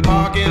song in the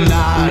parking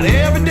lot.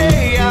 Every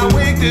day I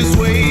wake this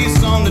way,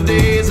 some of the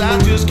days I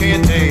just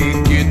can't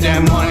take. Get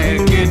that money,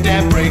 get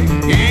that break,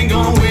 you ain't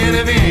gonna win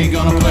if you ain't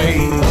gonna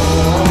play.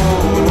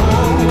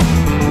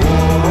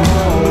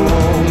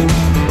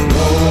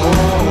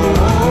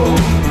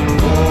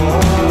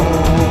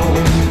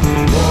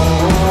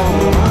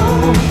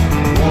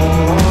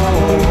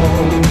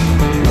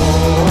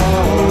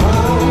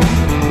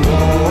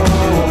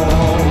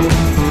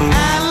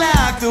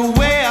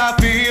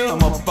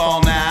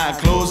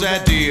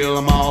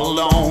 I'm all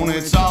alone,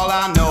 it's all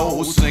I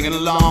know, singing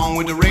along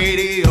with the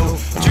radio.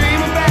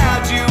 Dream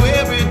about you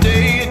every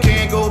day, you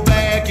can't go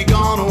back, you're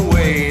gone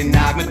away.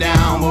 Knock me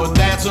down, but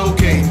that's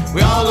okay.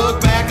 We all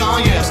look back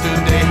on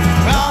yesterday.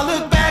 We all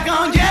look back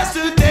on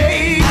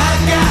yesterday. I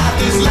got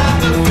this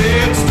life to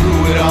fix,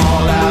 threw it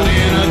all out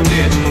in a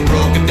ditch,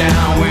 broke it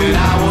down when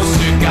I was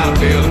sick, gotta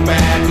build it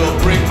back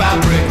up brick by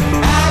brick.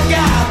 I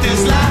got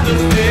this life to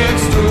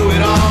fix, threw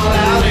it all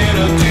out in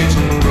a ditch,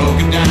 broke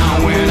it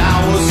down when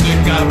I was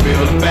sick, gotta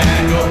build it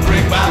back up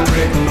brick by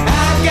brick. I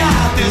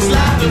got this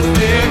life to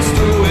fix,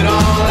 threw it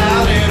all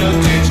out in a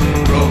ditch,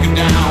 broke it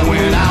down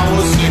when I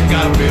was sick,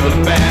 gotta build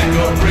it back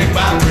up brick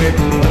by brick.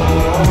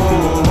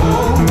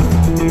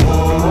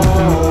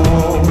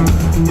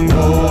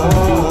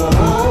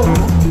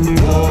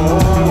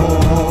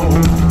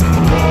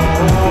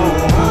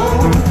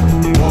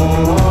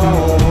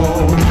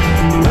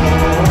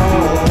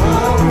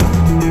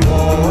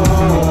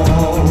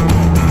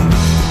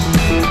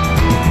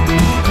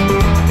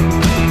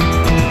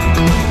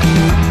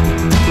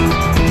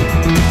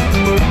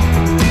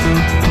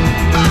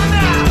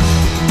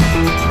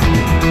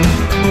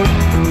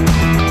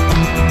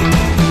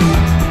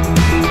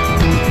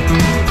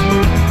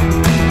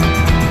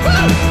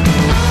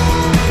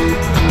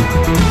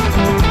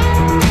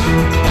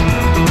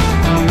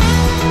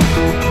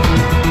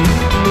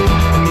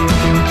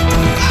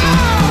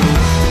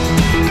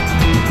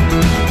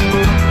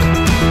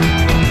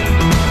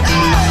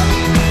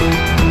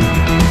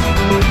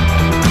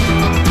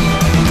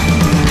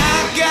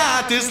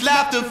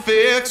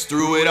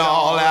 Threw it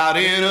all out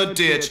in a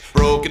ditch,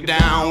 broke it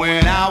down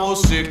when I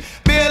was sick,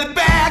 build it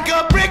back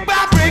up brick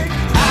by brick.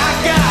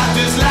 I got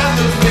this life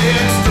to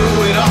fix,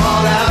 threw it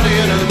all out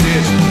in a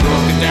ditch,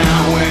 broke it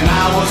down when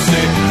I was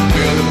sick,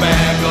 build it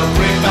back up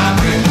brick by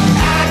brick.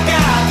 I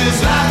got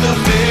this life to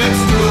fix,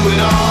 threw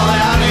it all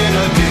out in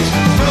a ditch,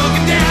 broke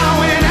it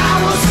down when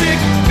I was sick,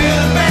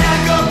 build it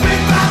back up brick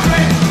by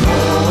brick.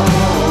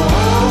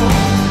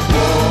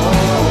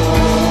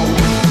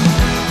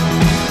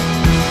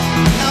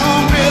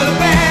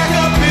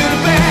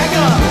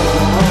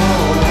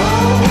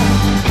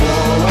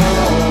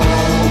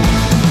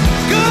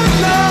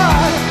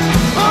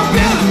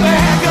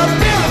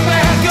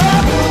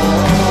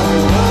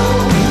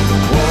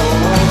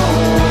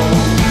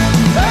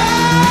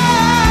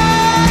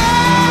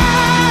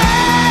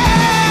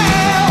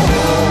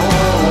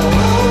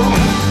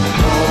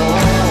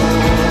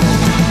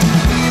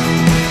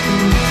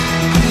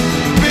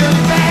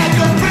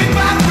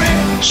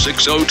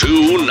 Six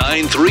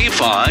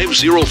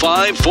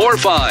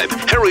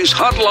 602-935-0545. Harry's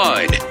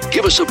Hotline.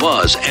 Give us a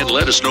buzz and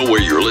let us know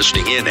where you're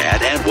listening in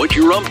at and what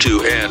you're up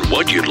to and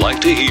what you'd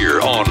like to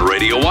hear on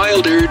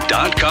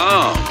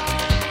RadioWilder.com.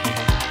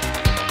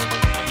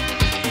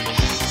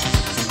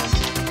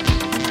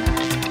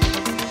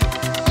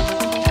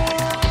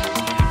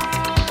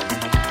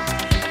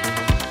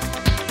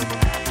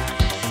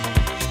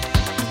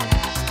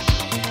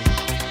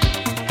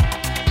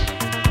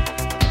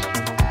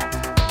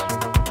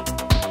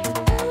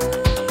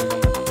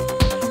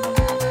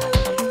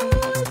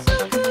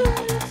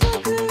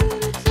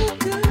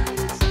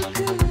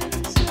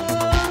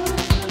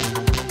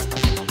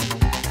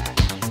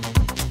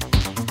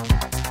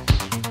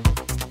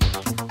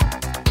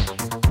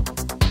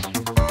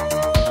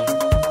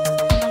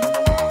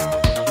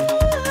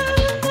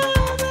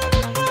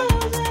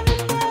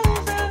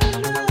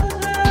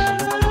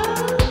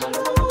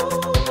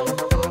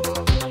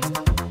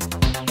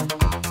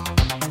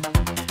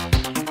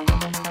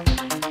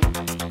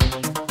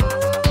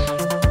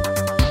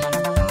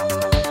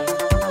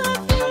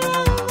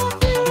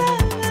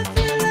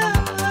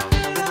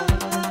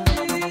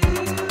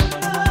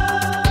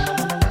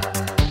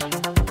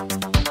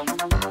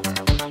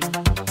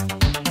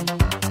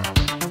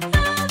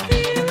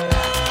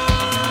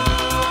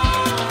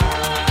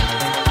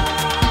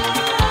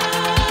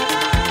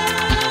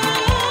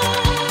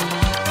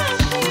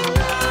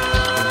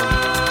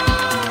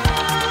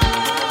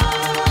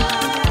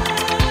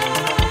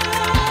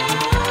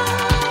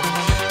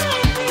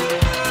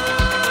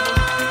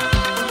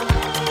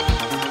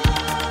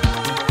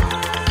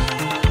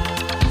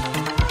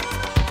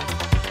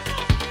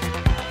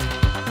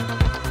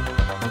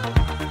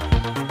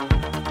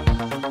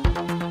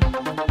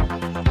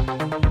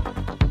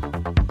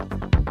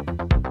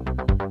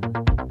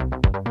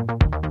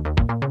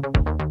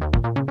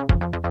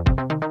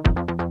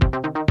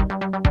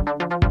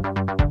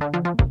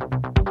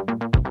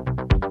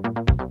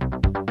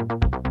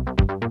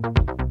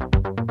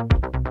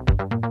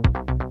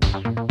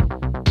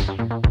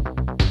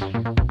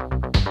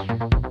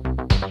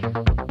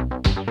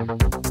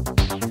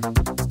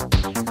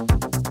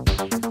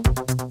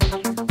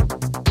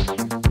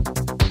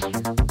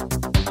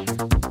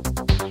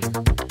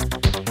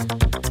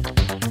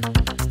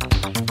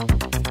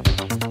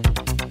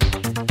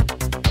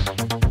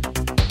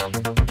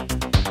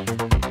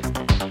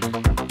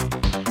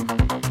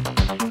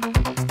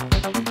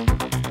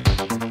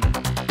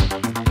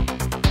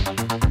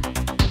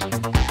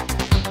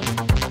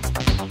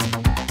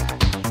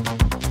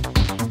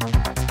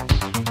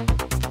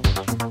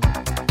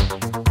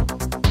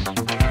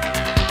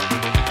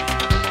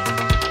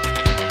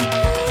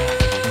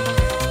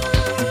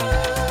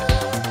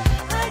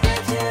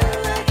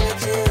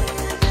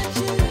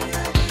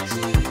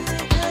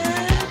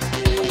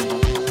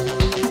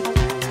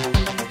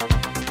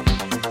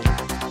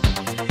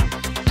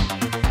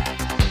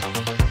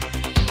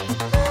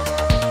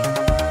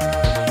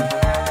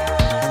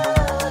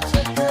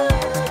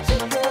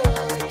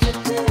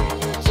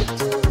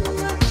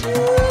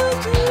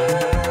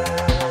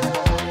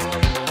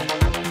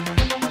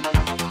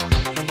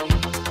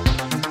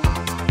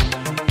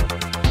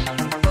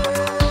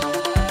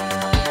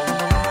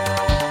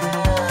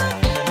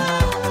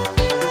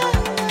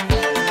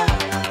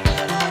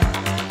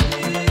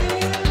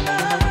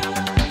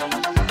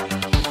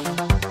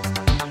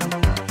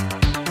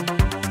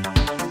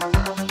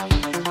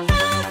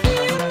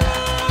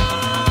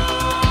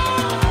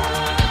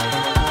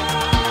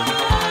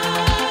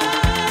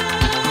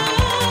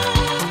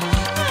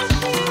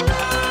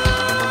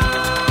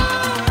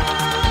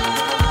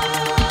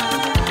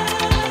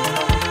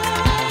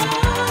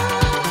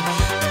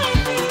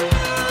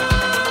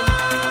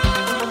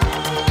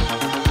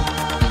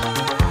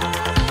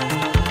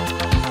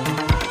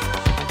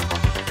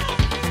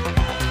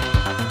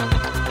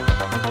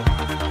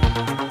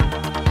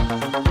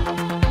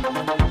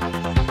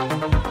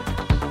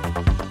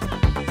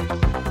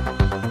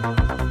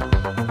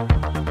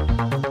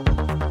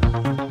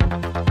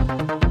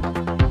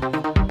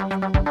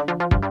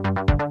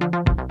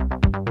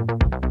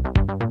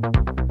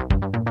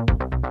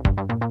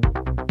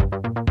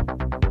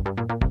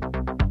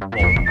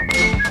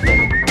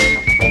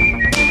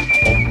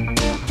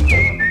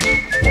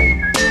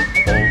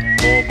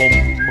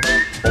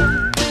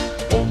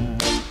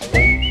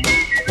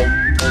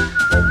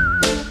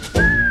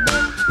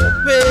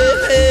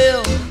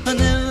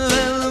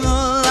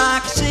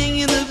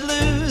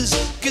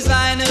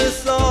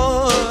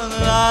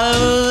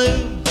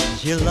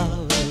 lose your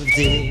love,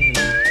 dear?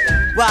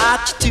 Why'd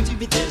you do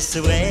me this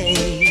way?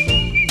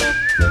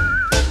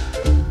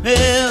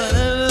 Well, I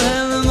never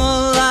had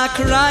more like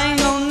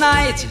crying all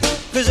night,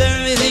 'cause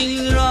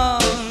everything's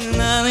wrong,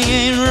 nothing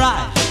ain't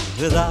right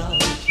without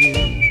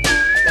you.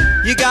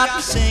 You got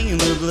me singing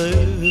the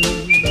blues.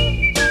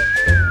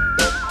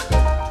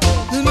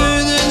 The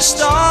moon and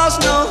stars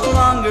no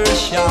longer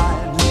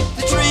shine.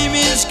 The dream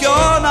is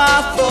gone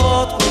I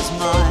thought was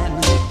mine.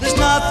 There's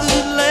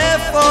nothing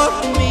left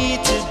for me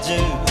to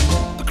do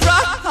but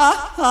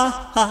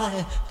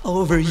cry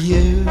over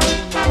you.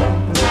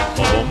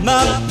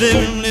 My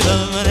baby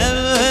never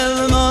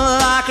held more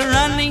like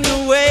running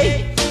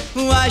away.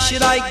 Why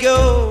should I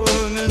go?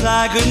 'Cause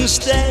I couldn't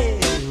stay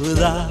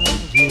without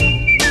you.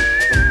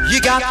 You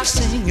got me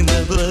singing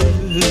the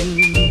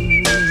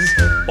blues.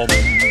 Bum,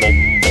 bum, bum.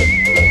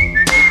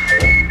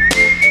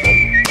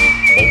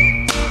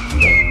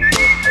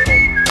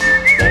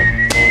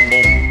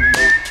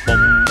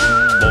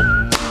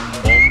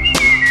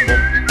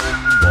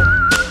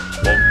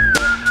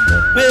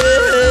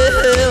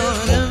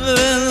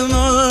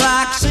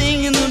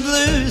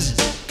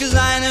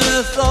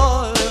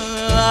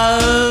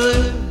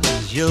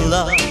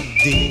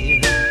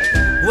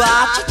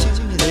 Why'd you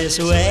do me this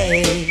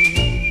way?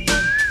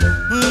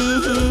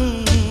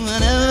 I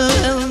never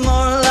felt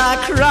more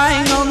like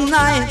crying all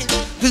night,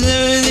 'cause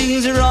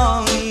everything's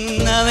wrong,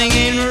 nothing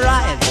ain't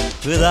right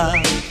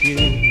without you.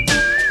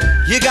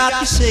 You got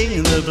me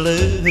singing the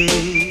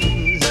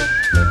blues.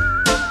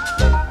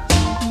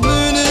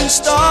 Moon and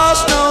stars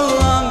no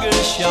longer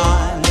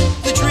shine.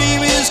 The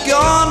dream is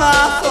gone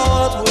I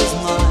thought was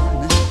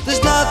mine.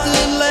 There's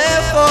nothing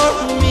left for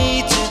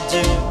me to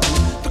do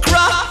but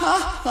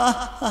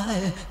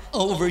cry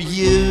over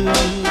you.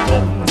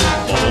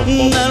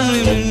 Never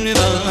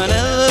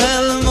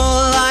felt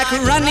more like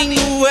running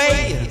away.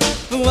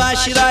 Why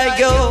should I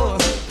go?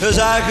 'Cause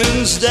I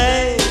couldn't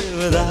stay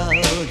without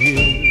you.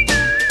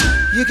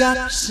 You got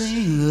to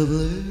sing the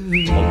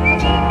blues.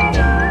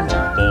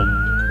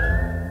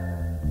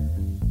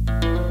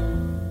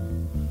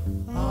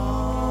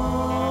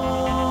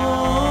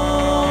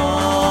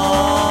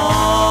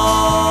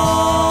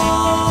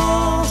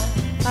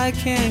 I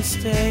can't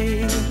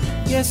stay,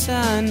 yes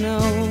I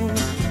know.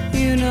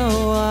 You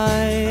know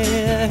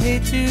I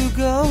hate to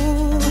go,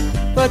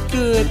 but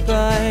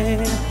goodbye,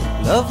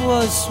 love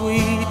was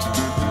sweet.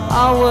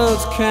 Our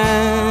worlds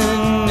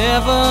can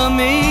never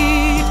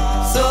meet.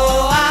 So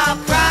I'll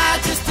cry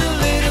just a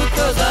little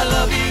 'cause I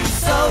love you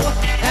so,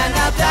 and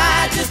I'll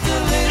die just a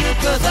little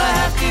 'cause I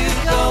have to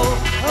go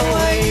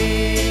away.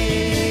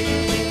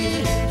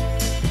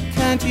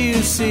 Can't you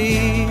see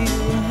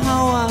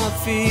how I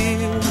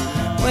feel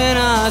when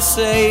I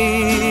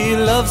say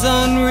love's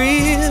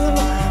unreal?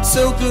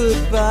 So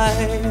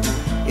goodbye,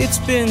 it's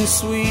been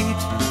sweet,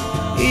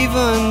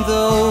 even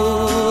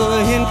though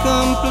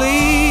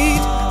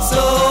incomplete.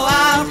 So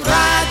I'll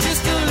cry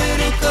just a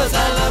little 'cause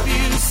I love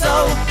you so,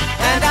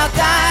 and I'll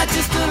die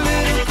just a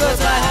little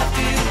 'cause I have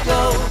to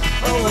go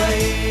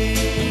away.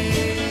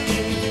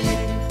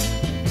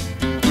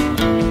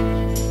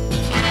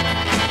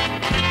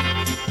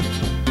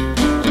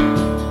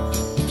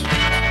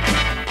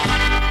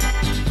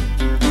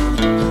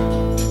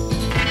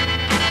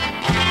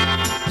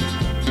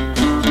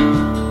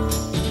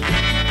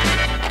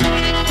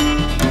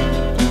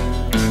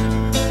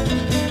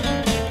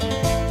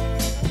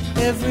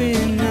 Every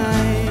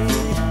night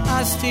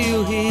I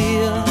still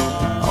hear,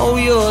 oh,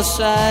 your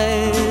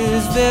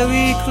sighs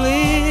very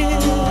clear.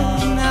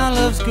 Now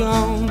love's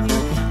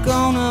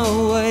gone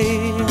away,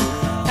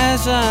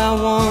 as I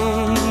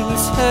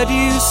once heard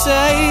you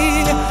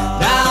say.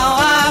 Now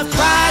I've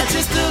cried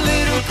just a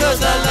little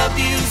 'cause I loved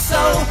you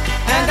so,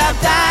 and I've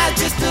died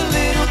just a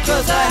little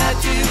 'cause I had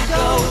to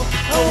go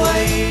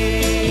away.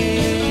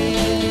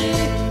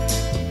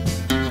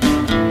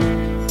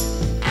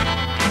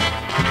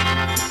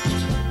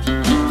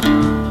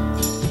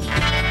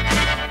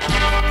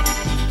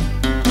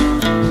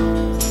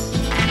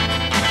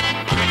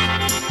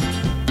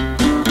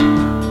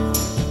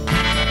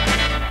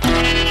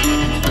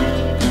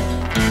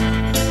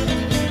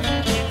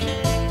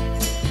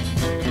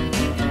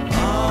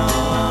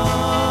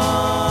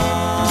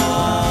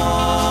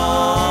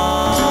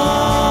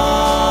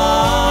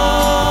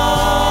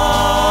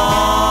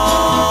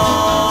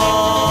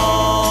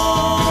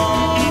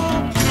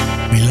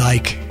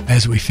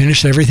 As we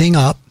finished everything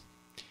up,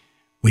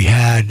 we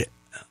had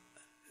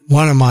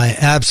one of my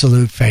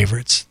absolute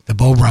favorites, the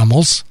Beau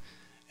Brummels,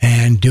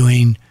 and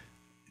doing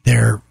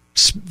their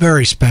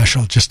very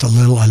special, Just a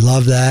Little. I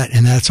love that,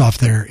 and that's off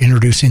their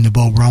Introducing the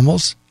Beau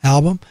Brummels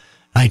album,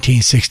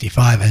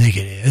 1965, I think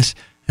it is.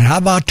 And how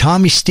about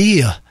Tommy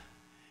Steele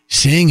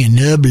singing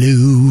the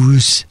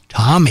blues?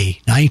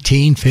 Tommy,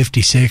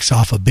 1956,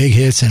 off of Big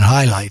Hits and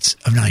Highlights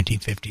of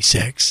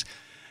 1956.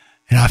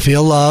 And I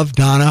Feel Love,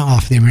 Donna,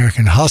 off the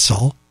American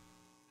Hustle,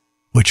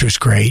 which was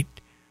great.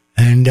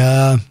 And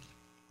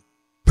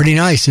pretty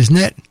nice, isn't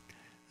it?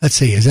 Let's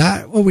see, is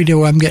that what we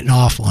do? I'm getting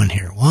off one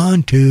here.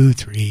 1, 2,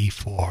 3,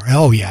 4.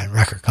 Oh, yeah,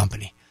 Record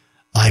Company.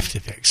 Life to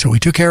Fix. So we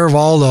took care of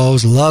all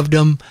those, loved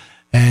them.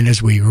 And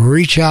as we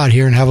reach out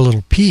here and have a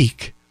little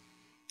peek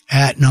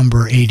at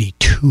number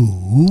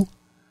 82,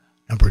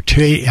 number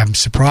 2, I'm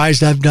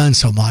surprised I've done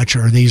so much,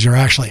 or these are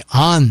actually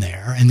on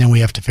there, and then we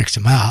have to fix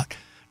them out.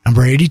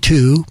 Number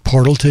 82,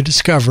 Portal to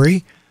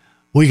Discovery.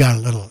 We got a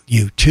little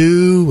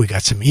U2, we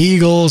got some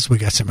Eagles, we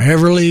got some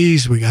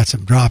Everleys, we got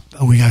some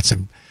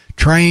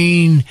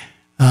Train,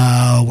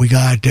 we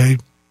got the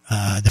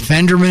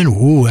Fenderman.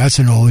 Ooh, that's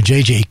an old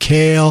J.J.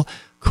 Cale,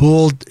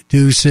 Cool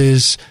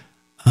Deuces.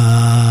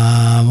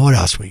 What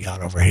else we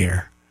got over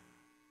here?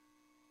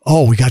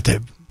 Oh, we got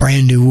the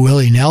brand new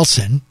Willie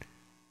Nelson,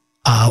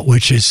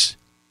 which is,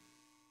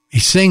 he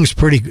sings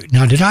pretty good.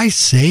 Now, did I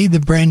say the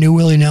brand new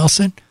Willie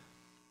Nelson?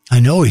 I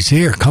know he's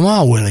here. Come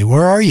on, Willie,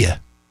 where are you?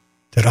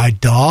 Did I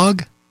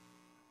dog?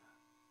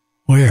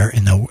 Where?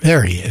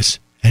 There he is.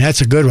 And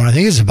that's a good one. I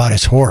think it's about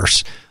his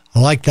horse. I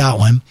like that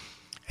one.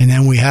 And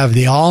then we have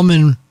the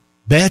Allman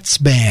Betts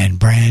Band,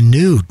 brand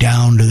new,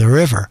 Down to the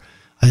River.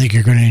 I think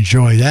you're going to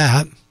enjoy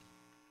that.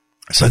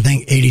 So I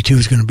think 82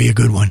 is going to be a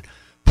good one,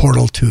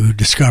 Portal to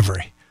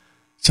Discovery.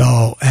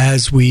 So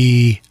as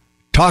we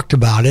talked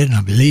about it, and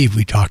I believe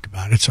we talked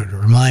about it, so to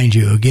remind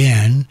you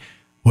again,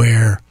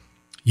 where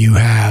you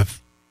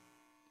have,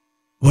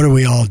 what are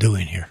we all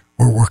doing here?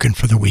 We're working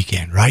for the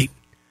weekend, right?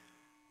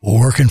 We're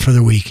working for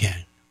the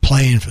weekend,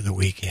 playing for the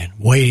weekend,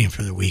 waiting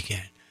for the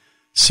weekend.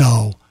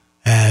 So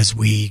as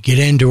we get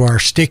into our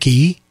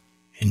sticky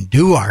and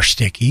do our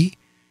sticky,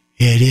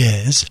 it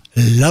is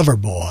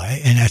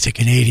Loverboy, and that's a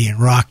Canadian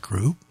rock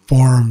group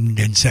formed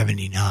in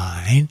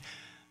 79.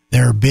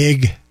 Their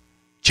big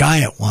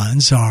giant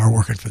ones are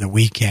Working for the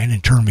Weekend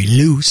and Turn Me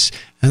Loose,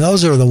 and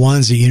those are the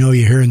ones that you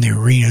hear in the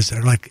arenas.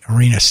 They're like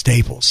arena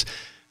staples.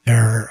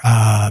 They're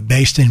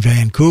based in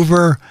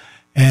Vancouver,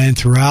 and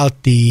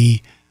throughout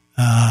the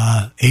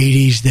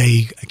 80s,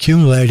 they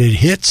accumulated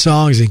hit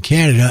songs in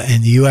Canada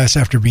and the U.S.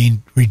 after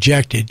being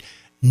rejected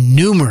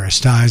numerous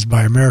times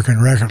by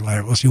American record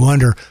labels. You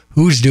wonder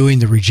who's doing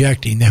the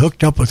rejecting. They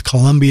hooked up with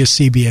Columbia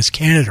CBS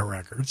Canada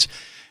Records.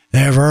 They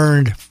have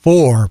earned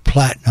 4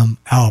 platinum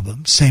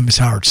albums, same as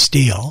Howard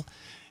Steele,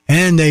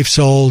 and they've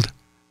sold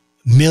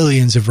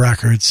millions of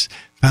records.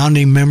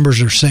 Founding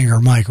members are singer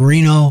Mike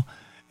Reno,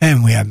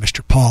 and we have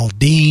Mr. Paul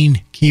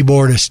Dean,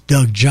 keyboardist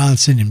Doug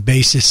Johnson, and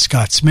bassist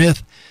Scott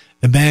Smith.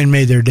 The band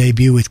made their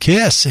debut with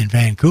Kiss in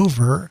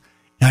Vancouver,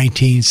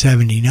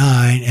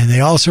 1979, and they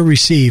also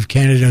received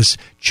Canada's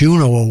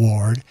Juno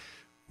Award,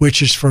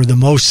 which is for the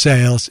most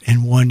sales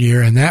in 1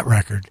 year, and that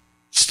record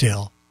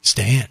still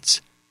stands.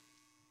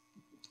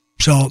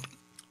 So,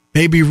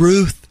 Baby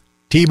Ruth,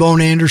 T-Bone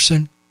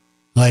Anderson,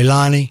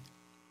 Leilani,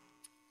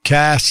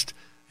 cast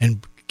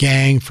and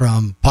gang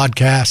from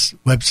podcasts,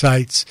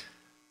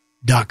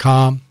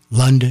 websites.com,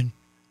 London,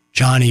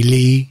 Johnny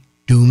Lee,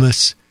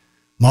 Dumas,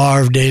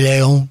 Marv De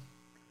Leon,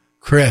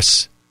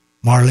 Chris,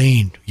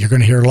 Marlene. You're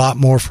going to hear a lot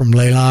more from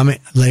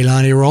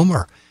Leilani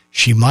Romer.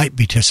 She might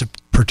be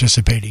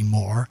participating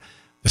more.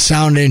 The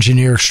sound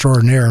engineer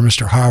extraordinaire,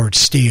 Mr. Howard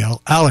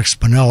Steele, Alex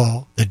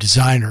Spinello, the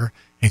designer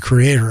and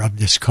creator of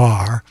this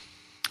car.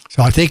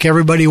 So I think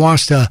everybody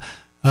wants to,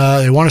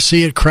 they want to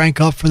see it crank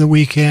up for the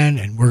weekend,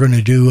 and we're going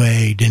to do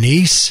a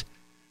Denise,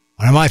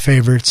 one of my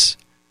favorites,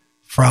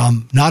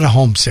 from not a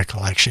homesick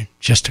collection,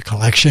 just a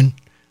collection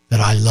that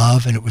I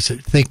love, and it was, I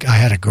think I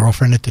had a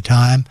girlfriend at the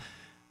time,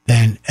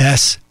 then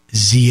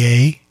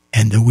SZA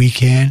and The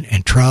Weeknd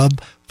and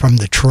Trub from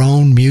the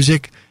Trone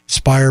music,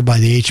 inspired by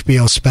the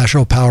HBO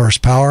special Power is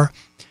Power,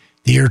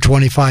 the year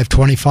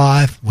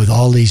 2525, with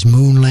all these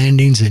moon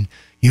landings and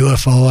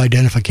UFO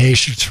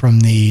identifications from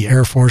the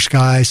Air Force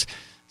guys.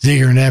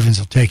 Ziegler and Evans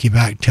will take you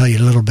back and tell you a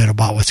little bit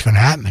about what's going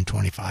to happen in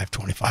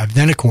 2525.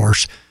 Then, of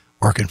course,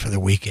 Working for the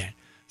Weekend.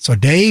 So,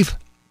 Dave,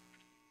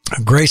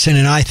 Grayson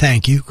and I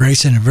thank you.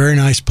 Grayson, a very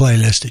nice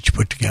playlist that you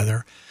put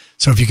together.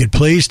 So if you could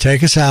please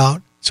take us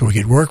out so we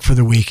could work for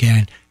the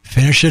weekend,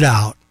 finish it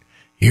out.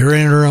 Your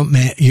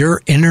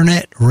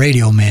internet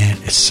radio man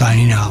is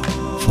signing out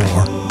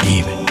for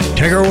Even.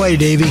 Take her away,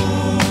 Davey.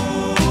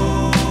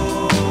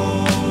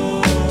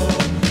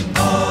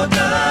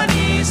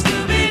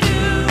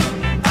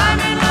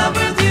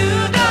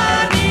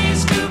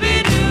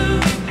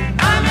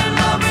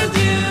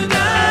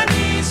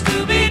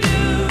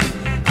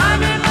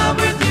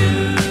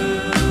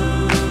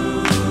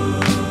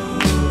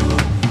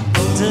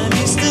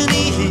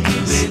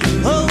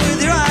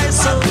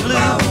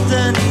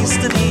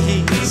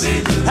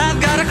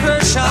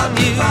 On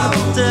you,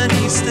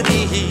 Denise,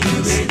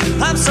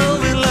 I'm so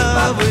in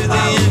love with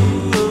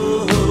you.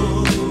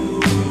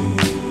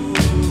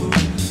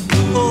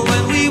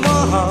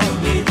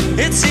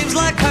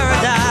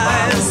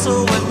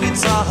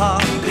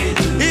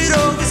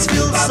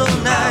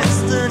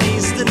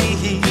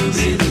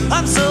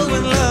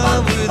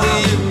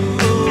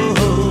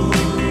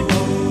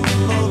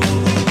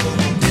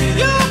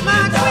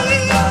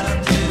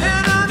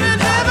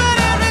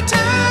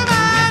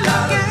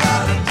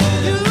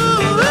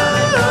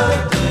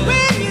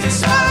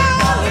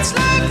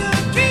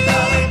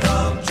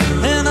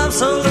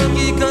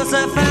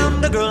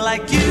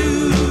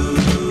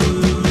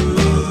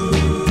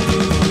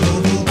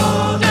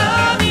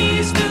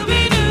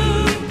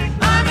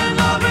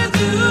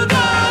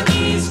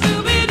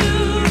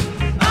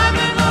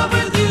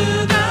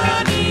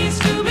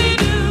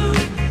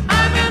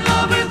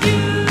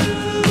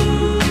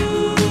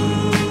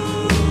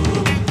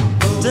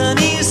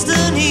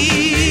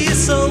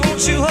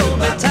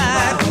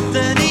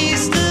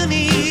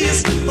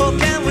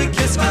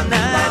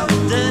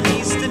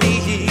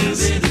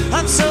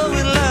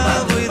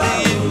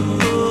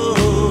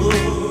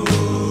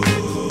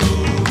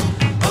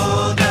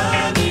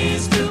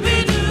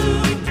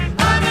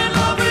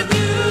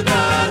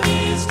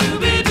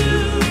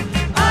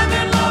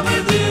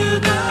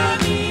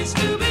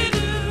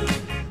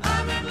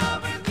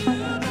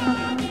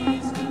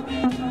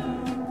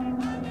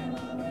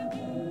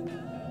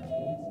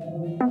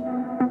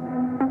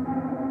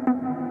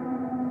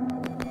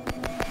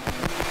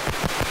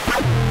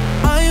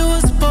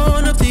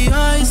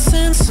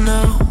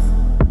 now.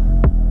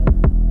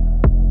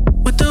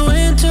 With the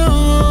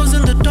windows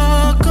in the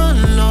dark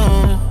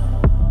alone.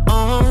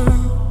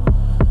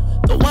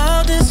 The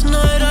wildest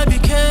night I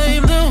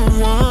became the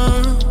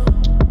one.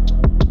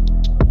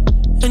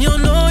 And you'll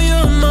know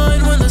you're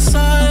mine when the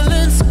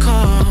silence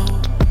comes.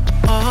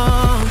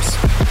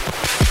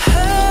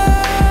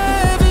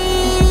 Heavy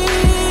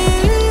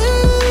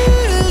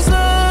is the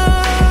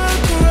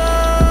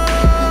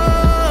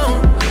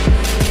ground,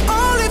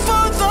 only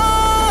for the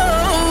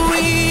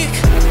weak.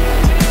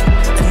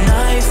 A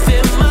knife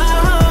in my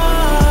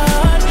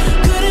heart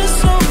couldn't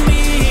slow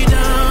me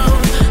down.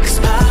 'Cause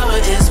power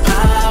is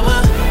power,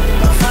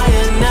 my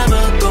fire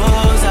never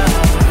goes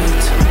out.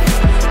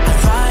 I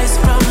rise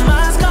from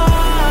my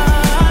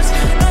scars,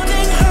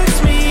 nothing hurts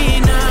me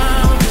now.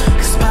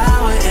 'Cause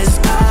power is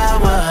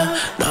power,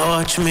 now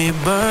watch me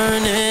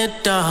burn it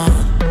down.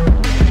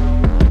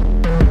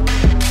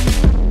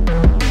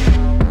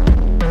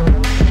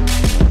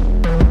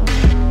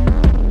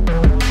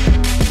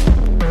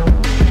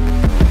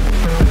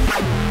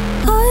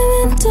 I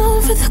went down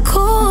for the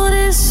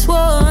coldest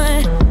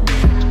one,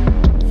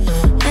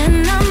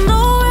 and I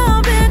know where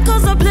I've been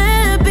 'cause I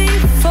played it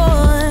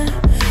before.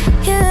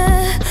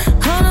 Yeah,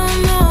 I don't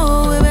know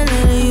where we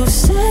let you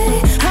stay.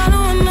 I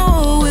don't know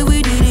where we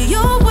did it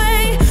your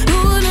way. You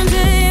wouldn't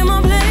take my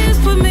place,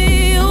 put me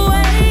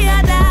away. I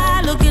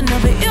died looking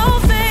up at your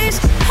face.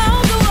 How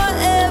do I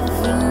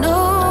ever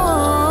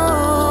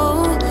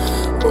know?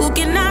 Who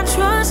can I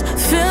trust?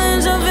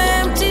 Feelings of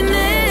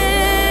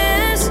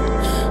emptiness.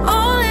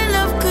 Only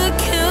love could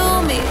kill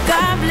me.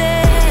 God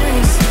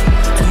bless.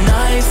 A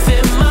knife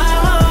in my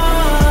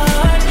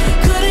heart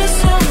couldn't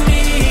slow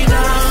me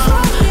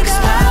down. 'Cause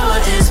power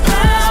is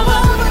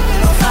power,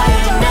 my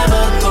fire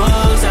never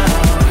goes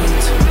out.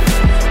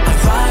 I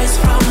rise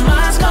from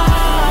my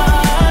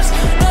scars,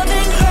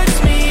 nothing hurts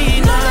me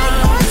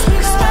now.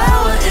 'Cause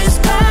power is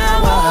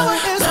power,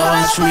 now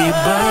watch me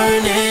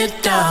burn it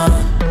down.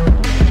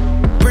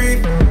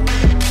 Breathe.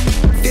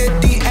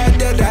 50 and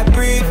then I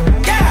breathe.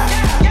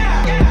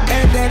 Yeah.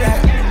 And then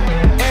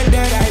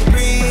I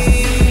breathe.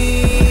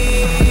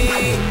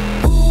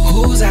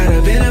 Who's out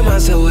of bed of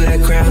myself with a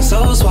crown?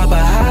 Soul swap a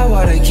high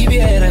water, keep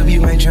your head up, you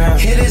might drown.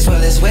 Hit this for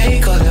this way,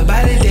 cold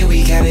about it, then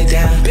we count it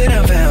down. Been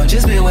unfound,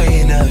 just been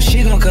waiting up,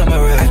 she gon' come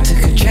around. I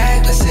took a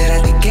track, I said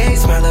at the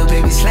gates, my little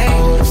baby slave.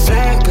 Hold a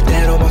flag, put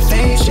that on my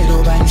face, shit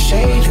nobody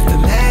shade. Lift the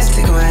mask,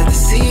 they gon' have to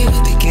see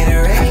what they get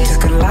erased. I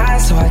took a lie,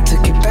 so I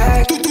took it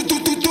back.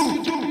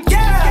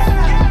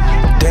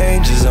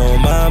 Danger's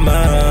on my mind.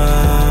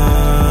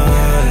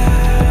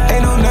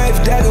 Ain't no knife,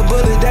 dagger,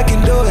 bullet that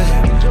can do it.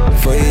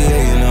 For you,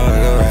 yeah, you know I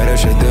go right, I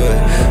should do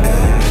it.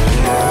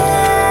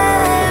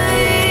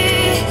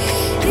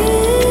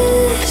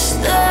 Is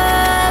the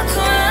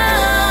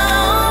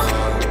crown,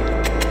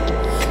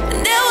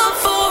 never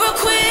for a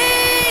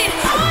queen.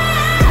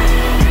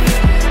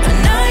 A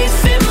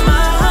knife in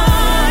my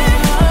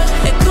heart,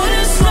 it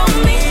couldn't slow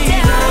me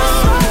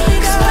down.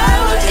 'Cause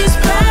power is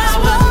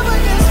power,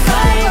 the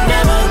fire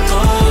never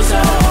goes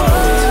out.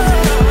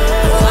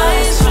 I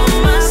rise from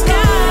my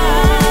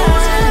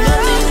scars,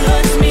 nothing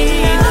hurts me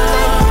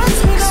now.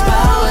 'Cause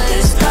power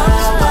is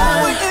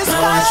power,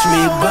 now watch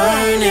me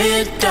burn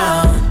it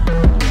down.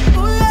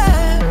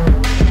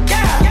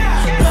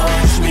 Now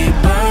watch me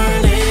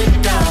burn it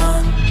down.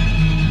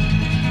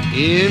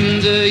 In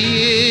the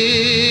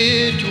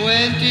year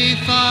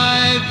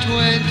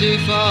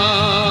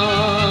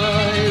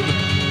 2525,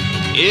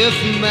 if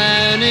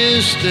man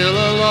is still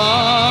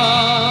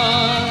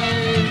alive,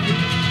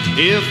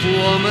 if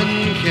woman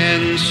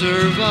can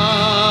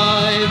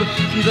survive,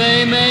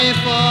 they may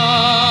find.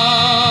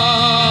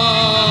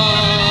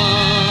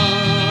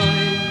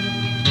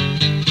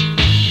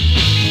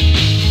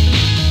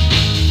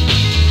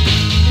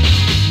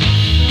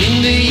 In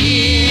the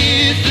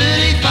year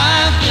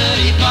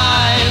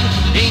 3535,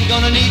 ain't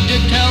gonna need to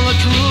tell the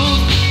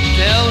truth,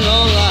 tell no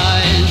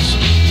lies.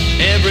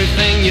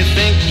 Everything you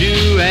think, do,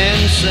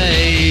 and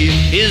say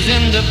is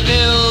in the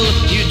pill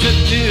you took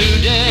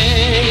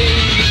today.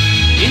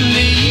 In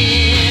the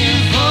year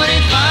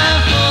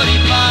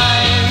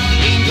 4545,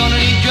 ain't gonna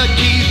need your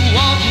teeth,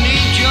 won't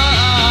need your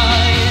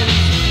eyes.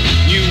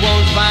 You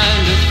won't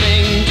find a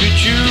thing to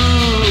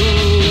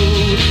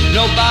chew,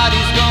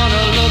 nobody's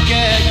gonna look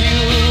at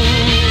you.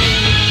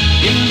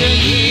 In the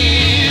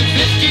year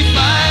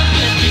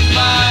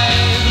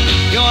 5555,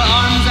 your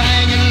arms are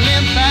hanging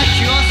limp at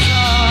your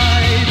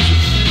sides.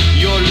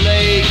 Your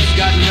legs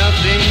got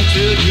nothing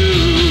to do.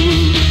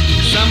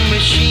 Some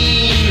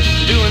machine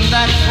doing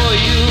that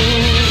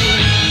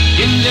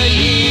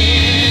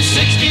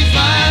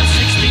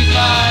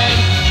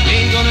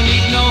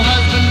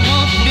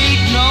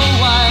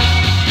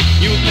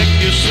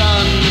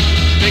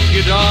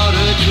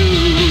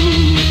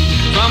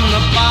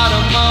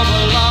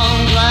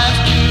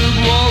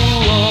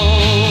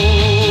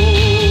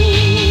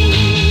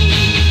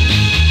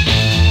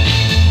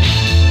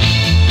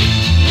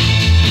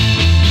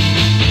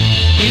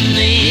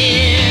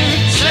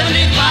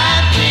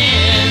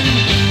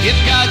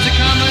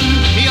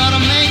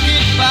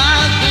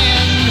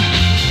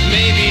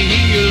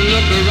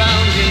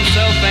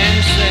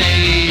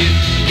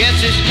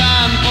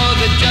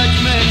the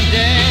judgment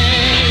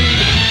day.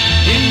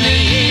 In the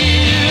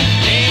year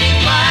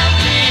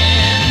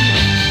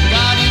 8510,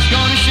 God is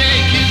gonna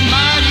shake his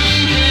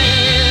mighty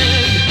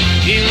head.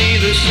 He'll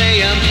either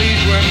say, I'm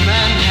pleased where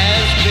man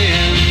has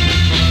been,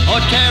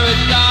 or tear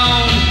it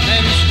down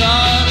and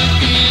start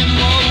again.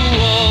 Whoa,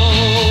 whoa.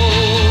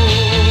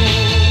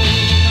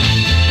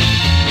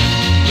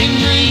 In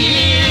the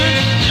year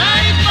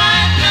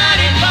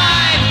 9595,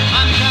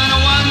 I'm kinda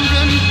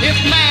wondering if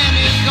man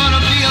is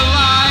gonna be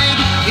alive.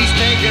 He's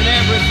taken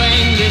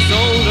everything this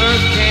old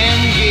earth can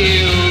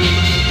give,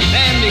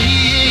 and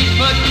he ain't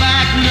put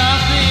back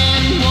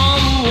nothing.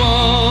 Whoa,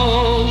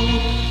 whoa.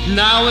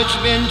 Now it's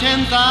been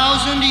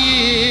 10,000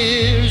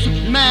 years.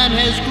 Man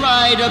has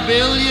cried a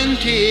billion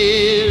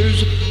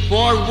tears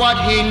for what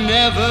he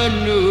never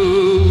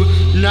knew.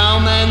 Now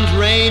man's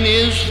reign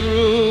is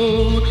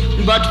through,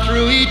 but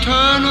through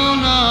eternal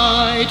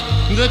night,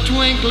 the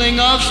twinkling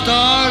of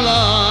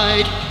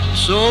starlight,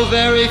 so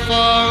very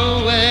far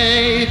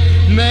away,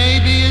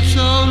 maybe it's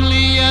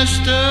only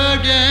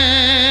yesterday.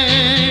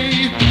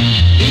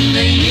 In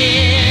the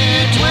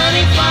year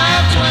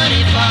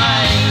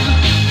 2525,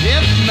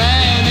 if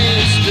man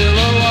is still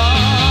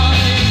alive,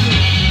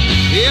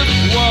 if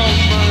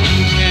woman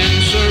can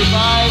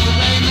survive,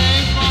 they may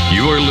fall.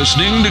 You're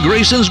listening to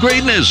Grayson's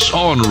Greatness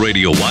on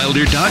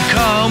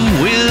RadioWilder.com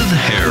with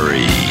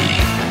Harry.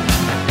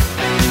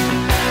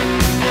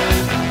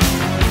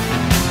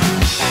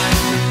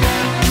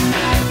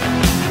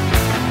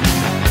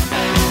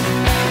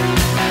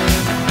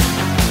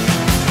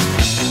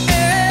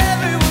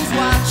 Everyone's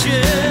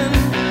watching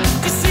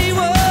to see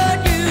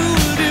what you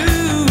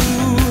do.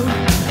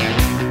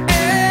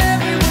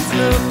 Everyone's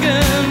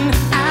looking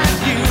at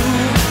you.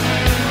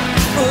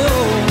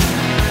 Oh,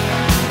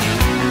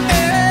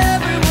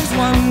 everyone's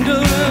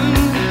wondering,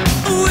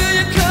 will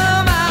you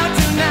come out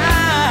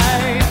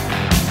tonight?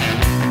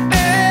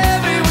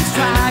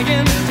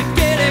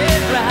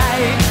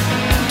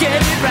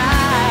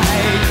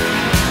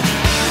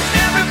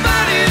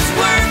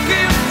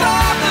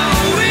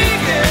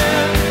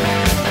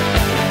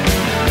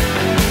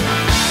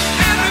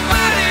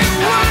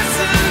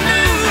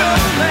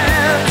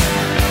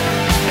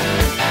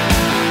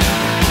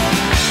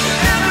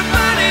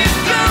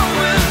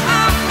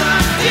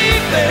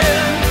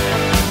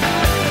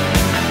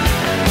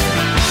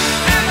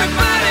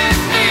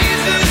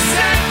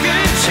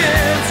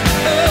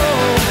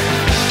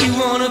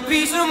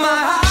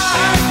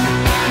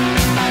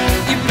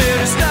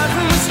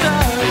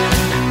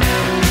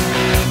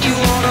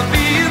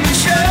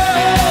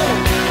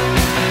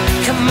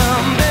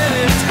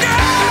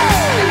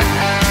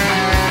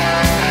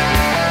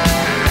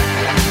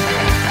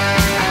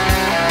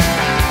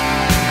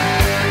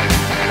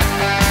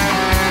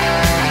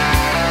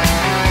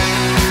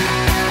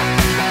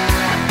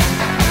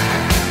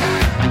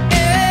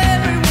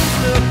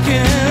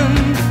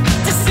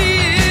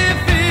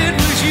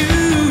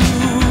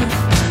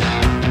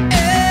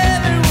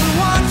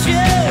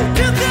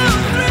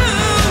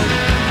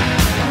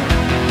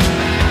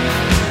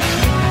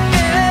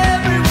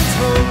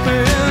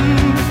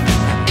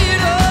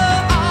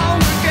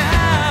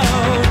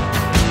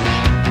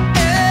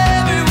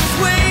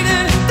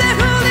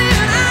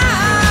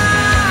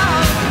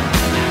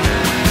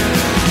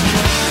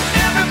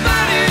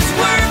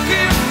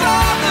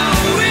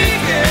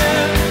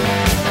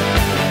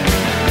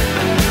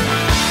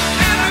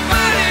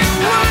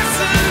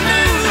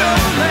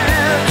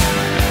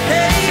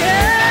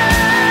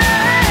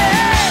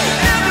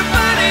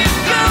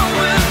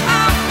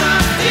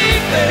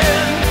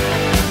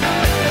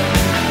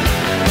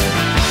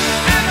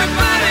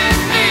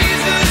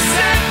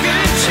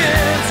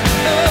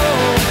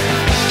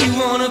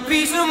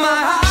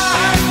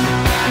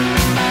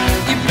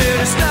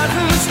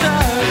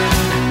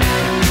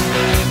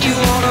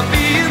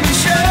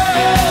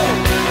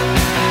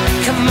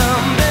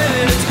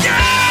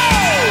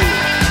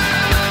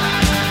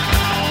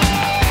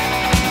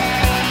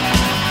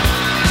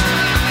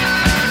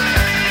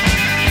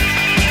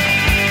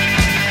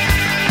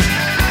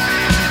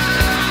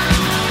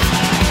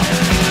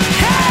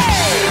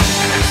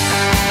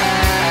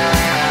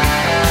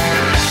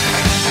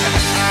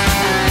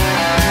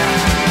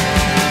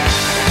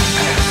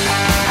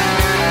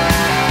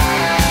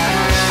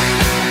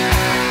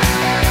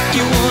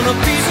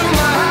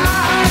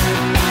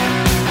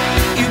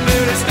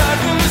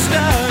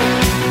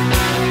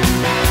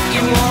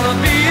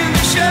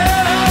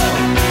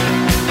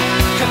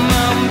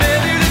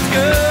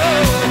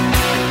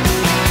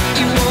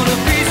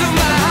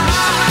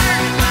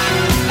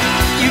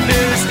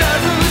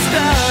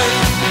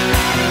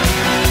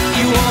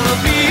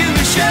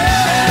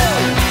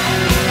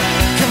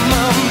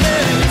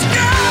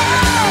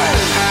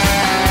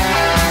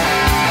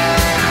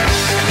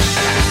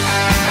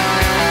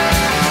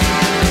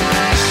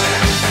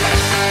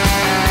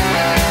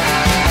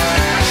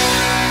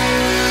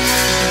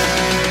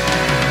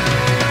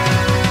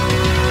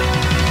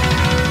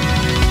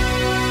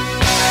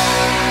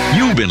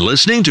 been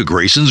listening to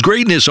Grayson's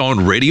Greatness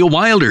on Radio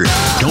Wilder.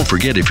 Don't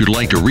forget, if you'd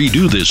like to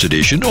redo this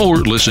edition or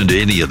listen to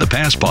any of the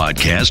past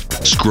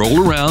podcasts,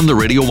 scroll around the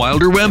Radio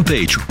Wilder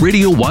webpage,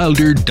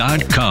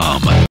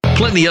 radiowilder.com.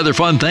 Plenty other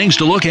fun things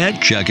to look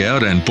at, check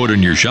out, and put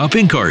in your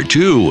shopping cart,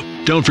 too.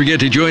 Don't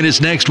forget to join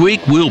us next week.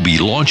 We'll be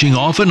launching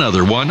off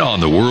another one on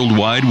the World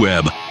Wide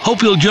Web.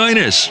 Hope you'll join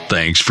us.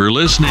 Thanks for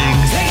listening.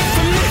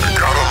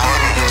 Gotta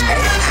learn